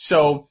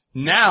 So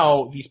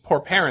now these poor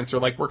parents are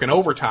like working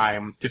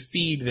overtime to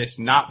feed this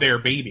not their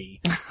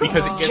baby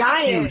because it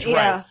gets huge,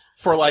 right?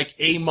 For like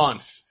a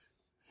month.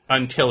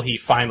 Until he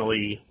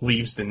finally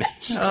leaves the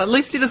nest. At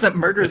least he doesn't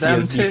murder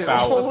them, too.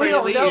 We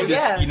don't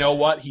know, You know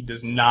what? He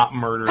does not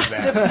murder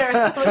them.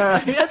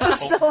 That's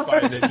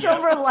a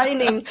silver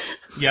lining.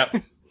 Yep.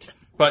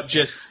 But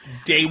just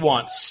day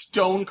one,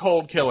 stone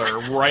cold killer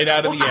right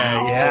out of the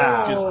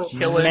egg. Just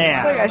killing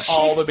It's like a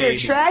all the Shakespeare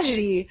babies.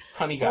 tragedy.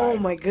 Honey guy. Oh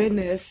my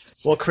goodness.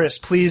 Well, Chris,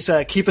 please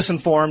keep us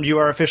informed. You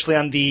are officially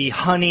on the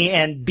honey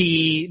and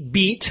bee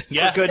beat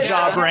for Good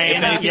Job Brain.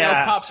 If anything else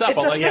pops up,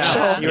 It's I'll let you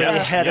know. You're the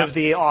head of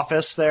the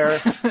office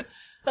there.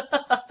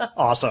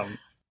 Awesome.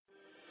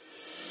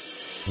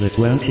 The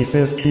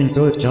 2015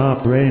 Good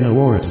Job Brain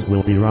Awards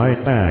will be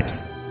right back.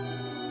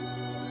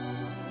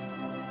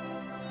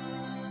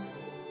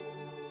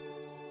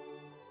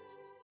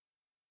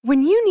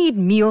 When you need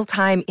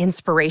mealtime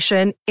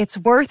inspiration, it's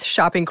worth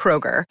shopping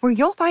Kroger, where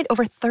you'll find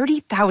over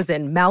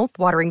 30,000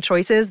 mouth-watering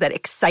choices that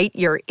excite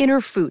your inner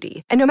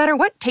foodie. And no matter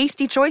what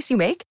tasty choice you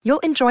make, you'll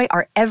enjoy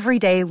our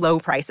everyday low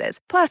prices,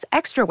 plus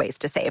extra ways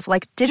to save,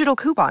 like digital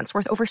coupons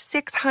worth over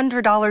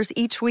 $600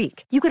 each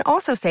week. You can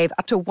also save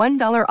up to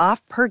 $1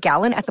 off per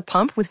gallon at the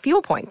pump with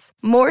fuel points.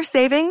 More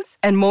savings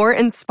and more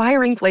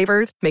inspiring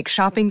flavors make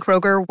shopping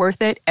Kroger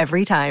worth it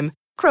every time.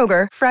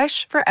 Kroger,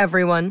 fresh for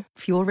everyone.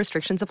 Fuel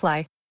restrictions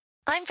apply.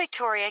 I'm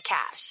Victoria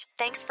Cash.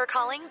 Thanks for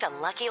calling the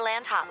Lucky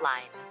Land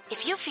Hotline.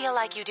 If you feel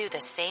like you do the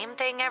same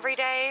thing every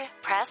day,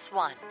 press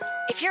 1.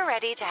 If you're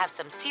ready to have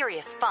some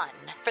serious fun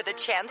for the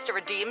chance to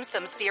redeem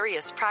some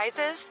serious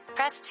prizes,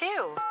 press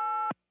 2.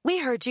 We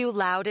heard you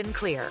loud and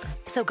clear.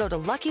 So go to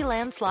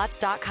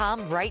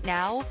LuckyLandSlots.com right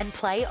now and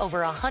play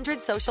over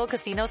 100 social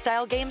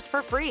casino-style games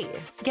for free.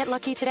 Get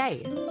lucky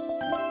today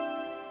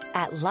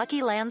at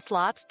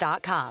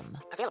LuckyLandSlots.com.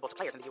 Available to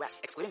players in the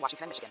U.S., excluding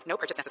Washington and Michigan. No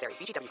purchase necessary.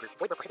 VGW Group.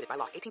 Void where prohibited by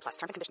law. 18+. Terms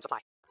and conditions apply.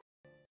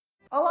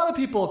 A lot of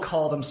people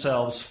call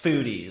themselves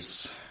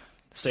foodies.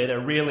 Say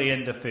they're really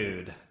into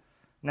food.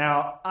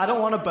 Now, I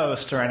don't want to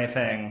boast or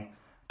anything,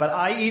 but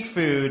I eat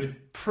food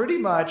pretty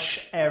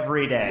much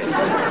every day.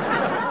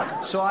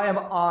 So I am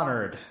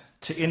honored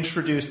to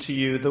introduce to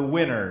you the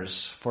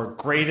winners for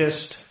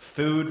greatest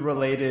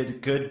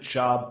food-related Good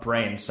Job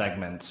Brain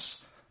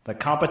segments. The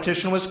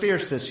competition was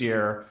fierce this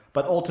year,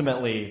 but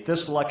ultimately,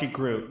 this lucky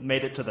group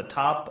made it to the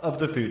top of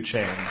the food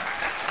chain.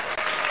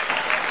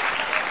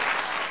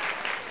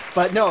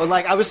 But no,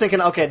 like, I was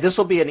thinking, okay, this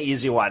will be an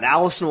easy one.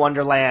 Alice in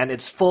Wonderland,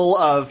 it's full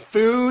of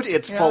food,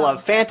 it's full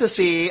of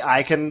fantasy.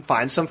 I can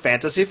find some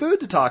fantasy food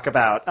to talk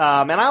about.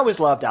 And I always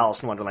loved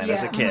Alice in Wonderland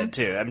as a kid,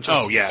 too. I'm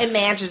just,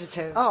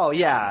 Imaginative. Oh,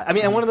 yeah. I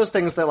mean, and one of those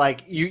things that,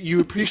 like,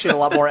 you appreciate a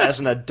lot more as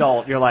an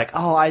adult. You're like,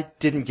 oh, I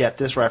didn't get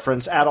this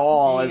reference at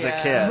all as a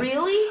kid.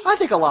 Really? I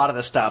think a lot of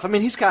the stuff. I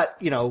mean, he's got,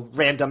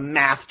 random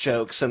math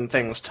jokes and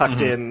things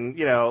tucked in.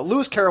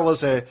 Lewis Carroll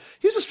was a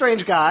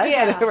strange guy,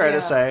 fair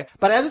to say.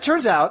 But as it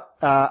turns out,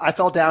 I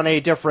fell down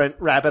a different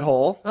rabbit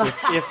hole,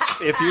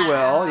 if you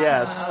will,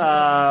 yes,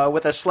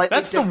 with a slightly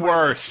different the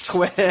worst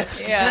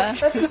twist. Yeah.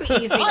 That's too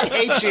easy. I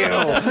hate you.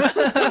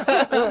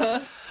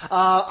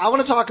 I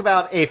want to talk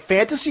about a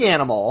fantasy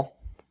animal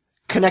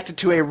connected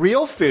to a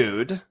real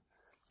food,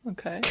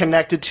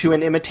 connected to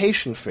an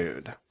imitation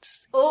food.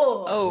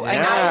 Oh, Yeah.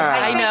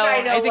 I know.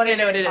 I think I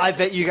know what it is. I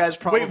bet you guys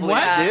probably do.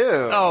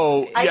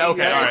 Oh, yeah,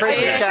 okay, all right.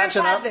 Chris is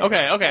catching up.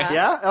 Okay.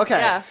 Yeah? Okay.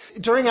 Yeah.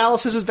 During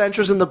Alice's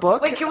adventures in the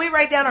book... Wait, can we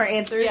write down our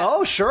answers?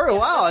 Oh, sure.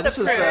 Wow, this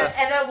is... and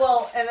then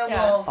we'll...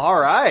 All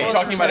right. You're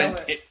talking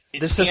about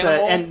This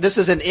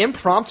is an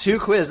impromptu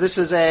quiz. This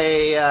is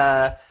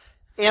a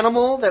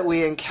animal that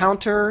we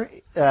encounter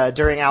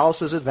during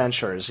Alice's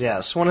adventures.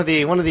 Yes, one of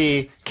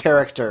the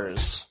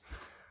characters.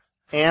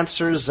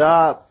 Answers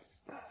up.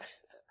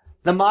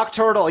 The mock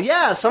turtle.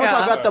 Yeah, someone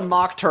talk about the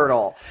mock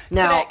turtle.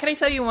 Now, can I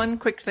tell you one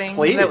quick thing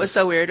please. that was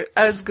so weird?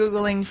 I was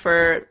Googling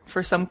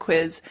for some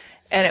quiz,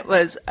 and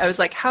I was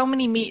like, how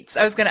many meats?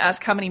 I was going to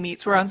ask how many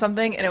meats were on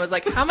something, and it was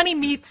like, how many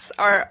meats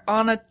are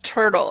on a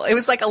turtle? It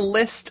was like a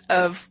list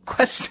of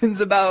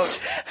questions about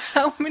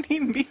how many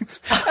meats.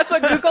 That's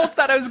what Google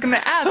thought I was going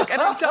to ask,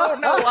 and I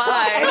don't know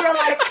why.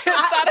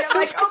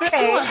 You're like,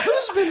 okay.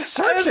 Who's been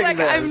searching I was like,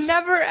 this? I've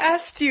never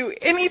asked you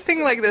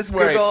anything like this,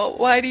 Google.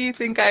 Why do you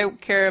think I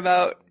care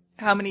about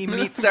how many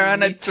meats are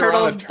on a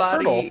turtle's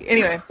body?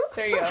 Anyway,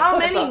 there you go. How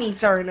many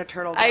meats are in a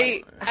turtle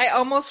body? I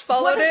almost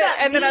followed does it, that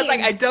and then I was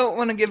mean? like, I don't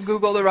want to give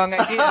Google the wrong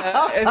idea.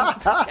 And,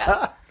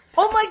 yeah.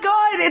 Oh my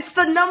god, it's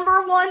the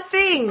number one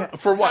thing.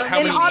 For what?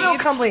 How in many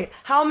autocomplete.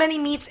 How many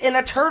meats in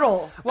a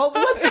turtle? Well,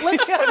 let's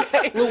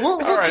we'll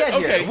right, get here.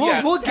 okay,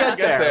 We'll get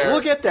there.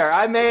 We'll get there.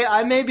 I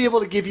may be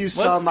able to give you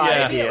some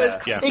idea.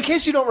 In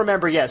case you don't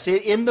remember, yes,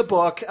 in the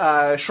book,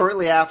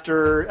 shortly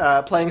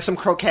after playing some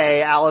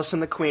croquet, Alice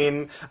and the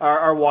Queen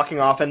are walking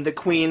off, and the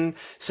Queen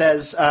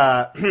says,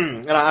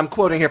 and I'm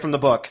quoting here from the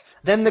book,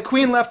 "Then the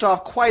Queen left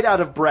off quite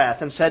out of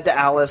breath and said to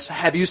Alice,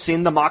 'Have you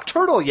seen the mock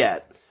turtle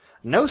yet?'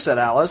 'No,' said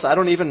Alice, 'I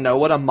don't even know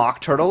what a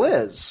mock turtle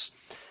is.'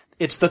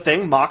 'It's the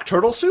thing mock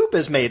turtle soup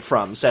is made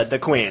from,' said the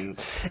Queen."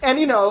 And,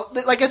 you know,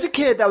 like as a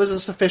kid, that was a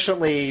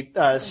sufficiently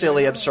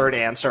silly, absurd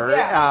answer.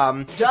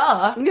 Yeah.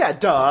 Duh. Yeah,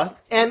 duh.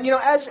 And, you know,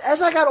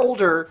 as I got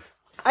older,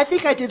 I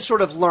think I did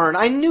sort of learn.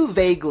 I knew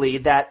vaguely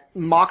that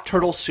mock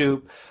turtle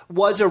soup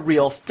was a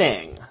real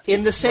thing.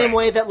 In the same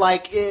way that,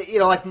 like, you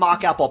know, like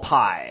mock apple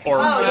pie. Or,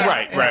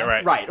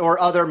 right. Or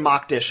other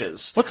mock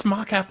dishes. What's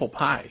mock apple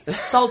pie?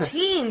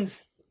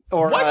 Saltines.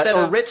 Or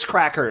Ritz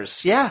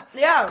crackers. Yeah.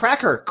 Yeah.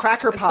 Cracker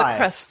pie. The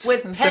crust.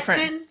 With It's pectin.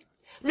 different.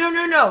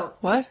 No.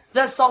 What?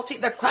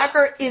 The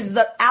cracker is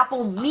the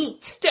apple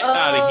meat. Get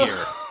out of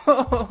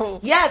here.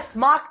 Yes,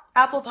 mock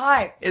apple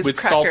pie. With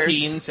crackers.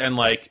 saltines and,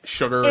 like,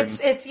 sugar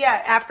It's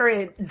after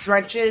it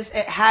drenches,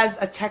 it has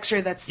a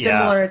texture that's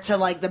similar to,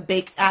 like, the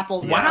baked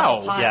apples in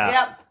apple pie. Yeah.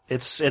 Yep.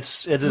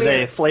 It is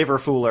a flavor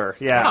fooler.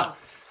 Yeah. Huh.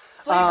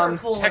 Flavor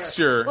fooler.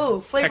 Texture.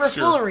 Ooh, flavor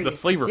texture, foolery. The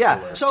flavor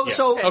Yeah. fooler.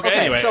 So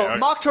anyway,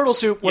 mock turtle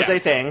soup was Yeah. a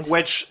thing,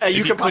 which you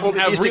you could probably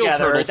couldn't have piece real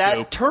together. turtle That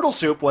soup. turtle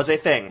soup was a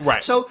thing.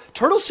 Right. So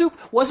turtle soup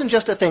wasn't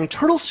just a thing.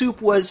 Turtle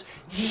soup was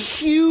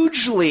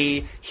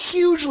hugely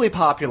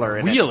popular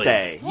in its Really?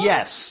 day.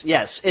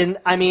 Yes. And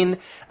I mean,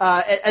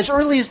 as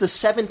early as the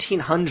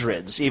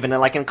 1700s, even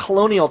like in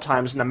colonial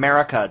times in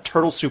America,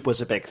 turtle soup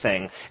was a big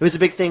thing. It was a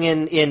big thing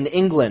in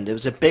England. It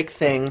was a big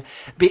thing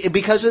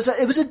because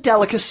it was a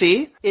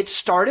delicacy. It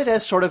started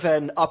as sort of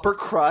an upper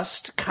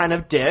crust kind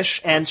of dish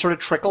and sort of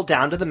trickled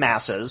down to the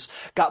masses,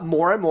 got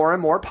more and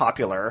more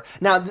popular.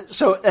 Now,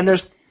 and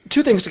there's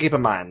two things to keep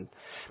in mind.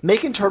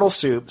 Making turtle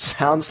soup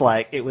sounds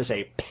like it was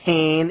a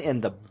pain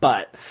in the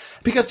butt.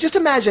 Because just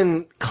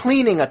imagine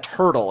cleaning a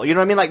turtle. You know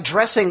what I mean? Like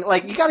dressing,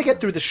 like you gotta get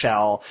through the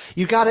shell.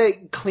 You gotta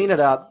clean it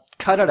up,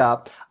 cut it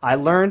up. I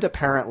learned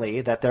apparently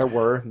that there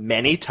were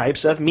many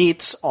types of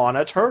meats on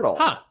a turtle.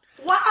 Huh.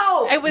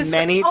 Wow! It was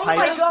many oh my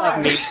types God.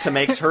 of meats to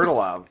make turtle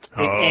of.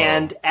 Oh.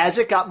 And as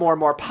it got more and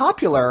more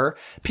popular,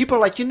 people are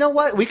like, you know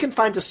what? We can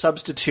find a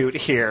substitute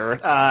here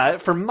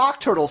for mock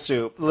turtle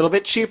soup. A little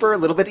bit cheaper, a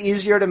little bit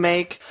easier to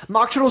make.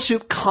 Mock turtle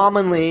soup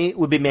commonly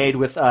would be made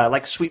with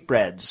like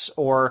sweetbreads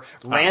or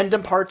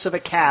random parts of a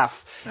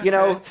calf. You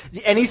know,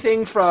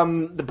 anything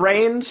from the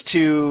brains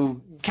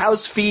to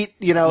cow's feet,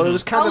 you know, it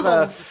was kind of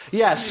a,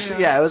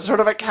 it was sort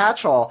of a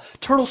catch-all.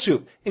 Turtle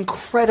soup,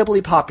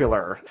 incredibly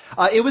popular.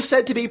 It was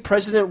said to be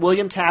President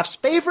William Taft's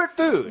favorite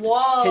food.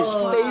 Whoa. His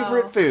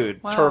favorite food,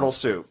 turtle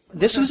soup.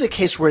 This was a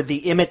case where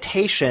the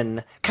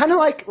imitation, kind of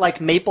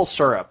like maple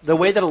syrup, the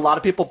way that a lot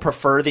of people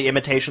prefer the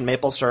imitation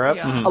maple syrup,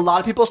 a lot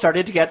of people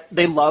started to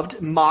they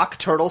loved mock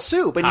turtle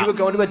soup. And you would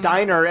go into a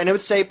diner and it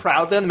would say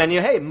proudly on the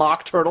menu, hey,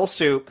 mock turtle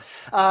soup.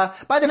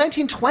 By the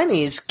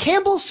 1920s,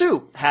 Campbell's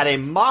Soup had a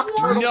mock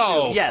turtle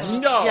soup. Yes.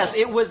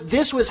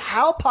 This was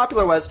how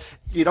popular it was.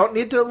 You don't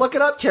need to look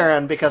it up,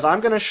 Karen, because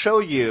I'm going to show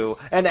you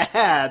an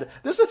ad.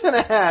 This is an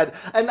ad.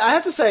 And I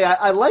have to say,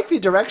 I like the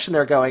direction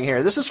they're going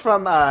here. This is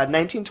from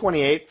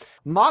 1928.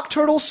 Mock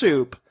turtle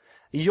soup.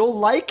 You'll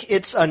like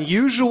its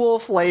unusual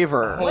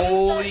flavor.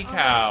 Holy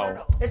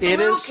cow. It's a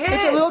little kid.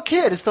 It's a little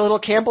kid. It's the little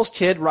Campbell's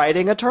kid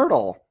riding a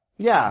turtle.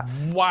 Yeah.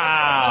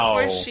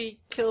 Wow. Before she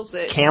kills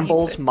it.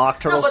 Campbell's mock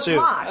turtle soup.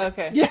 Mock.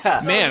 Okay.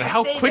 Yeah. Man,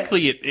 how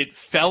quickly it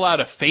fell out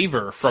of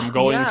favor from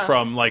going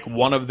from like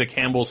one of the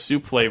Campbell's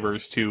soup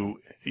flavors to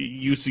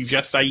you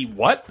suggest I eat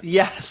what?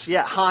 Yes,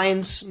 yeah.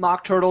 Heinz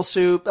mock turtle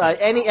soup.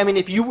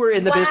 If you were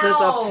in the business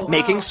of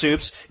making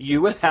soups,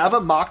 you would have a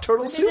mock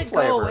turtle soup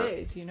flavor. Go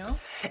away, do you know?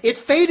 It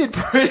faded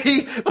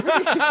pretty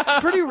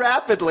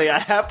rapidly, I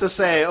have to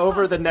say,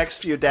 over the next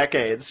few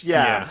decades.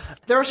 Yeah.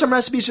 There are some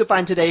recipes you'll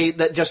find today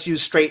that just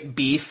use straight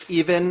beef,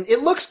 even.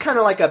 It looks kind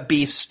of like a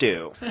beef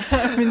stew.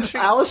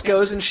 Alice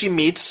goes and she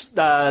meets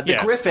the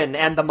griffin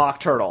and the mock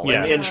turtle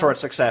in short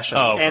succession.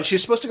 And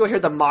she's supposed to go hear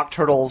the mock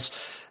turtle's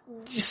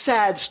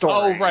sad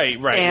story. Oh, right.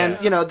 And,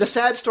 the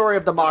sad story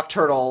of the mock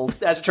turtle,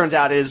 as it turns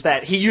out, is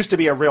that he used to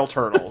be a real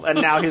turtle,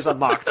 and now he's a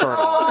mock turtle.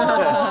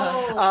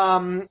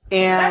 And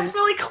That's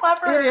really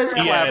clever. It is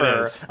clever.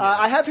 Yeah, it is.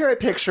 I have here a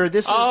picture.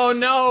 These are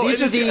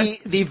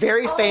the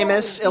very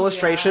famous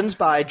illustrations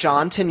by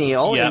John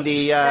Tenniel in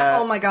the...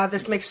 oh my god,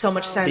 this makes so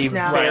much sense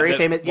now. Very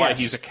famous... Why Yes.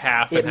 he's a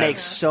calf. It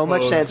makes so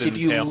much sense. If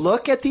you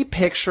look at the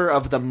picture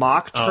of the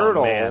mock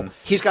turtle,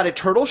 he's got a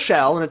turtle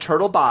shell and a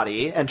turtle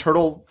body and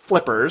turtle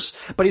flippers,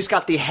 but he's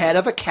got the head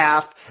of a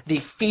calf, the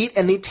feet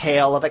and the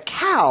tail of a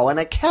cow and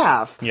a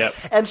calf. Yep.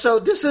 And so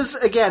this is,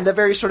 again, the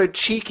very sort of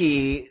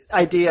cheeky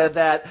idea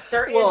that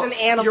there is an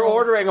animal. You're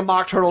ordering a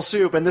mock turtle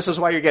soup, and this is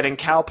why you're getting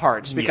cow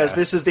parts, because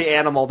this is the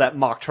animal that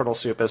mock turtle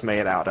soup is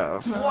made out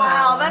of.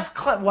 Wow, that's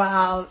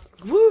wow.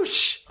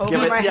 Whoosh! Over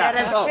my head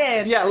as a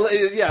kid.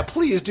 Yeah,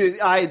 please do.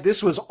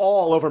 This was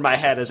all over my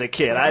head as a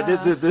kid.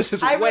 This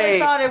is I really way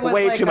thought it was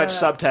like too much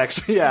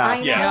subtext. Yeah.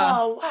 I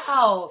know.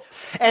 Wow.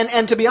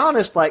 And to be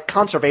honest, like,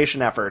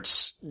 conservation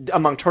efforts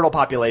among turtle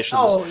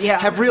populations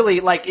have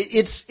really, like,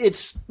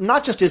 it's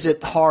not just is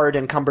it hard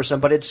and cumbersome,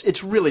 but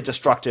it's really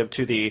destructive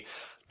to the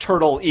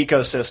turtle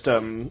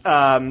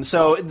ecosystem.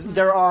 So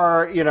there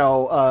are,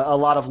 a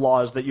lot of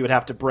laws that you would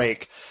have to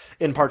break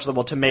in parts of the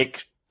world to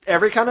make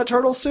every kind of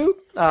turtle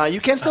soup. You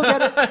can still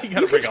get it.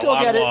 You can still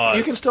get it.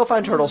 You can still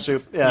find turtle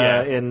soup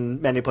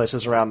in many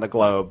places around the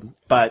globe,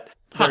 but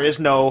there is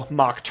no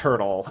mock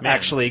turtle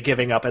actually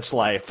giving up its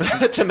life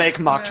to make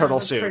mock turtle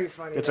soup.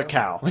 It's a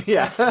cow.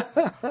 Yeah.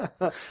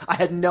 I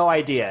had no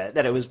idea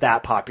that it was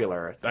that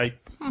popular. I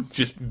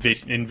just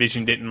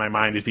envisioned it in my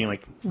mind as being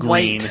like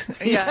green. White.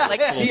 Yeah,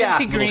 like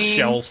little green.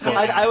 Shells full.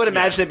 I would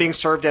imagine it being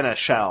served in a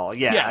shell.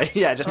 Yeah,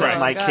 just as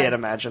my God. kid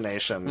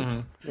imagination. Mm-hmm.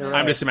 Right.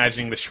 I'm just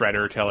imagining the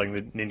Shredder telling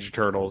the Ninja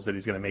Turtles that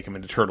he's going to make them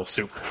into turtle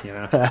soup. Oh.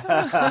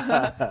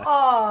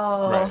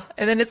 Right.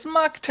 And then it's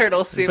mock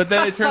turtle soup. But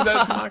then it turns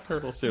out it's mock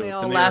turtle soup. They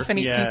all laugh and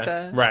eat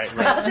pizza. Right.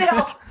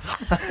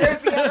 There's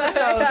the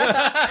episode.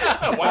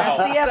 Wow.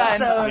 That's the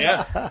episode.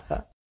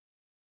 Yeah.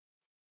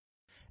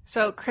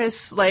 So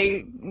Chris,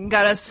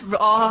 got us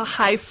all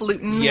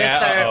highfalutin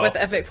with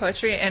epic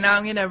poetry, and now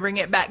I'm going to bring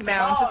it back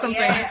down to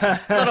something a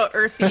little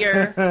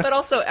earthier, but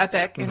also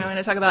epic. I'm going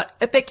to talk about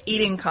epic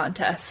eating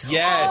contests.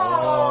 Yes.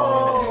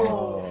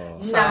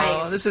 So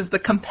Nice. this is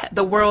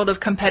the world of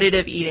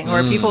competitive eating,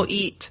 where people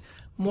eat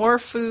more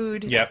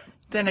food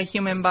than a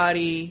human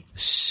body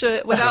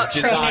should without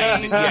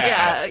training.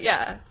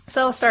 Yeah.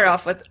 So I'll start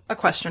off with a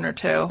question or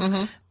two.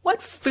 Mm-hmm. What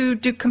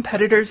food do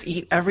competitors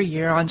eat every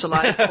year on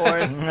July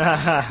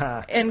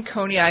 4th in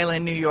Coney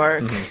Island, New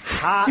York?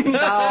 Hot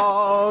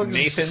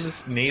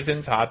dogs.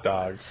 Nathan's hot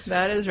dogs.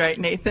 That is right,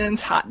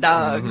 Nathan's hot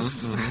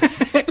dogs.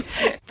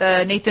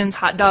 The Nathan's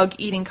hot dog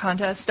eating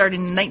contest started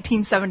in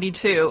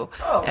 1972,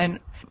 and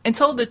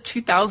until the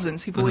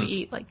 2000s, people would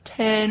eat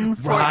 10,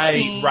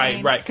 14,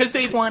 right. Because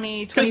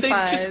 20, 25. Because they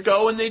just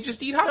go and they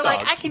just eat hot They're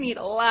dogs. I can eat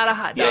a lot of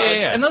hot dogs.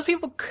 Yeah. And those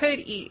people could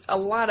eat a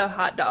lot of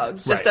hot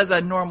dogs just as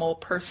a normal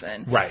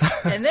person. Right.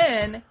 And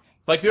then...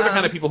 they're the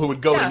kind of people who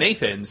would go to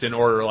Nathan's and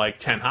order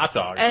 10 hot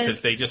dogs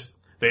because they just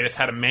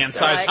had a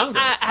man-sized hunger.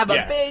 I have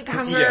a big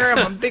hunger.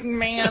 I'm a big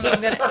man.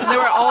 And they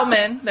were all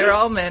men. They were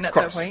all men at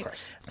that point.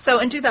 So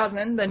in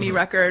 2000, the new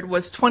record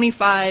was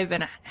 25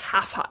 and a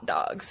half hot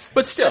dogs.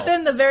 But still. But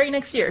then the very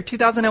next year,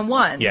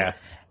 2001,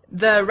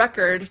 the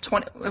record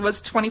it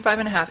was 25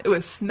 and a half. It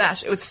was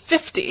smashed. It was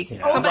 50.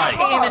 Yeah. Somebody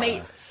came and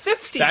ate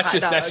 50 hot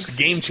dogs. That's just a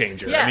game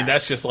changer. Yeah. I mean,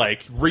 that's just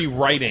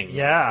rewriting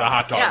the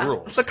hot dog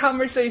rules. The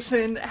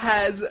conversation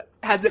has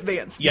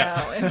advanced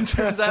now in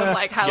terms of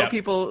how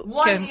people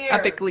can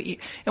epically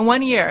eat in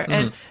 1 year. Mm-hmm.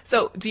 And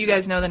so, do you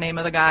guys know the name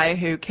of the guy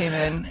who came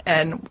in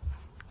and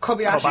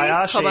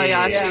Kobayashi.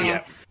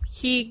 Yeah.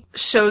 He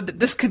showed that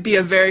this could be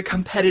a very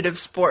competitive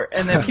sport,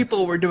 and that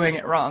people were doing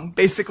it wrong,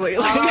 basically.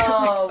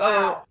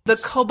 Wow. The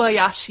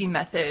Kobayashi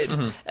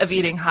method of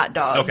eating hot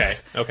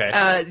dogs.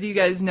 Okay. Do you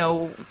guys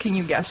know, can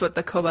you guess what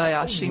the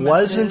Kobayashi method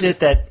Wasn't is? it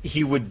that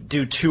he would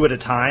do 2 at a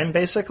time,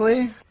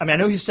 basically? I mean, I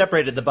know he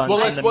separated the buns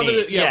and the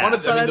meat.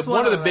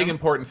 One of the big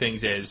important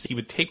things is he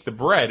would take the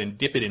bread and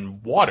dip it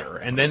in water,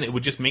 and then it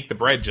would just make the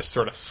bread just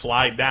sort of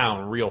slide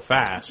down real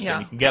fast,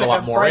 and you can get a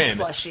lot more bread in.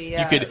 Slushy,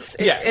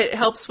 It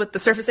helps with the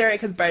surface area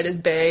because bread is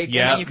big,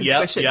 and then you can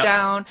squish it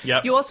down.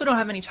 Yep. You also don't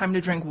have any time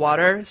to drink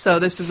water, so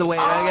this is a way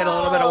to get a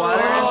little bit of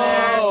water in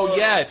there. Oh,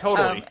 yeah,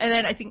 totally. And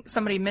then I think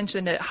somebody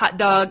mentioned it, hot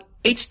dog.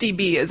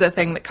 HDB is a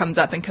thing that comes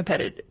up in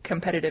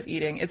competitive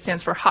eating. It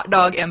stands for hot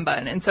dog and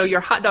bun. And so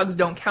your hot dogs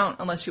don't count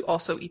unless you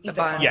also eat the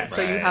bun. Yes.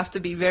 So you have to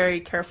be very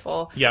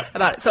careful Yep.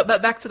 about it. So,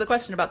 but back to the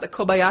question about the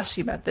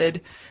Kobayashi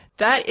method.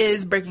 That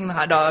is breaking the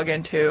hot dog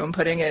in two and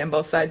putting it in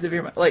both sides of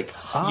your mouth. So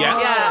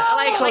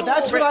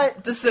that's what I...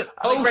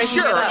 breaking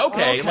it up.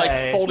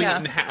 Okay. Folding it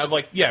in half,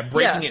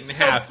 breaking it in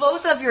half. So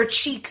both of your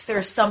cheeks,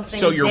 there's something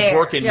So you're there.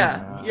 working...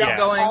 You're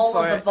going all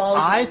for of the it.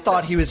 volume. I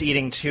thought he was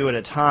eating 2 at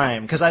a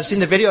time, because I've seen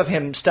the video of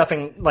him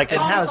stuffing in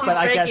house, but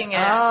I guess... breaking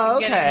it, Oh,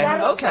 okay. getting That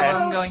is Okay.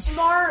 so Going.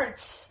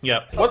 smart.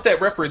 Yep. What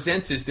that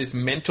represents is this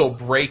mental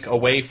break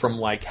away from,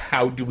 like,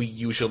 how do we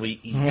usually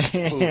eat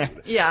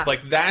food? Yeah.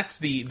 Like, that's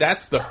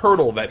the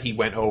hurdle that he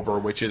went over,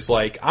 which is,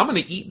 like, I'm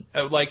going to eat,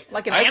 like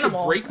an I have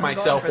animal. to break I'm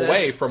myself going for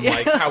away this. from,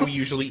 like, how we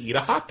usually eat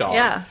a hot dog.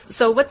 Yeah.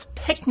 So what's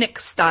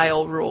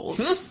picnic-style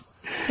rules?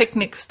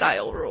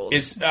 Picnic-style rules.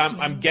 Is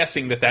I'm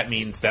guessing that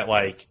means that,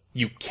 like,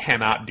 you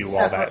cannot do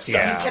all that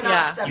stuff. You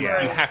cannot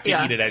separate. You have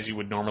to eat it as you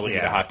would normally eat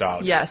a hot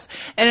dog. Yes.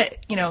 And,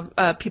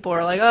 people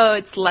are like, oh,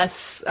 it's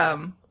less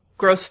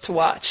gross to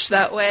watch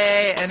that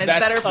way, and it's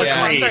better for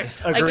sponsor.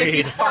 Like, if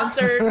you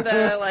sponsored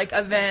the, like,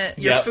 event,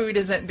 your food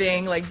isn't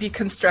being, like,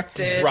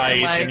 deconstructed.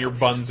 Right, and your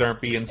buns aren't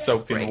being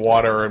soaked in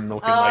water and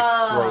looking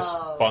like gross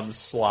bun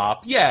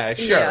slop. Yeah,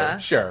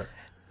 sure.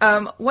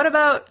 What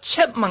about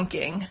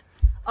chipmunking?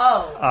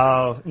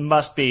 Oh,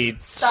 must be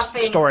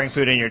Stuffing. storing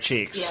food in your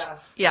cheeks.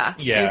 Yeah,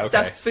 you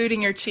stuff food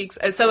in your cheeks.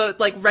 So,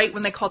 like, right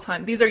when they call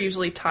time, these are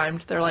usually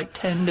timed. They're like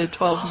 10 to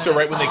 12 minutes. So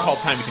right when they call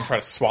time, you can try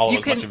to swallow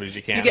as much of it as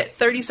you can. You get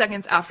 30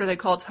 seconds after they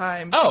call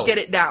time to get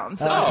it down.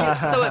 So,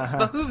 so it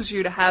behooves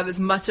you to have as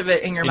much of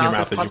it in your mouth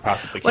as you possible.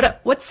 possibly can.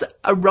 What's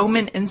a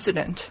Roman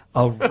incident?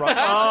 I'm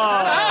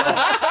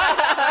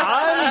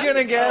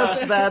gonna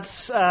guess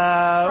that's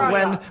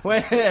when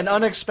an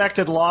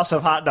unexpected loss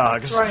of hot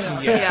dogs.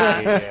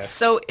 Yeah.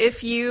 So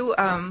if you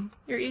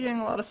you're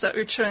eating a lot of stuff,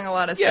 you're chewing a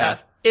lot of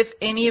stuff. If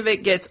any of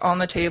it gets on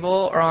the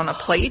table or on a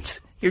plate,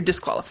 you're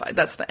disqualified.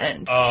 That's the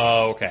end.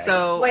 Oh, okay.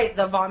 So wait,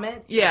 the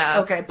vomit? Yeah.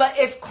 Okay, but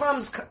if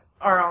crumbs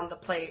are on the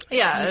plate, you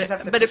just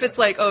have to but if it's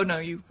like, oh no,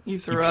 you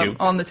threw up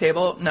on the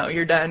table, no,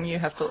 you're done. You're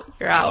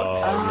out.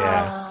 Oh,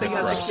 yeah. So you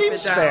gotta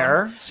Seems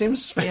fair.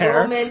 Seems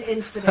fair. Roman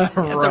incident.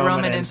 It's a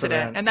Roman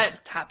incident, and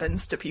that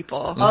happens to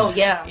people. Oh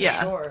yeah,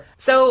 sure.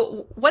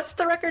 So what's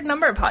the record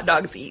number of hot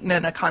dogs eaten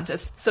in a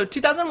contest? So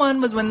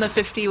 2001 was when the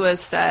 50 was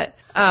set.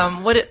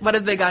 What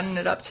have they gotten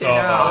it up to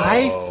now?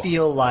 I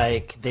feel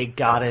like they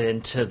got it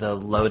into the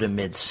low to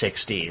mid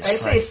 60s. I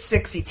say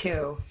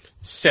 62.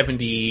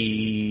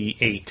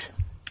 78.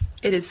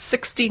 It is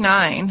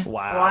 69.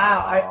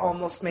 Wow, I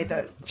almost made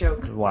that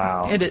joke.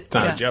 Wow. It's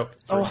not a joke.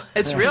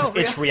 It's real.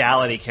 It's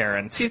reality,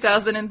 Karen.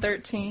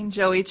 2013,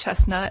 Joey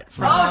Chestnut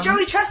from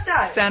Joey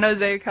Chestnut! San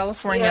Jose,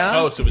 California.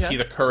 Oh, so was he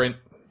the current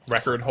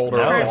record holder?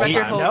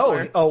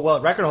 No. Oh,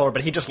 well, record holder,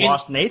 but he just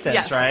lost Nathan's,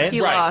 yes, right?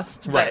 He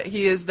lost, but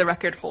he is the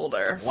record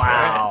holder.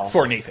 Wow.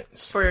 For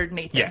Nathan's. For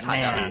Nathan's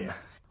hot dog.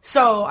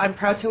 So I'm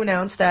proud to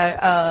announce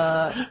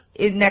that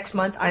next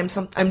month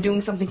I'm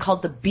doing something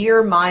called the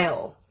Beer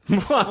Mile.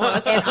 And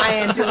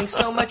I am doing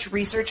so much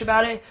research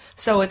about it.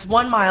 So it's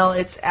 1 mile.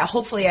 It's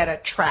hopefully at a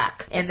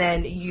track, and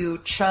then you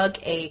chug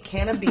a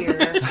can of beer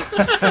in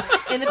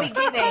the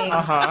beginning,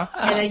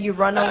 and then you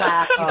run a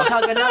lap. You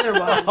chug another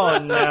one. Oh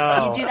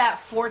no! You do that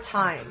 4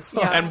 times.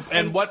 Yeah.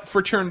 And what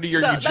fraternity are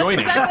you That's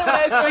joining? exactly what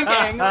I was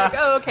thinking. Like,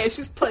 oh, okay,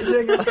 she's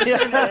pledging her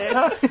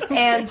fraternity.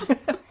 And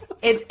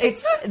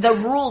it's the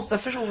rules. The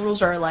official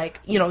rules are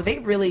like, they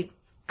really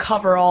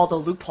cover all the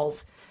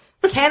loopholes.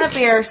 Can of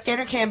beer,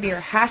 standard can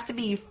beer, has to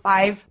be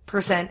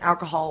 5%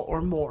 alcohol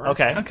or more.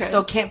 Okay.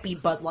 So it can't be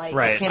Bud Light.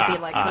 Right. It can't be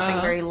like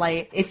something very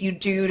light. If you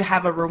do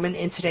have a Roman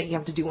incident, you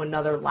have to do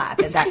another lap,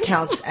 and that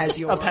counts as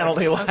your a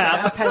penalty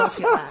lap. A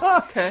penalty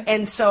lap. Okay.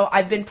 And so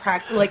I've been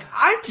practicing. Like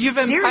You've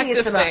been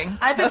serious practicing. about.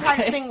 I've been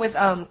practicing with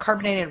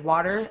carbonated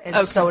water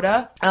and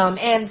soda,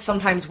 and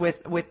sometimes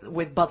with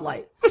Bud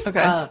Light.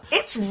 Okay.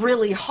 It's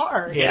really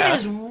hard. Yeah. It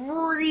is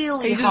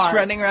really Are you hard. just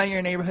running around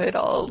your neighborhood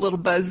all a little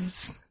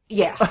buzz?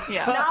 Yeah.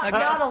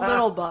 Not a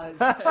little buzz.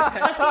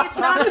 But see, it's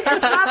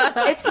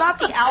not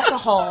the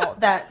alcohol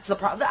that's the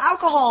problem. The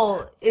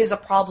alcohol is a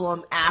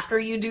problem after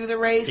you do the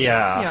race.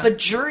 Yeah. But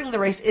during the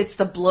race, it's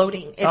the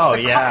bloating. It's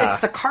it's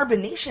the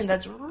carbonation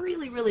that's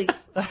really, really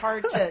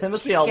hard to. It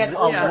must be a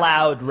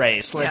loud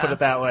race. Let me put it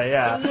that way.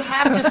 Yeah. You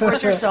have to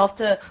force yourself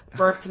to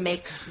burp to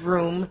make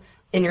room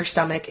in your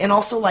stomach, and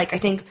also I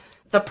think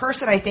the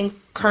person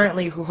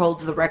currently who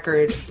holds the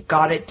record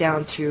got it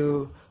down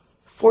to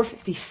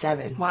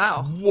 4:57.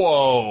 Wow.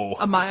 Whoa.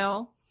 A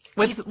mile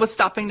with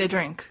stopping to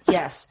drink.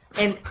 Yes.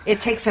 And it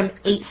takes him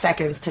 8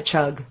 seconds to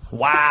chug.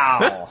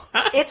 Wow.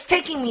 It's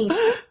taking me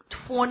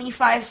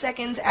 25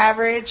 seconds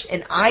average,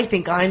 and I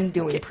think I'm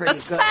doing pretty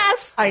That's good.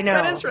 fast. I know.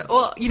 That is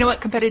well, you know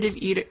what? Competitive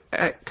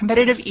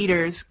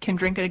eaters can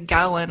drink a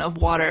gallon of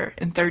water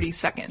in 30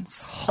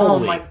 seconds. Oh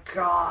my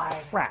god.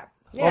 Crap.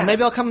 Yeah. Well,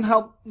 maybe I'll come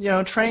help,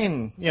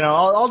 train.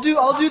 I'll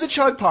do the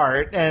chug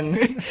part, and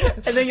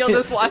and then you'll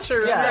just watch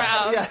her run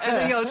around, yeah. and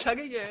then you'll chug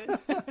again.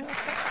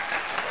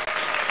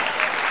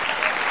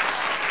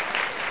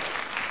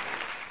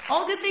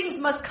 All good things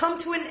must come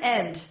to an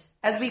end.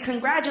 As we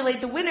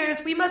congratulate the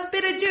winners, we must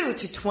bid adieu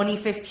to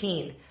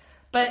 2015.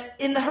 But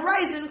in the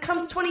horizon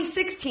comes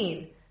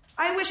 2016.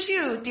 I wish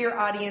you, dear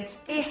audience,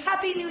 a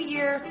happy new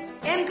year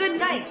and good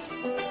night.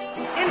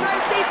 And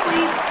drive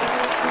safely.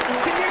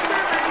 Tip your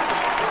servers.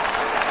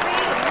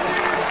 Stay under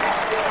your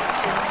pets.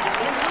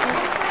 And look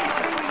both ways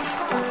before you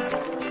cross.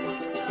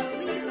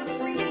 Leaves a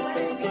free, let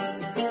it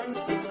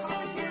be.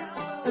 Comment your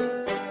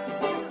own.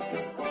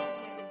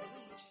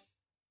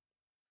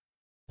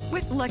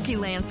 With Lucky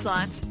Lucky Land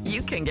Slots,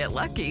 you can get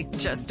lucky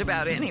just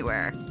about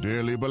anywhere.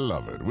 Dearly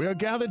beloved, we are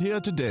gathered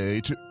here today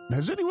to...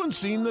 Has anyone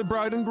seen the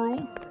bride and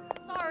groom?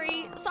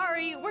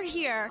 Sorry, we're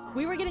here.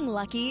 We were getting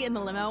lucky in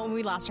the limo and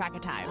we lost track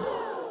of time.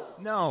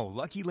 No,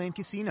 Lucky Land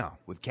Casino,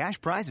 with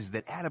cash prizes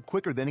that add up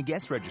quicker than a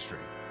guest registry.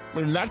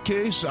 In that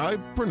case, I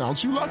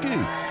pronounce you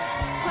lucky.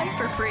 Play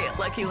for free at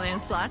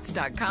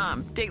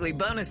LuckyLandSlots.com. Daily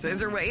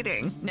bonuses are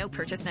waiting. No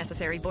purchase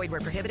necessary. Void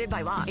where prohibited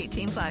by law.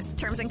 18+.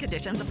 Terms and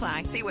conditions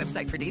apply. See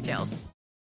website for details.